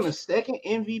Lamar won a second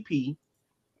MVP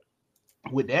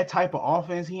with that type of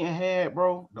offense he had,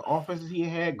 bro, the offenses he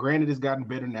had, granted, it's gotten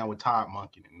better now with Todd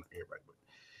Monken and everybody, but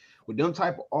with them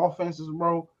type of offenses,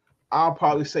 bro, I'll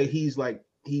probably say he's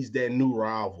that new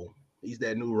rival. He's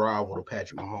that new rival to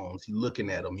Patrick Mahomes. He's looking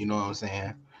at him, you know what I'm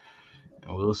saying?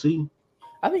 And we'll see.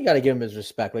 I think you got to give him his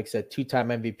respect. Like I said, 2-time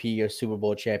MVP or Super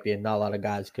Bowl champion. Not a lot of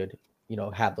guys could,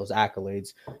 have those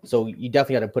accolades. So you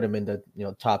definitely got to put him in the,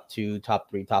 top 2, top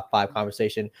 3, top 5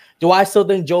 conversation. Would I still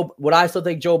think Joe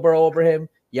Burrow over him?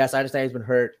 Yes, I understand he's been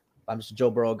hurt. I'm just a Joe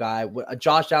Burrow guy.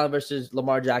 Josh Allen versus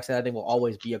Lamar Jackson, I think will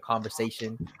always be a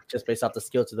conversation just based off the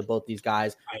skill to both these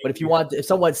guys. But if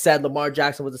someone said Lamar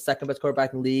Jackson was the second best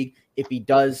quarterback in the league, if he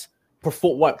does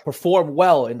perform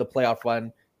well in the playoff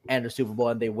run and the Super Bowl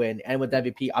and they win and with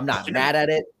MVP, I'm not mad at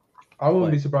it. I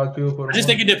wouldn't be surprised people put him. I just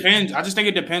think it depends. I just think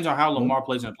it depends on how Lamar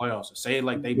plays in the playoffs. Say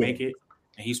like they make it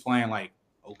and he's playing like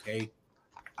okay.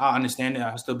 I understand that.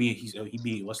 I'll still be he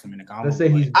beat what's the name in the combo. Let's say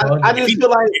he's I just feel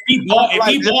like if he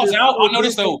balls out, I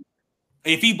notice though.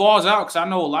 If he balls out, because I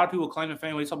know a lot of people claiming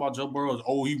fame when they talk about Joe Burrow,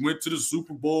 he went to the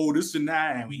Super Bowl, this and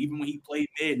that, and even when he played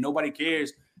mid, nobody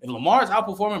cares. If Lamar's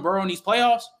outperforming Burrow in these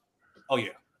playoffs, bro,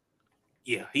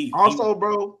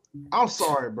 I'm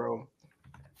sorry, bro.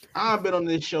 I've been on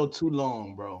this show too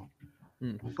long, bro.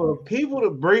 For people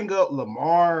to bring up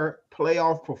Lamar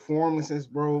playoff performances,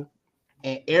 bro,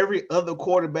 and every other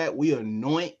quarterback we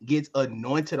anoint gets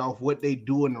anointed off what they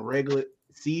do in the regular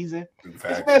season. It's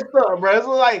messed up, bro. It's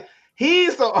like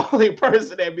he's the only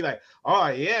person that be like, oh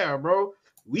yeah, bro,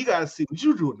 we gotta see what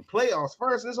you do in the playoffs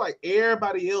first. It's like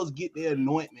everybody else get their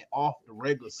anointment off the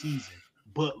regular season,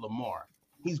 but Lamar.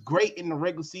 He's great in the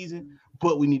regular season,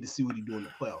 but we need to see what he do in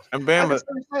the playoffs. And Bama,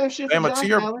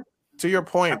 to your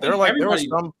point, there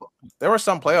were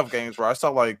some playoff games where I saw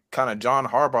like kind of John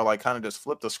Harbaugh like kind of just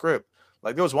flip the script.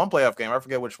 Like there was one playoff game, I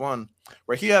forget which one,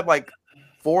 where he had like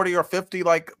 40 or 50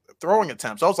 like throwing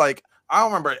attempts. I was like, I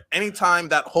don't remember any time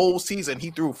that whole season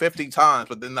he threw 50 times,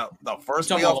 but then the first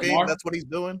playoff game, that's what he's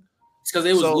doing. It's because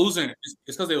they was losing. It's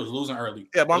because they was losing early.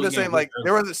 Yeah, but I'm just saying, like,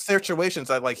 there were situations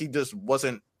that like he just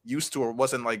wasn't used to or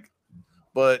wasn't like,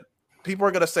 but people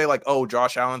are gonna say like, oh,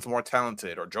 Josh Allen's more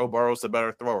talented or Joe Burrow's the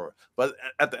better thrower. But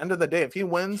at the end of the day, if he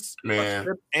wins and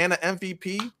an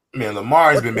MVP, man,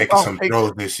 Lamar has been making some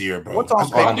throws this year, bro. What's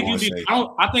on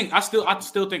I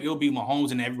still think it'll be Mahomes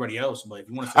and everybody else. But if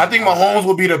you want to, I think Mahomes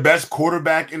will be the best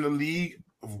quarterback in the league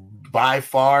by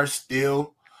far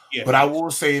still. Yeah. But I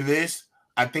will say this: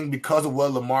 I think because of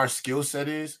what Lamar's skill set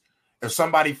is, if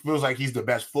somebody feels like he's the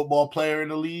best football player in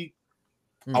the league,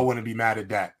 I wouldn't be mad at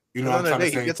that. You know what I'm trying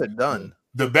to say? He gets it done.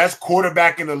 The best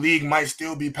quarterback in the league might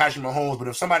still be Patrick Mahomes, but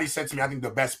if somebody said to me, I think the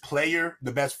best player,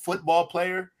 the best football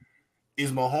player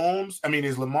is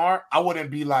Lamar, I wouldn't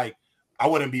be mad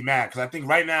because I think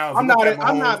right now I'm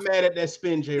not mad at that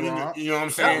spin, J-Rob. You know what I'm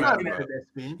saying? I'm not mad at that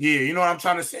spin. Yeah, you know what I'm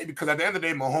trying to say, because at the end of the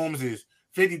day, Mahomes is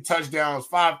 50 touchdowns,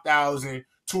 5,000,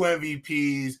 2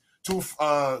 MVPs, 2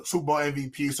 Super Bowl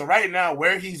MVPs. So right now,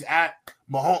 where he's at,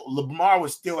 Lamar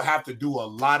would still have to do a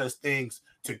lot of things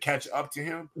to catch up to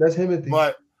him. That's him.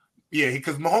 But yeah,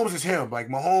 because Mahomes is him. Like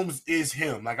Mahomes is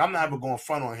him. Like I'm not even going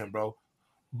front on him, bro.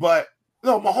 But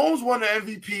no, Mahomes won the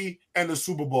MVP and the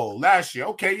Super Bowl last year.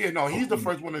 Okay, yeah, no, he's the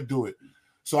first one to do it.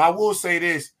 So I will say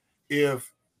this: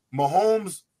 if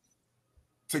Mahomes,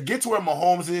 to get to where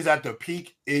Mahomes is at the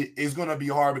peak, it is going to be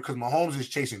hard because Mahomes is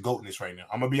chasing GOATness right now.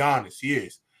 I'm gonna be honest, he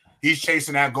is. He's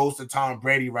chasing that ghost of Tom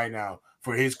Brady right now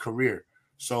for his career.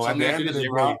 So at the end of the day,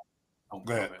 go ahead.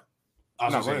 Go ahead.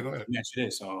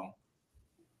 So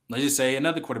let's just say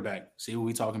another quarterback. See what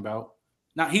we talking about.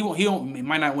 Now he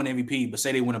might not win MVP, but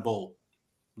say they win a bowl.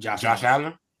 Josh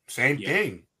Allen, same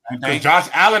thing. Because Josh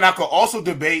Allen, I could also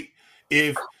debate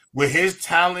if with his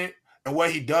talent and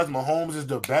what he does, Mahomes is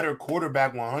the better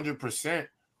quarterback 100%.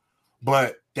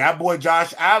 But that boy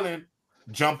Josh Allen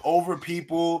jump over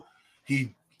people.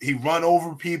 He run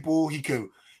over people. He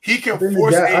can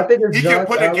force it. He can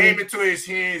put the game into his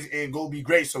hands and go be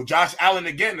great. So Josh Allen,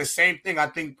 again, the same thing. I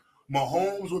think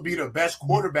Mahomes would be the best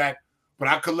quarterback, but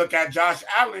I could look at Josh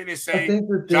Allen and say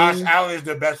Josh Allen is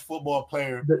the best football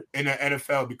player in the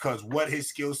NFL because what his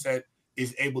skill set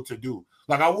is able to do.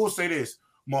 Like I will say this,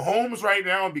 Mahomes right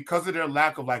now, because of their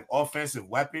lack of like offensive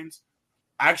weapons,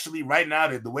 actually right now,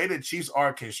 the way the Chiefs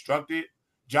are constructed,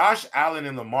 Josh Allen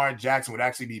and Lamar Jackson would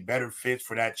actually be better fits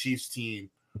for that Chiefs team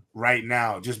right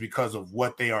now just because of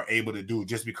what they are able to do,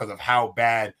 just because of how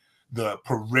bad the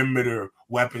perimeter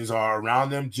weapons are around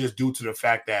them, just due to the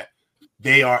fact that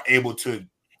they are able to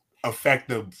affect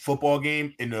the football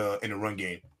game in the run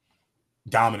game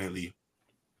dominantly.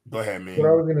 Go ahead, man. What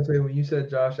I was going to say when you said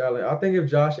Josh Allen, I think if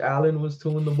Josh Allen was to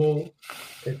win the bowl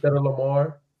instead of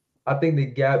Lamar, I think the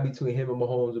gap between him and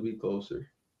Mahomes would be closer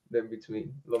than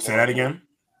between Lamar. Say that again.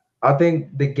 I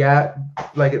think the gap,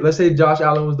 like let's say Josh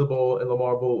Allen was the bowl and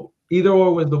Lamar bowl, either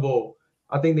or wins the bowl.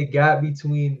 I think the gap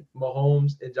between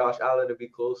Mahomes and Josh Allen would be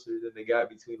closer than the gap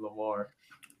between Lamar.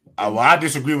 Well, I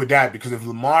disagree with that because if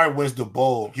Lamar wins the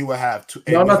bowl, he will have two.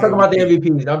 No, I'm not talking about the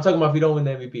MVPs. I'm talking about if he don't win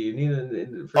the MVP.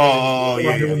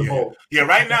 Yeah.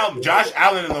 Right now, Josh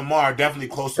Allen and Lamar are definitely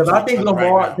closer. Because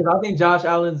I think Josh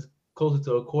Allen's closer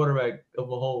to a quarterback of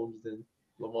Mahomes than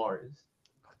Lamar is.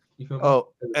 Oh,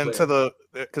 and to the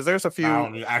because there's a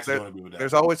few.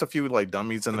 There's always a few like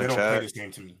dummies in the chat.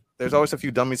 There's always a few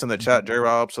dummies in the chat,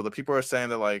 J-Rob. So the people are saying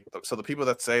that the people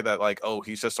that say that like, oh,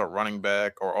 he's just a running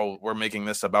back, or oh, we're making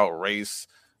this about race.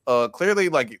 Clearly,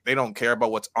 like they don't care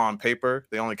about what's on paper.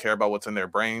 They only care about what's in their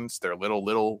brains, their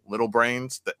little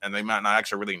brains, and they might not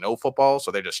actually really know football,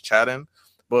 so they're just chatting.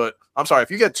 But I'm sorry,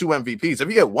 if you get 2 MVPs, if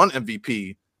you get 1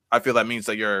 MVP, I feel that means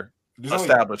that you're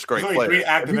established great player. 3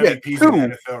 active MVPs in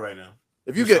the NFL right now.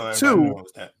 If you get 2,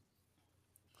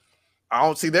 I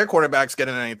don't see their quarterbacks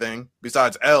getting anything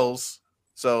besides L's.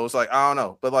 So it's like I don't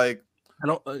know, but like I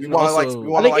don't. I think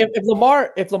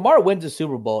if Lamar wins the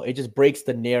Super Bowl, it just breaks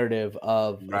the narrative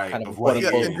of kind of what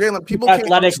people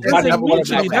athletic.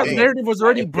 That narrative was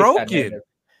already broken.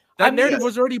 That narrative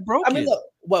was already broken. I mean, look,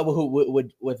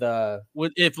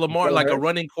 with if Lamar like a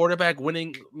running quarterback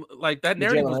winning, like that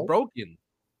narrative was broken.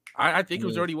 I think it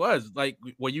was already was like.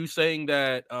 Were you saying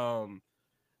that?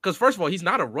 Because first of all, he's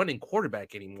not a running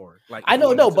quarterback anymore. Like I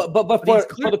know, but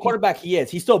for the quarterback, he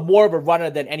is. He's still more of a runner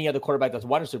than any other quarterback that's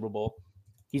won a Super Bowl.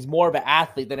 He's more of an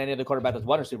athlete than any other quarterback that's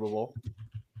won a Super Bowl.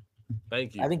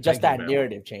 Thank you. I think just that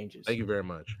narrative changes. Thank you very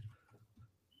much.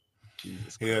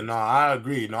 Yeah, no, I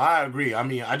agree. I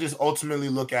mean, I just ultimately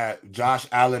look at Josh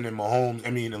Allen and Mahomes.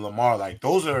 And Lamar. Like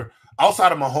those are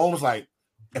outside of Mahomes. Like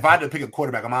if I had to pick a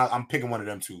quarterback, I'm picking one of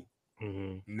them two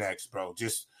next, bro.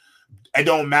 Just it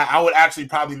don't matter. I would actually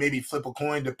probably maybe flip a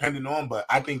coin depending on, but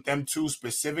I think them two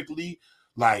specifically,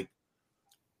 like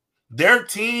their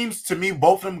teams to me,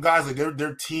 both of them guys, like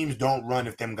their teams don't run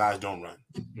if them guys don't run,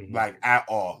 like at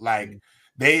all. Like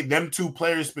them two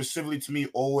players specifically to me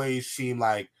always seem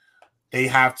like they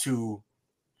have to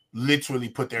literally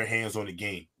put their hands on the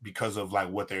game because of like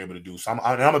what they're able to do. So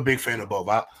I'm a big fan of both.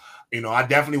 I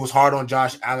definitely was hard on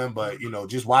Josh Allen, but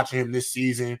just watching him this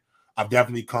season, I've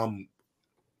definitely come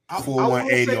full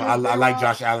 180. I like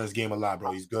Josh Allen's game a lot,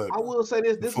 bro. He's good. I will say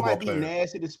this might be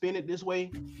nasty to spin it this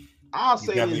way. I'll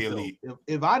say this though.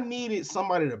 If I needed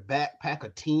somebody to backpack a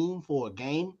team for a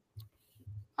game,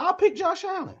 I'll pick Josh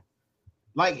Allen.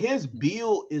 Like his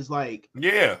build is like,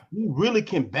 he really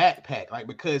can backpack, like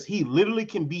because he literally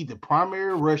can be the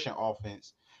primary rushing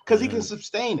offense because he can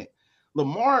sustain it.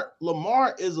 Lamar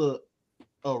is a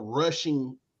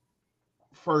rushing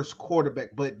first quarterback,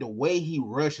 but the way he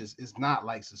rushes is not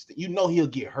like sustain. He'll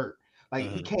get hurt. Like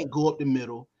he can't go up the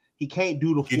middle. He can't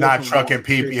do the. He's not trucking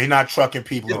people. He's not trucking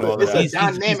people. He's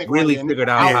really figured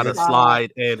out how to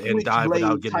slide and dive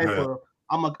without getting hurt.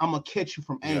 I'm gonna catch you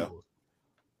from angles.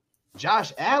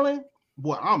 Josh Allen,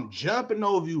 boy, I'm jumping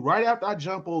over you. Right after I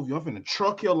jump over you, I'm finna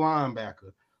truck your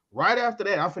linebacker. Right after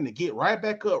that, I'm finna get right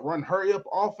back up, run, hurry up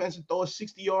offense, and throw a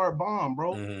 60-yard bomb,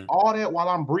 bro. All that while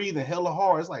I'm breathing hella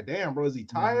hard. It's like, damn, bro, is he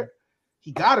tired?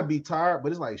 He gotta be tired,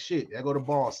 but it's like, shit, there go the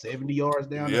ball 70 yards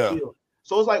down the field.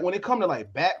 So it's like when it comes to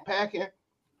like backpacking,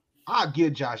 I'll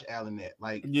give Josh Allen that.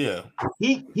 Like,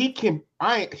 he can.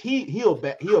 He'll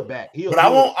back. But I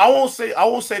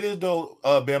won't say this though,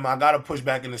 Bam. I gotta push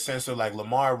back in the sense of like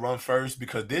Lamar run first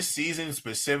because this season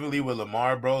specifically with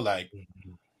Lamar, bro, like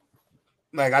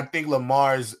I think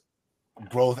Lamar's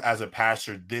growth as a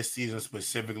passer this season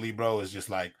specifically, bro, is just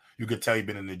like you could tell he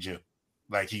been in the gym,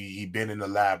 like he been in the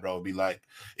lab, bro. Be like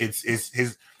it's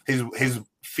his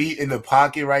feet in the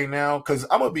pocket right now. Because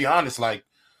I'm gonna be honest, like.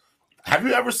 Have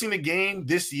you ever seen a game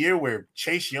this year where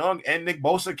Chase Young and Nick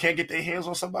Bosa can't get their hands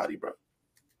on somebody, bro?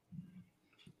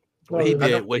 What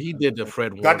he did to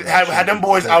Fred Warner. Had them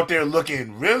boys out there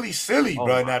looking really silly,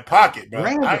 bro, in that pocket, bro.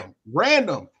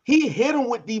 Random. He hit him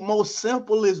with the most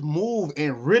simplest move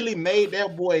and really made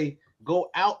that boy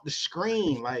go out the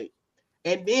screen. Like,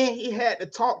 and then he had to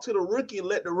talk to the rookie and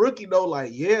let the rookie know,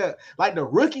 like, like the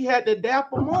rookie had to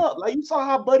dap him up. Like, you saw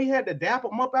how Buddy had to dap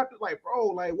him up after, like, bro,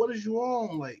 like, what is you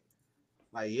on? Like,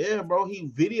 yeah, bro, he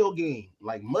video game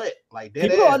like mutt, like that.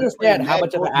 People don't understand how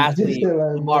much of an athlete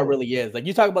Lamar really is. Like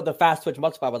you talk about the fast twitch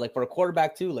multiplier, but like for a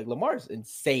quarterback too, like Lamar's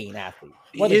insane athlete.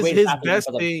 His best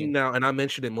thing now, and I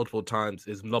mentioned it multiple times,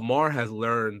 is Lamar has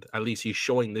learned. At least he's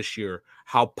showing this year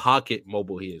how pocket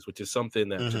mobile he is, which is something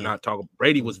that to not talk about.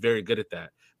 Brady was very good at that,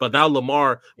 but now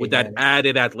Lamar with that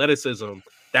added athleticism.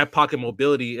 That pocket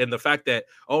mobility and the fact that,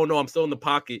 oh, no, I'm still in the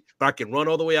pocket, but I can run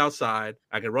all the way outside.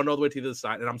 I can run all the way to the other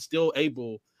side, and I'm still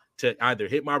able to either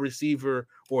hit my receiver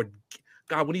or,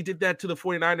 God, when he did that to the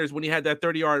 49ers, when he had that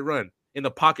 30-yard run in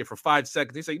the pocket for 5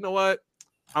 seconds, he said, you know what?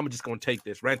 I'm just going to take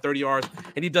this. Ran 30 yards,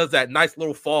 and he does that nice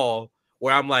little fall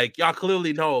where I'm like, y'all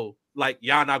clearly know, like,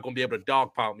 y'all not going to be able to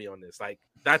dogpile me on this. Like,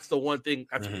 that's the one thing.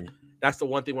 That's the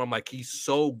one thing where I'm like, he's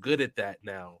so good at that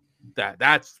now.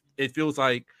 It feels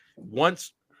like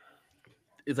once –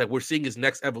 it's like we're seeing his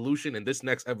next evolution, and this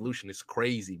next evolution is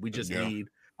crazy. We just need,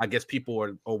 I guess people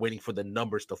are waiting for the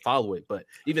numbers to follow it. But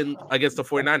even against the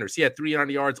 49ers, he had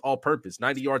 300 yards all purpose,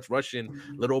 90 yards rushing,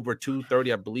 a little over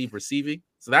 230, I believe, receiving.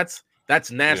 So that's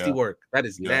nasty work. That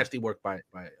is nasty work by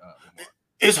Lamar.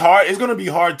 It's hard. It's going to be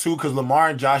hard, too, because Lamar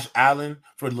and Josh Allen,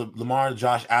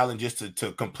 just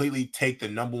to completely take the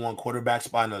number one quarterback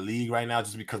spot in the league right now,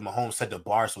 just because Mahomes set the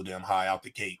bar so damn high out the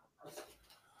gate.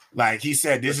 Like he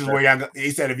said, this is where y'all.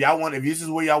 He said, if this is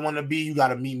where y'all want to be, you got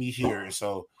to meet me here. And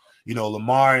so,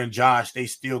 Lamar and Josh, they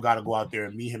still got to go out there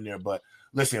and meet him there. But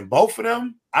listen, both of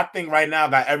them, I think right now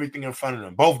got everything in front of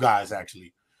them. Both guys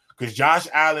actually, because Josh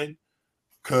Allen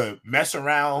could mess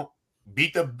around,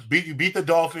 beat the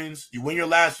Dolphins. You win your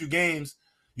last few games,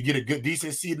 you get a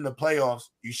decent seed in the playoffs.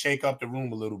 You shake up the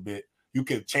room a little bit. You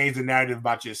could change the narrative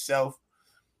about yourself.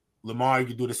 Lamar, you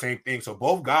could do the same thing. So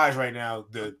both guys right now,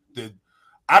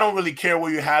 I don't really care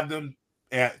where you have them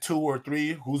at 2 or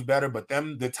 3, who's better, but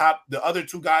the other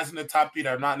 2 guys in the top 3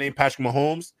 that are not named Patrick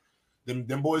Mahomes,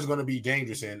 them boys are going to be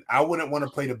dangerous. And I wouldn't want to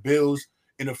play the Bills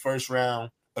in the first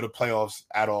round of the playoffs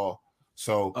at all.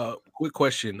 So, quick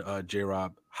question,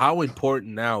 J-Rob. How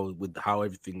important now with how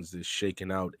everything's is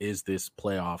shaking out is this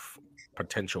playoff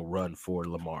potential run for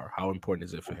Lamar? How important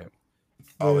is it for him?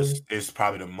 Oh, it's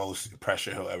probably the most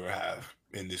pressure he'll ever have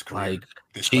in this career. Like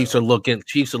this Chiefs are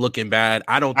looking bad.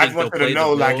 I don't think I they'll want you play to know,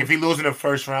 the like, Bills. if he loses in the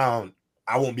first round,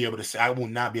 I will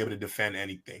not be able to defend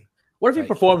anything. What if he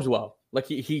performs well? Like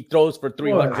he throws for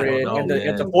 300 and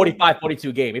it's a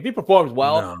 45-42 game. If he performs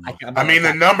well, I mean,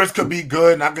 the numbers could be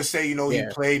good, and I could say, he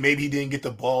played. Maybe he didn't get the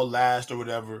ball last or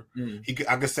whatever.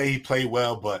 I could say he played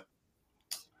well, but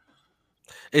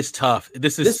it's tough. You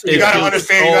gotta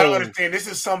understand. You gotta understand. This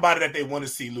is somebody that they want to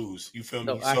see lose. You feel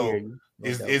me? So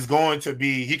it's going to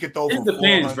be. He could throw. It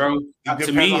depends, bro. It depends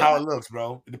to me, on how it looks,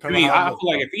 bro. It depends. To me, I feel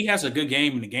like if he has a good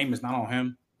game and the game is not on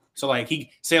him, so like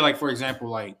he say, like for example,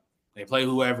 like they play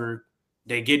whoever.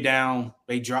 They get down,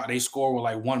 they score with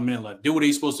like 1 minute left. Do what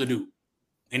he's supposed to do.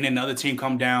 And then the other team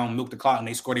come down, milk the clock, and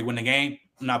they score, they win the game.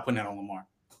 I'm not putting that on Lamar.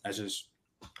 That's just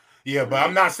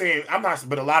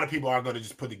but a lot of people are going to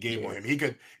just put the game on him. He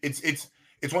could it's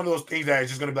one of those things that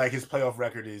it's just going to be like his playoff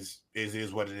record is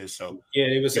what it is. So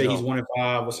they would say he's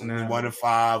 1-5. What's the name?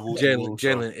 1-5.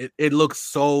 Jalen, it looks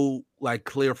so like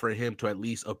clear for him to at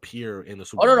least appear in the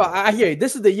Super Bowl. Bowl. I hear you.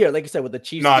 This is the year, like you said, with the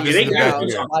Chiefs. No, this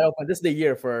is the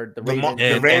year for the Ravens.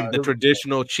 And the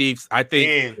traditional Chiefs. I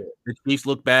think the Chiefs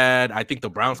look bad. I think the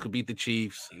Browns could beat the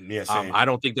Chiefs. Yes, I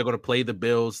don't think they're going to play the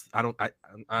Bills. I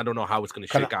don't know how it's going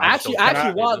to shake out. I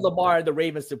actually want Lamar and the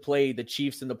Ravens to play the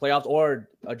Chiefs in the playoffs or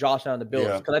Josh Allen and the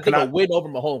Bills because I think a win over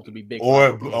Mahomes could be big. Or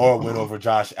a win over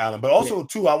Josh Allen. But also,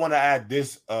 too, I want to add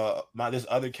this. This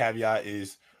other caveat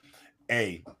is,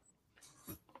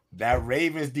 that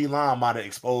Ravens D-line might have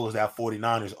exposed that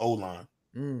 49ers O-line.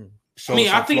 So,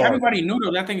 I think everybody knew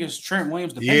that. I think it's Trent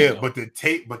Williams. But the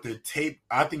tape.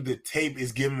 I think the tape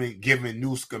is giving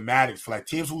new schematics for like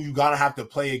teams who you gotta have to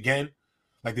play again,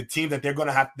 like the team that they're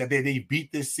gonna have that they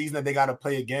beat this season that they gotta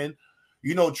play again.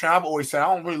 Trav always said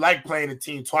I don't really like playing a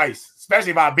team twice,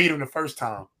 especially if I beat them the first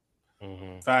time.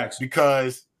 Mm-hmm. Facts,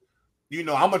 because I'm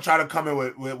gonna try to come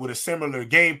in with a similar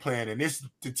game plan, and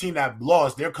the team that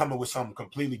lost, they're coming with something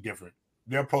completely different.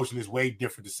 They're approaching this way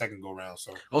different the second go round.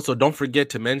 So also don't forget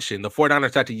to mention the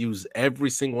 49ers had to use every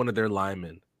single one of their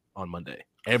linemen on Monday.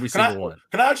 Every single one.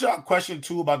 Can I ask you a question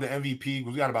too about the MVP?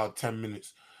 Because we got about 10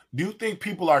 minutes. Do you think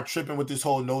people are tripping with this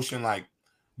whole notion like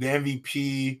the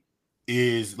MVP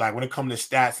is like when it comes to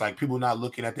stats, like people not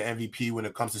looking at the MVP when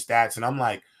it comes to stats? And I'm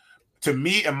like, to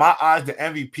me, in my eyes, the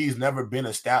MVP has never been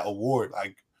a stat award.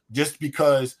 Like just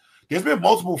because there's been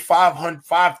multiple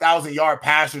 5,000 yard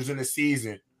passers in the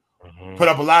season. Put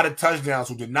up a lot of touchdowns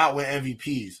who did not win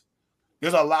MVPs.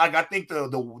 There's a lot. I think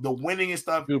the winning and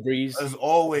stuff is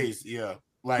always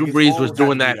like Drew Brees was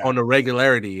doing that on a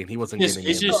regularity, and he wasn't getting.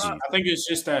 It's just. I think it's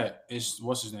just that it's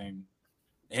what's his name.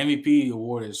 The MVP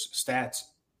award is stats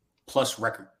plus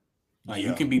record. Like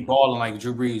you can be balling like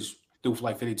Drew Brees threw for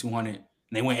like 5,200, and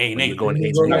they went 8-8. They went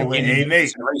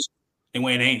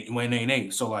 8-8. They went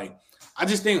 8-8. So like, I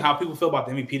just think how people feel about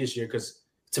the MVP this year because.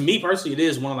 To me personally, it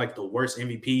is one of like the worst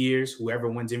MVP years. Whoever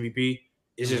wins MVP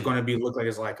is just going to look like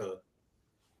it's like a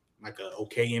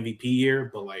okay MVP year.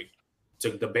 But like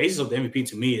the basis of the MVP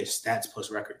to me is stats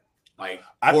plus record. Like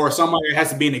or somebody has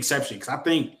to be an exception because I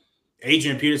think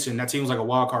Adrian Peterson, that team was like a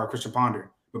wild card. Christian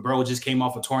Ponder, but bro just came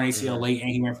off a torn ACL late and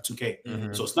he ran for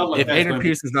 2K. So stuff like if that. If Adrian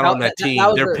Peterson's not on that team,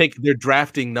 they're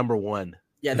drafting number one.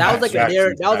 Yeah, that was like a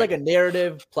narrative. That was like a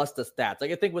narrative plus the stats. Like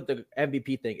I think with the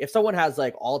MVP thing, if someone has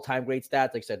like all-time great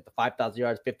stats, like I said, the 5,000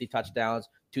 yards, 50 touchdowns,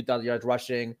 2,000 yards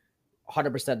rushing,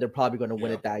 100%, they're probably going to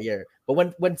win it that year. But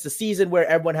when it's a season where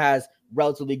everyone has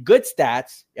relatively good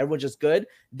stats, everyone's just good,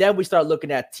 then we start looking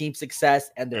at team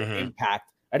success and their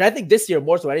impact. And I think this year,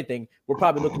 more so than anything, we're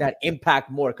probably looking at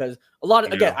impact more because a lot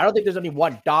of again, I don't think there's only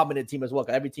one dominant team as well.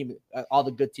 Because every team, all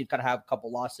the good teams, kind of have a couple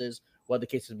losses. What the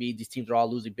case would be, these teams are all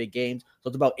losing big games. So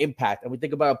it's about impact. And we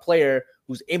think about a player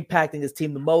who's impacting his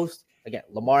team the most. Again,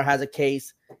 Lamar has a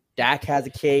case. Dak has a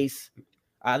case.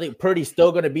 I think Purdy's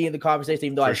still going to be in the conversation,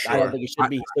 even though I don't think he should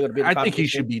be. He's still going to be in the I think he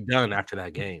should be done after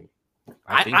that game.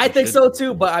 I think so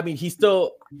too, but I mean, he's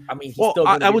still. I mean, he's still.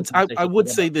 I would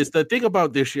say this. The thing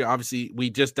about this year, obviously, we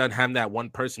just don't have that one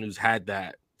person who's had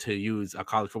that to use a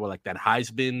college football like that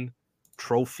Heisman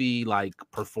Trophy like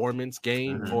performance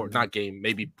game or not game,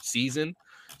 maybe season.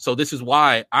 So this is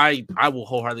why I will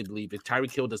wholeheartedly believe if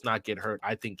Tyreek Hill does not get hurt,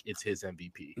 I think it's his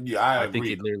MVP. Yeah, I think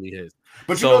it literally is.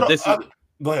 But so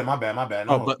go ahead, my bad.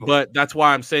 No, but that's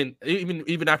why I'm saying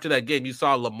even after that game, you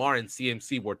saw Lamar and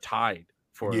CMC were tied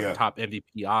for top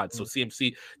MVP odds. So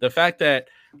CMC, the fact that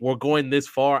we're going this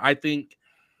far, I think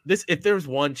if there's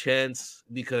one chance,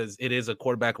 because it is a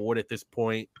quarterback award at this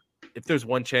point, if there's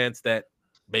one chance that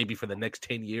maybe for the next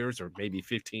 10 years or maybe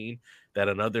 15 that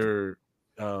another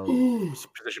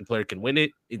position player can win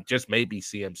it. It just may be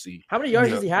CMC. How many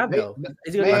yards does he have though?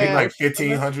 Is he I think like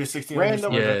 1,500,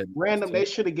 1,600. Random. They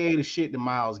should have gave the shit to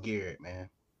Myles Garrett, man.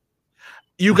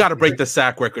 You got to break the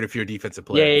sack record if you're a defensive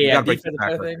player. Yeah. You got to break the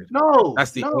sack record. No,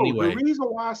 that's the only way. The reason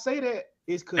why I say that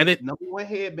is because number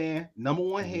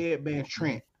one headband,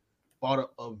 Trent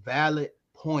brought a valid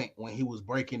point when he was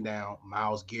breaking down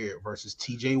Myles Garrett versus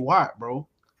TJ Watt, bro.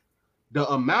 The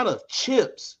amount of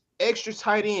chips, extra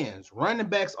tight ends, running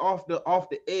backs off the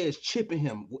edge, chipping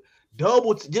him,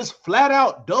 just flat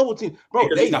out double team, bro.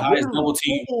 They the highest double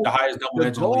team, the highest double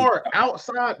edge guard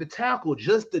outside the tackle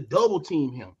just to double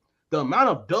team him. The amount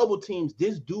of double teams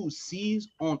this dude sees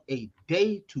on a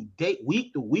day-to-day,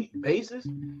 week-to-week basis,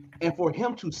 and for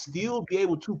him to still be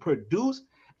able to produce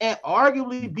and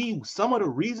arguably be some of the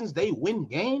reasons they win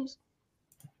games.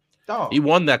 Dog, he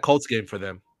won that Colts game for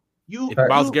them. If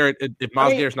Myles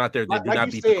Garrett's not there, they do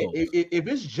not beat the Colts. If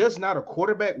it's just not a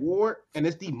quarterback award and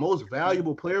it's the most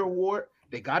valuable player award,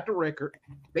 they got the record.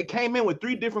 They came in with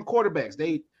 3 different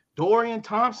quarterbacks. Dorian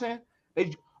Thompson,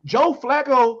 Joe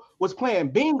Flacco was playing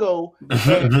bingo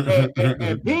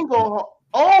and bingo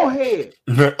old head.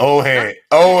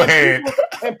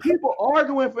 And people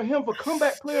arguing for him for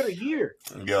comeback player of the year.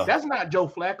 Yeah. That's not Joe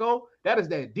Flacco. That is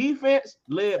that defense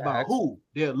led by who?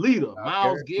 Their leader,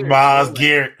 Myles Garrett. Myles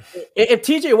Garrett. If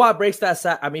TJ Watt breaks that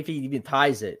sack, I mean, if he even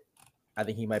ties it, I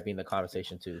think he might be in the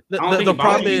conversation too. The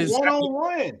problem is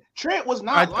 1-on-1. Trent was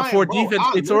not lying, for bro. defense.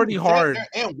 It's already hard.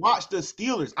 And watch the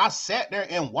Steelers. I sat there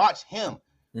and watched him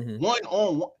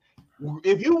 1-on-1.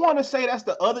 If you want to say that's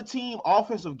the other team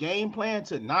offensive game plan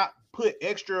to not put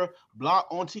extra block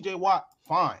on TJ Watt,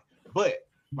 fine. But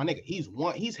my nigga,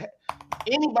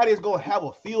 anybody is gonna have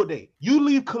a field day. You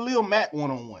leave Khalil Mack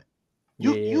 1-on-1.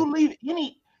 You leave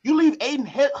Aiden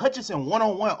Hutchinson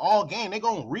 1-on-1 all game. They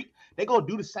gonna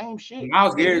do the same shit.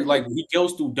 Myles Garrett, like he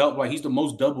goes through double, like he's the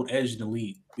most doubled edge in the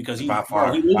league because he by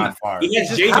far. He has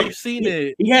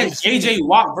JJ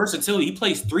Watt versatility. He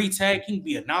plays 3 tag. He can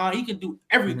be a 9. He can do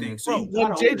everything. So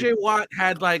JJ Watt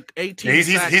had like 18. He's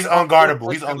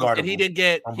unguardable. He's unguardable. And he didn't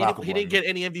get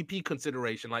any MVP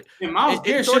consideration. Like Myles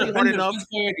Garrett should have been the best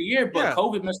player of the year, but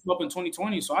COVID messed him up in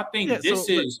 2020. So I think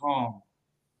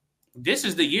this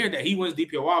is the year that he wins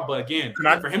DPOY. But again,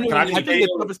 for him to win MVP,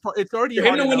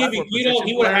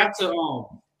 he would have to.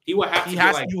 You have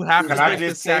to. I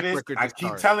just say this? I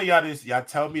keep telling y'all this. Y'all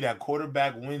tell me that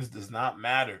quarterback wins does not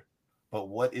matter. But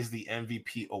what is the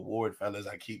MVP award, fellas?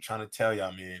 I keep trying to tell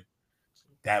y'all, man.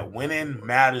 That winning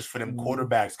matters for them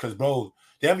quarterbacks. Because, bro,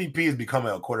 the MVP is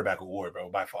becoming a quarterback award, bro,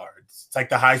 by far. It's like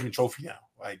the Heisman Trophy now.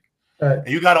 Like, and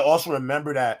you got to also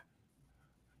remember that,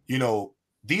 you know,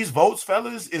 these votes,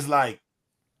 fellas, is like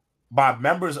by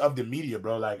members of the media,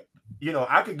 bro. Like, you know,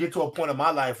 I could get to a point in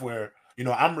my life where, you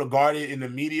know, I'm regarded in the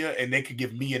media and they could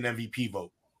give me an MVP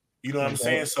vote. You know what I'm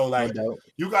saying? So, like,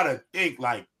 you got to think,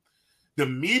 like, the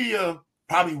media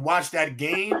probably watched that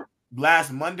game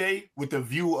last Monday with the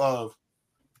view of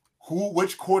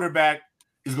which quarterback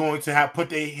is going to have put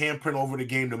their handprint over the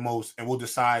game the most, and we'll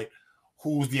decide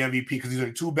who's the MVP, because these are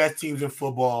the 2 best teams in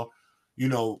football. You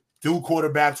know, 2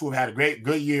 quarterbacks who have had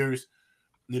good years,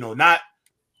 you know, not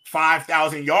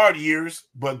 5,000-yard years,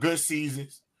 but good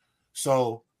seasons.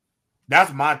 So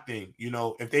that's my thing. You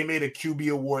know, if they made a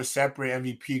QB award separate,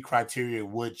 MVP criteria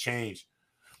would change.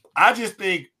 I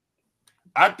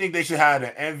think they should have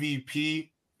an MVP,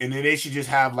 and then they should just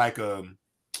have like a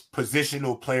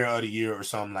positional player of the year or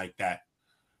something like that.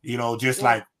 You know, just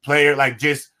like player, like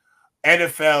just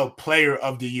NFL player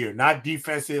of the year, not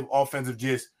defensive, offensive,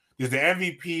 just the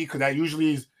MVP, because that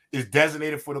usually is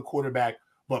designated for the quarterback,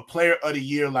 but player of the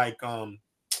year, like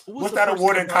what's that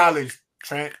award in college,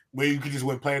 Trent, where you could just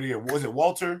win player of the year? Was it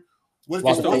Walter? What's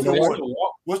the award?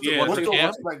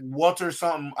 What's like Walter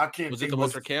something? I can't. Was it the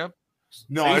Walter Camp?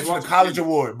 No, it's a college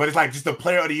award, but it's like just the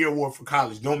player of the year award for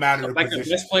college. No matter the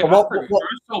position. What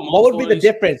would be the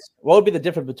difference? What would be the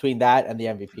difference between that and the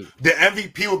MVP? The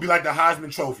MVP would be like the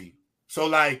Heisman Trophy. So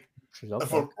like,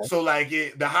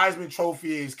 the Heisman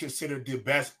Trophy is considered the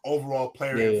best overall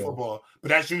player in football, but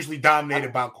that's usually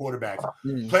dominated by quarterbacks.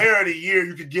 Player of the year,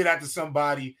 you could get after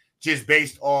somebody just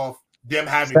based off them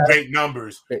having great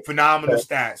numbers, phenomenal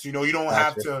stats. You know, you don't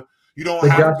have to You don't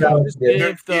have to just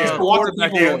give the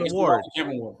quarterback their own award.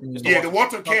 Yeah, the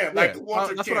Walter Camp. Like the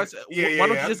Walter That's Camp. what I said. Yeah, Why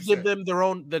don't you just give them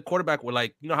the quarterback with,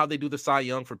 like, you know how they do the Cy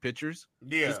Young for pitchers?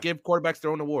 Yeah. Just give quarterbacks their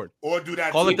own award. Or do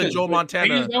that. Call it the Joe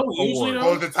Montana award.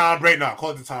 Call it the Tom Brady. No, call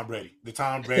it the Tom Brady. The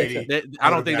Tom Brady. I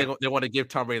don't think they want to give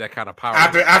Tom Brady that kind of power.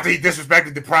 After he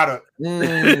disrespected the product.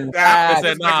 We're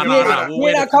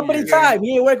not company time.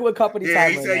 He ain't working with company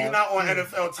time. He said you're not on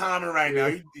NFL timing right now.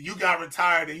 You got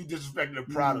retired and you disrespected the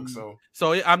product.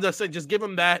 So I'm just saying, just give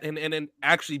him that and then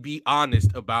actually be honest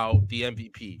about the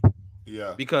MVP.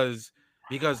 Yeah. Because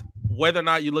whether or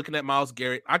not you're looking at Myles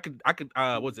Garrett, I could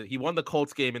what's it? He won the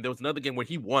Colts game, and there was another game where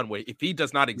he won. Where if he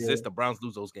does not exist, the Browns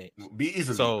lose those games. Be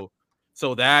easily.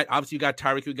 So that obviously you got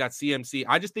Tyreek, you got CMC.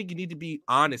 I just think you need to be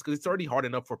honest because it's already hard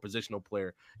enough for a positional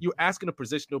player. You're asking a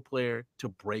positional player to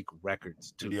break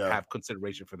records to have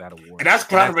consideration for that award, and that's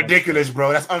kind of ridiculous,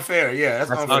 bro. That's unfair. Yeah,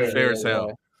 that's unfair as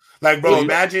hell. Like, bro,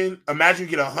 imagine you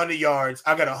get 100 yards.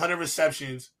 I got 100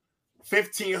 receptions,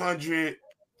 1,500,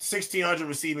 1,600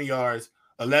 receiving yards,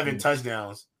 11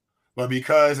 touchdowns. But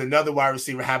because another wide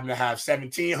receiver happened to have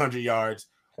 1,700 yards,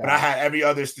 but I had every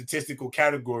other statistical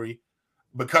category,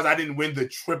 because I didn't win the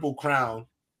triple crown,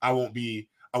 I won't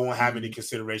have any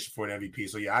consideration for an MVP.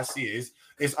 So yeah, I see it.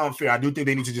 It's unfair. I do think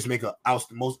they need to just make a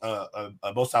most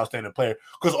outstanding player.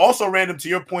 Because also, random, to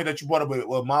your point that you brought up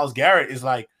with Myles Garrett, is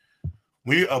like,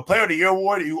 when you a player of the year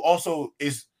award, you also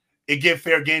it give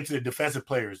fair game to the defensive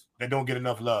players that don't get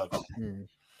enough love.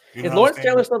 Is Lawrence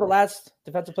Taylor still the last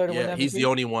defensive player to win MVP? He's the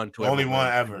only one to only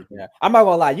one ever. Yeah, I'm not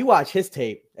gonna lie. You watch his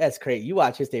tape. That's crazy. You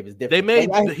watch his tape is different.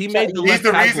 He made the left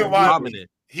tackle prominent.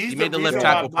 He made the left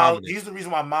tackle prominent. He's the reason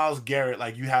why Myles Garrett,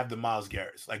 like, you have the Myles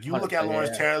Garretts. Like, you look at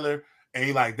Lawrence Taylor and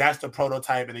you like, that's the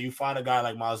prototype, and then you find a guy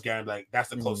like Myles Garrett, like, that's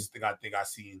the closest thing I think I've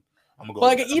seen. I'm gonna go.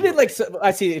 Like, even like,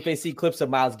 I see if they see clips of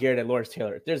Myles Garrett and Lawrence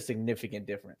Taylor, there's a significant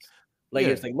difference. Like,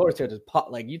 it's like Lawrence Taylor just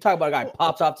pop. Like, you talk about a guy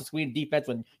pops off the screen defense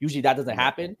when usually that doesn't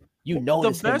happen. You know,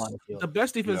 the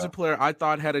best defensive player I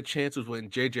thought had a chance was when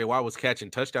JJ Watt was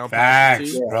catching touchdown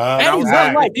passes. Too. Bro. And he's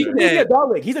a media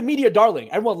darling. He's a media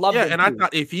darling. Everyone loves him. Yeah, and I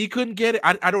thought if he couldn't get it,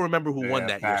 I don't remember who won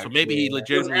that year. So maybe he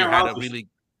legitimately had a really.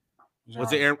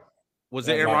 Was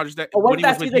it Aaron Rodgers that when he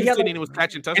was with Houston and he was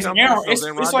catching touchdowns?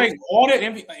 It's like all that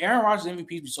Aaron Rodgers MVPs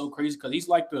be so crazy because he's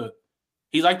like the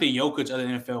Jokic of the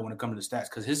NFL when it comes to the stats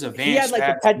because his advanced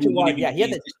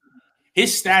stats.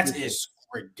 His stats is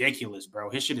ridiculous, bro.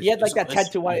 His shit is. He had like that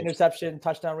 10-to-1 interception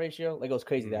touchdown ratio. Like, it was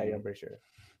crazy that year, I'm pretty sure.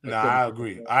 No, I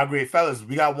agree. Fellas,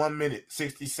 we got 1 minute,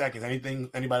 60 seconds. Anything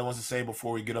anybody wants to say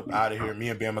before we get up out of here? Me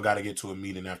and Bama got to get to a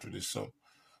meeting after this, so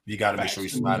you got to make sure we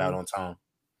slide out on time.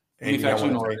 In fact,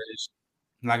 you know what it is.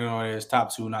 I'm not gonna know what it is.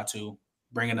 Top 2, not 2.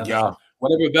 Bring another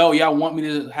whatever belt y'all want me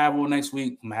to have on next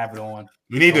week. I'm gonna have it on.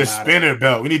 We need the spinner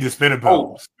belt.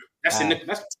 Oh, that's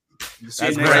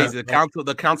crazy.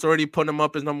 The council already put him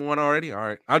up as number 1 already. All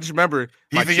right, I just remember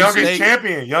he's the youngest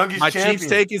champion. My Chiefs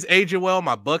take is AJ Well.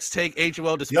 My Bucks take AJ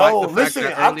Well. Despite the fact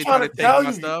that I'm trying to tell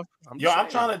you, stuff. I'm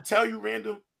trying to tell you,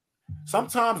 Random.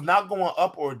 Sometimes not going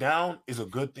up or down is a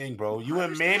good thing, bro. You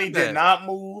and Manny did not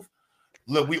move.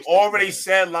 Look, we already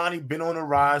said Lonnie been on the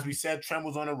rise. We said Trent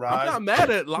was on the rise. I'm not mad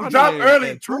at Lonnie. We dropped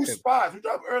early 2 spots.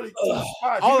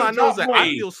 All I know is that I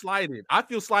feel slighted. I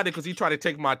feel slighted because he tried to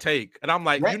take my take. And I'm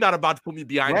like, you're not about to put me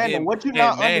behind him. What you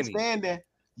not understanding,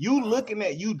 you looking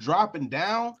at you dropping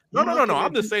down. No.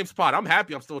 I'm the same spot. I'm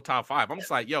happy I'm still top 5. I'm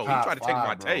just like, yo, he tried to take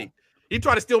my take. He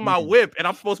tried to steal my whip, and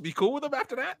I'm supposed to be cool with him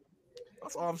after that?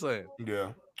 That's all I'm saying.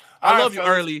 Yeah. I love you,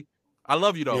 Early. I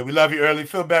love you, though. Yeah, we love you, Early.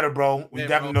 Feel better, bro. We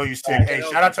definitely know you sick. Hey,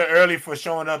 shout out to Early for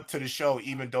showing up to the show,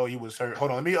 even though he was hurt.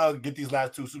 Hold on. Let me get these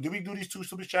last 2. So did we do these 2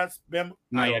 super chats, Bama?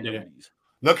 No, I didn't.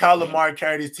 Look how Lamar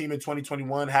carried his team in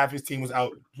 2021. Half his team was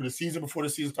out for the season before the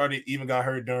season started, even got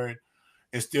hurt during,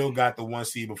 and still got the 1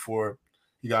 seed before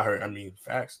he got hurt. I mean,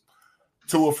 facts.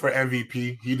 Tua for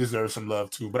MVP. He deserves some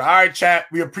love, too. But all right, chat.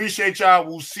 We appreciate y'all.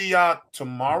 We'll see y'all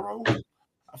tomorrow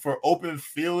for Open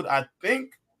Field, I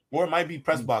think. Or it might be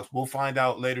Press Box. We'll find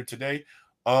out later today.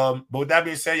 But with that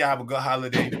being said, y'all have a good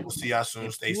holiday. We'll see y'all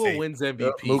soon. Stay safe. Who wins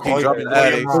MVP?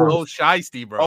 So shiesty, bro.